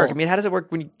Pole? Work? I mean, how does it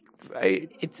work when you...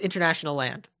 It's international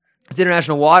land. It's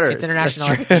international waters. It's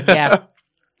international. Yeah.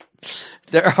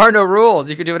 There are no rules.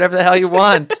 You can do whatever the hell you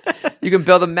want. You can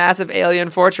build a massive alien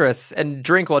fortress and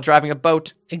drink while driving a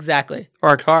boat. Exactly.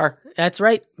 Or a car. That's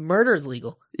right. Murder is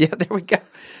legal. Yeah, there we go.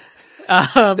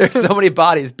 There's so many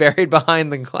bodies buried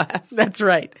behind the glass. That's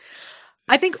right.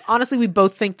 I think, honestly, we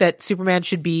both think that Superman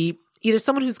should be either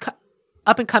someone who's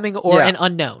up and coming or an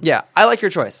unknown. Yeah, I like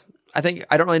your choice. I think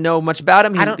I don't really know much about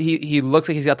him. He looks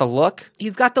like he's got the look.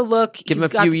 He's got the look. Give him a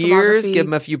few years. Give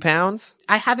him a few pounds.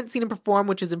 I haven't seen him perform,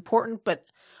 which is important, but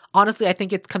honestly, I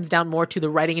think it comes down more to the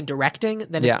writing and directing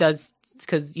than it does,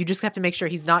 because you just have to make sure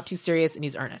he's not too serious and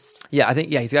he's earnest. Yeah, I think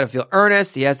he's got to feel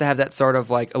earnest. He has to have that sort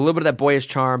of like a little bit of that boyish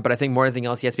charm, but I think more than anything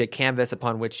else, he has to be a canvas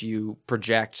upon which you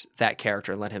project that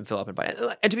character and let him fill up and buy it.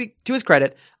 And to his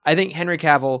credit, I think Henry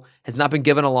Cavill has not been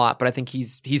given a lot, but I think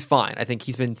he's fine. I think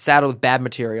he's been saddled with bad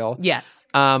material. Yes.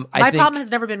 My problem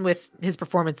has never been with his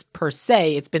performance per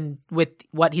se. It's been with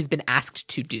what he's been asked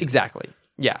to do. Exactly.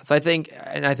 Yeah. So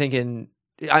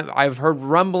I've heard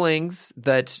rumblings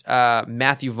that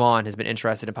Matthew Vaughn has been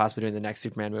interested in possibly doing the next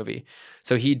Superman movie.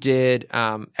 So he did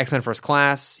X-Men First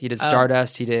Class. He did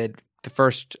Stardust. He did the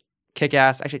first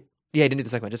Kick-Ass. Actually, yeah, he didn't do the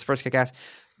second one, just the first Kick-Ass.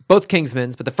 Both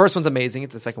Kingsmans, but the first one's amazing.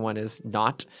 The second one is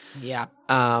not. Yeah.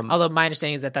 Although my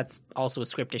understanding is that that's also a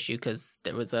script issue, because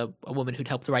there was a woman who'd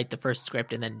helped write the first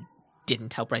script and then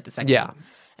didn't help write the second one.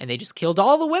 And they just killed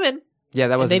all the women. Yeah,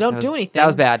 they don't do anything. That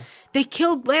was bad. They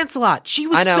killed Lancelot. She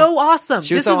was so awesome.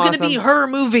 This was going to be her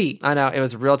movie. I know. It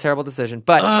was a real terrible decision.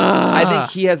 But I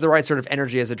think he has the right sort of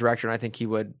energy as a director, and I think he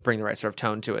would bring the right sort of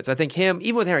tone to it. So I think him,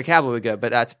 even with Henry Cavill, would be good.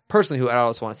 But that's personally who I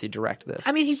always want to see direct this.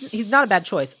 I mean, he's not a bad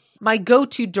choice. My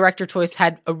go-to director choice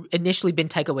had initially been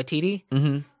Taika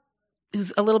Waititi,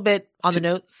 who's a little bit on the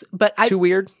nose. But too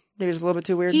weird? Maybe just a little bit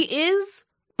too weird? He is,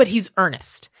 but he's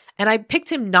earnest. And I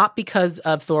picked him not because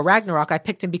of Thor Ragnarok. I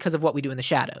picked him because of What We Do in the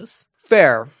Shadows.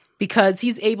 Fair. Because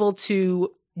he's able to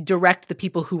direct the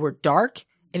people who were dark,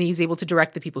 and he's able to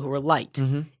direct the people who were light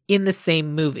in the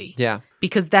same movie. Yeah.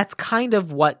 Because that's kind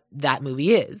of what that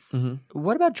movie is. Mm-hmm.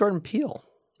 What about Jordan Peele?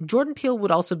 Jordan Peele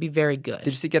would also be very good. Did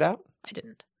you see Get Out? I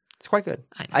didn't. It's quite good.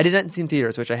 I didn't see in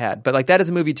theaters, which I had. But like that is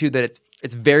a movie, too, that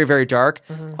it's very, very dark.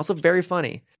 Also very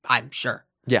funny. I'm sure.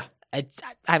 Yeah. I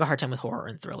have a hard time with horror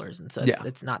and thrillers, and so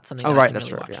it's not something that I can that's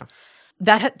really right, watch. Yeah.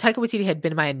 That Taika Waititi had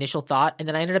been my initial thought, and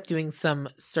then I ended up doing some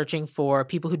searching for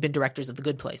people who'd been directors of The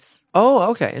Good Place. Oh,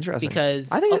 okay, interesting. Because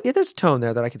I think there's a tone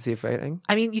there that I could see fading.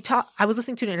 I mean, I was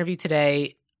listening to an interview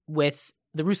today with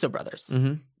the Russo brothers,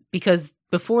 because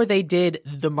before they did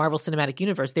the Marvel Cinematic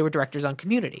Universe, they were directors on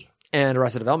Community. And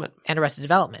Arrested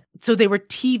Development. So they were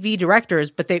TV directors,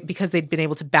 but because they'd been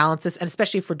able to balance this, and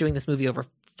especially if we're doing this movie over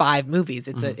 5 movies,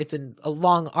 it's a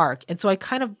long arc. And so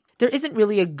there isn't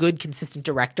really a good consistent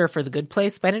director for The Good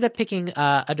Place, but I ended up picking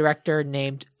a director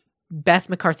named Beth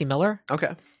McCarthy Miller.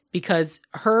 Okay. Because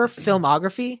her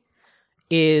filmography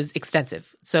is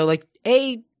extensive. So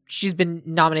she's been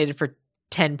nominated for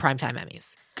 10 Primetime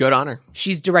Emmys. Good on her.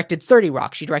 She's directed 30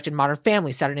 Rock. She directed Modern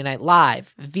Family, Saturday Night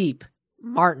Live, Veep,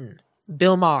 Martin,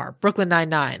 Bill Maher, Brooklyn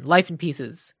Nine-Nine, Life in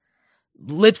Pieces,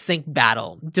 Lip Sync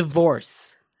Battle,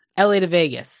 Divorce, LA to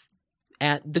Vegas,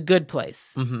 and The Good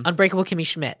Place, Unbreakable Kimmy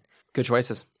Schmidt. Good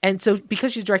choices. And so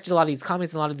because she's directed a lot of these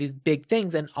comedies and a lot of these big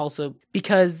things, and also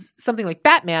because something like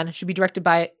Batman should be directed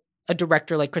by a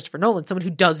director like Christopher Nolan, someone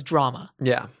who does drama.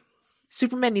 Yeah.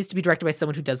 Superman needs to be directed by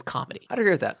someone who does comedy. I'd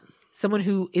agree with that. Someone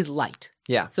who is light.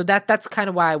 Yeah. So that's kind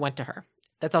of why I went to her.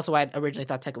 That's also why I originally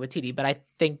thought Taika Waititi, but I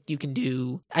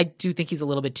do think he's a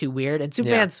little bit too weird, and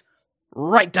Superman's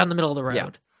right down the middle of the road. Yeah.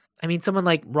 I mean, someone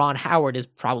like Ron Howard is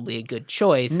probably a good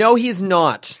choice. No, he's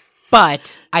not.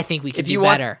 But I think we could do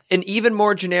better. Want an even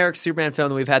more generic Superman film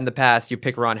than we've had in the past, you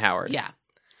pick Ron Howard. Yeah.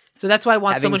 So that's why I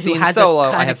want someone who has Solo.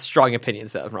 I have strong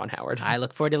opinions about Ron Howard. I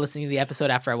look forward to listening to the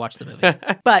episode after I watch the movie.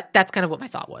 But that's kind of what my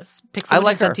thought was. Pick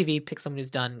someone who's done TV, pick someone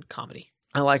who's done comedy.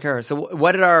 I like her. So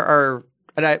what did our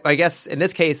and I guess in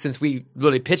this case, since we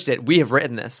really pitched it, we have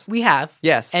written this. We have.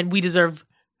 Yes. And we deserve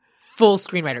full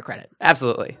screenwriter credit.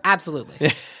 Absolutely.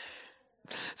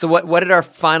 So what did our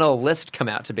final list come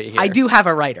out to be here? I do have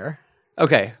a writer.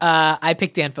 Okay. I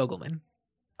picked Dan Fogelman.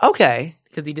 Okay.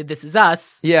 Because he did This Is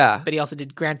Us. Yeah. But he also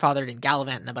did Grandfathered and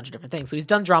Gallivant and a bunch of different things. So he's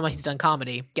done drama, he's done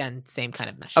comedy. Again, same kind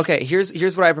of mesh. Okay, here's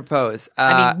what I propose.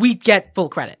 I mean, we get full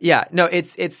credit. Yeah, no,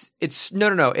 it's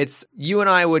no. It's you and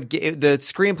I would get the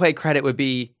screenplay credit would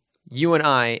be you and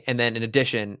I, and then in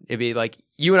addition, it'd be like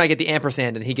you and I get the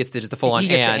ampersand, and he gets just the full on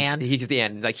and. He gets the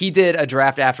and. Like he did a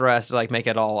draft after us to like make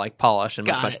it all like polished and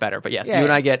much better. But yes, you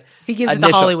and I get he gives it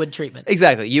the Hollywood treatment.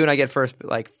 Exactly. You and I get first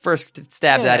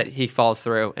stabbed at it. He falls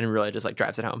through and really just like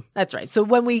drives it home. That's right. So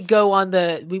when we go on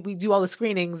we do all the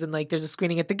screenings and like there's a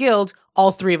screening at the Guild,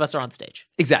 all three of us are on stage.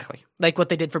 Exactly. Like what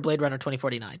they did for Blade Runner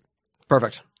 2049.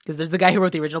 Perfect. Because there's the guy who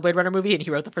wrote the original Blade Runner movie, and he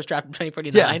wrote the first draft in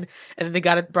 2049, and then they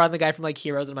brought in the guy from like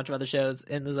Heroes and a bunch of other shows,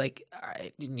 and it was like, all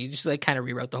right, you just like kind of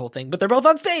rewrote the whole thing, but they're both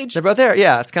on stage. They're both there,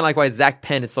 yeah. It's kind of like why Zach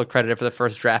Penn is still credited for the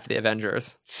first draft of the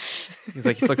Avengers.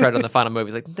 He's still credited on the final movie.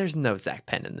 He's like, there's no Zach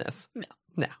Penn in this.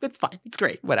 No, it's fine. It's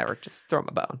great. Whatever, just throw him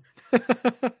a bone.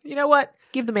 You know what?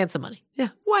 Give the man some money. Yeah,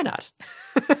 why not?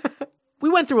 We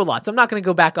went through a lot, so I'm not going to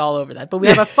go back all over that, but we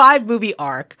have a 5-movie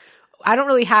arc. I don't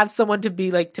really have someone to be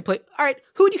like to play. All right,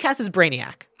 who would you cast as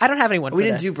Brainiac? I don't have anyone. We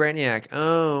didn't do Brainiac.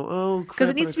 Oh, because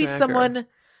it needs to be someone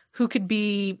who could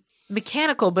be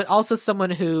mechanical, but also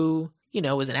someone who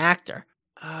is an actor.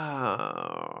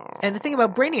 Oh. And the thing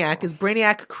about Brainiac is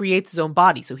Brainiac creates his own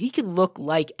body, so he can look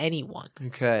like anyone.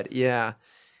 You could, yeah.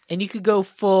 And you could go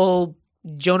full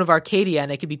Joan of Arcadia,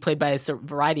 and it could be played by a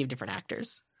variety of different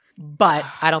actors. But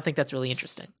I don't think that's really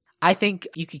interesting. I think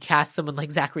you could cast someone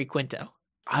like Zachary Quinto.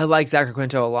 I like Zachary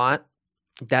Quinto a lot.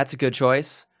 That's a good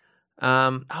choice.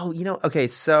 Okay,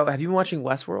 so have you been watching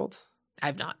Westworld?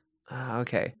 I've not.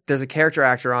 Okay. There's a character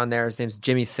actor on there. His name's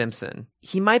Jimmy Simpson.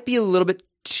 He might be a little bit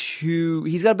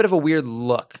he's got a bit of a weird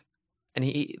look.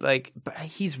 And but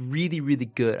he's really, really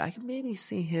good. I can maybe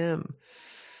see him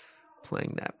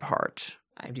playing that part.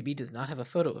 IMDb does not have a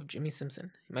photo of Jimmy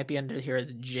Simpson. He might be under here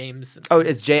as James Simpson. Oh,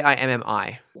 it's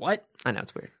Jimmi. What? I know,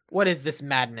 it's weird. What is this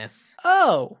madness?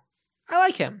 Oh, I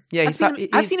like him. Yeah,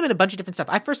 I've seen him in a bunch of different stuff.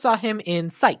 I first saw him in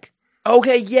Psych.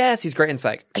 Okay, yes, he's great in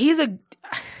Psych. I think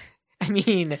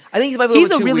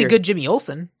he's a really good Jimmy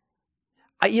Olsen.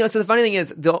 So the funny thing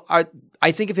is,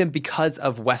 I think of him because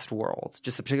of Westworld.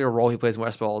 Just the particular role he plays in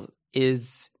Westworld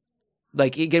is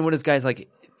like, again, one of those guys, like,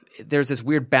 there's this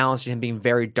weird balance to him being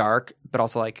very dark, but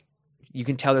also like you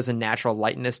can tell there's a natural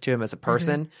lightness to him as a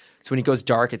person. Mm-hmm. So when he goes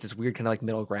dark, it's this weird kind of like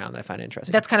middle ground that I find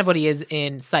interesting. That's kind of what he is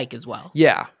in Psych as well.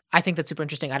 Yeah. I think that's super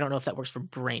interesting. I don't know if that works for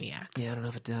Brainiac. Yeah, I don't know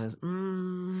if it does.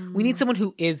 We need someone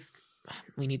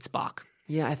we need Spock.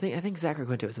 Yeah, I think Zachary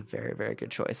Quinto is a very, very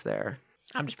good choice there.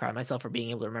 I'm just proud of myself for being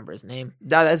able to remember his name.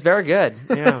 No, that's very good.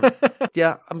 Yeah.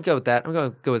 Yeah, I'm good with that. I'm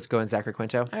going to go with Zachary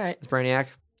Quinto. All right. It's Brainiac.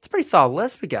 It's a pretty solid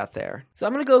list we got there. So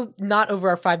I'm going to go not over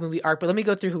our 5-movie arc, but let me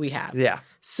go through who we have. Yeah.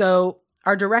 So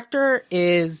our director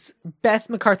is Beth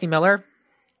McCarthy Miller.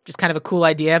 Just kind of a cool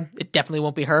idea. It definitely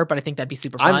won't be her, but I think that'd be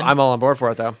super fun. I'm all on board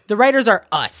for it, though. The writers are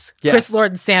us. Yes. Chris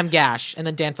Lord and Sam Gash, and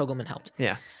then Dan Fogelman helped.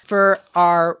 Yeah. For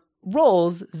our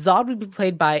roles, Zod would be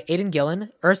played by Aidan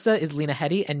Gillen, Ursa is Lena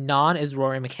Headey, and Non is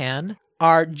Rory McCann.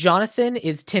 Our Jonathan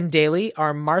is Tim Daly.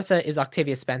 Our Martha is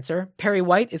Octavia Spencer. Perry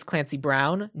White is Clancy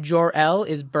Brown. Jor-El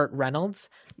is Burt Reynolds.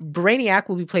 Brainiac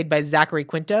will be played by Zachary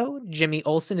Quinto. Jimmy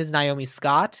Olsen is Naomi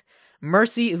Scott.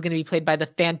 Mercy is going to be played by the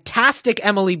fantastic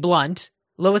Emily Blunt.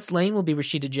 Lois Lane will be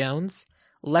Rashida Jones.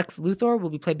 Lex Luthor will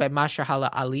be played by Mahershala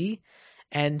Ali.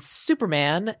 And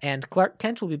Superman and Clark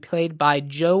Kent will be played by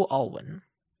Joe Alwyn.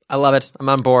 I love it. I'm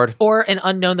on board. Or an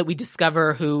unknown that we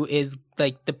discover who is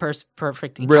like the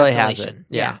perfect encapsulation. Really has it.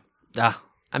 Yeah.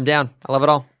 I'm down. I love it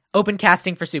all. Open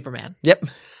casting for Superman. Yep.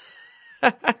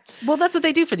 Well, that's what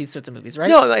they do for these sorts of movies, right?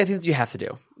 No, I think you have to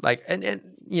do. Like, and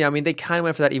they kind of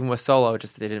went for that even with Solo,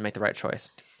 just that they didn't make the right choice.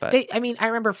 But I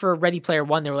remember for Ready Player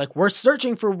One, they were like, "We're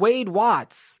searching for Wade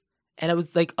Watts," and I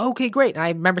was like, "Okay, great." And I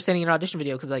remember sending an audition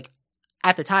video because, like,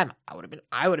 at the time, I would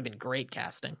have been great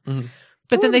casting. Mm-hmm.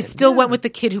 But then they still went with the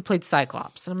kid who played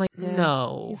Cyclops, and I'm like,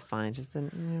 no, he's fine. Just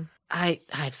then, I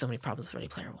have so many problems with Ready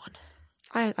Player One.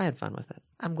 I had fun with it.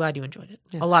 I'm glad you enjoyed it.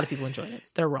 Yeah. A lot of people enjoyed it.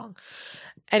 They're wrong.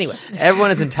 Anyway,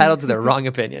 everyone is entitled to their wrong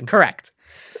opinion. Correct.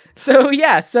 So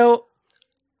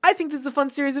I think this is a fun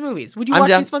series of movies. Would you watch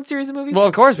these fun series of movies? Well,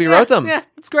 of course, we wrote them. Yeah,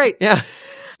 it's great. Yeah.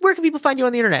 Where can people find you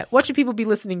on the internet? What should people be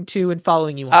listening to and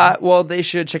following you on? Well, they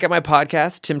should check out my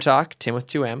podcast, Tim Talk, Tim with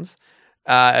 2 M's,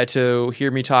 to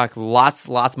hear me talk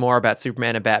lots more about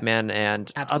Superman and Batman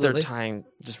and other time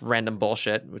just random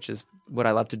bullshit, which is what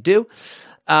I love to do.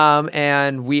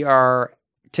 And we are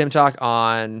Tim Talk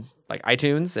on like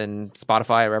iTunes and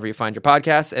Spotify, wherever you find your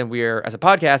podcasts. And we're, as a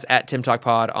podcast, at Tim Talk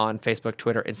Pod on Facebook,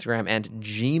 Twitter, Instagram, and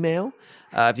Gmail.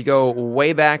 If you go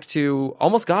way back to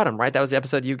Almost Got Him, right? That was the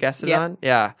episode you guested on?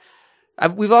 Yeah.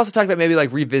 We've also talked about maybe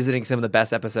like revisiting some of the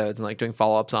best episodes and like doing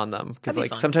follow-ups on them. Because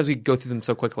like sometimes we go through them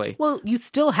so quickly. Well, you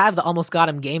still have the Almost Got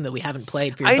Him game that we haven't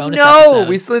played for your bonus episode. episode.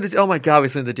 We still need to, oh my God, we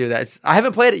still need to do that. I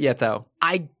haven't played it yet, though.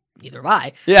 Neither have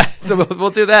I. Yeah, so we'll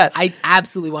do that. I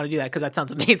absolutely want to do that because that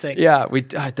sounds amazing. Yeah, we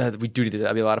do need to do that.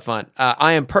 That'd be a lot of fun.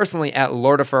 I am personally at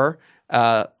Lordifer.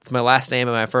 It's my last name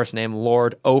and my first name,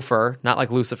 Lord Ofer, not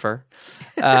like Lucifer,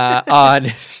 on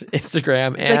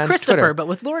Instagram it's and like Christopher, Twitter. but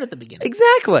with Lord at the beginning.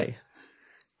 Exactly.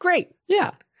 Great.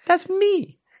 Yeah, that's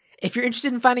me. If you're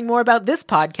interested in finding more about this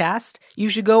podcast, you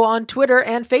should go on Twitter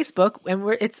and Facebook,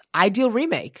 and it's Ideal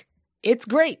Remake. It's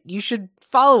great. You should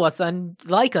follow us and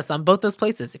like us on both those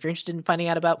places. If you're interested in finding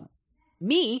out about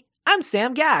me, I'm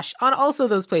Sam Gash on also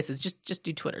those places. Just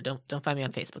do Twitter. Don't find me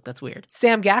on Facebook. That's weird.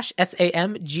 Sam Gash,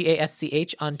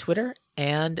 SamGasch on Twitter,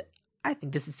 and I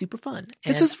think this is super fun.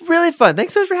 This was really fun.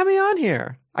 Thanks so much for having me on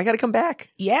here. I got to come back.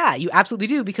 Yeah, you absolutely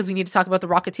do, because we need to talk about The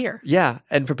Rocketeer. Yeah,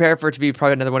 and prepare for it to be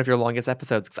probably another one of your longest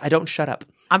episodes, because I don't shut up.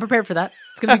 I'm prepared for that.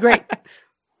 It's going to be great.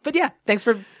 But yeah, thanks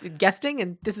for guesting,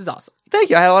 and this is awesome. Thank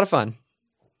you. I had a lot of fun.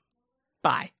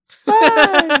 Bye.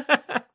 Bye.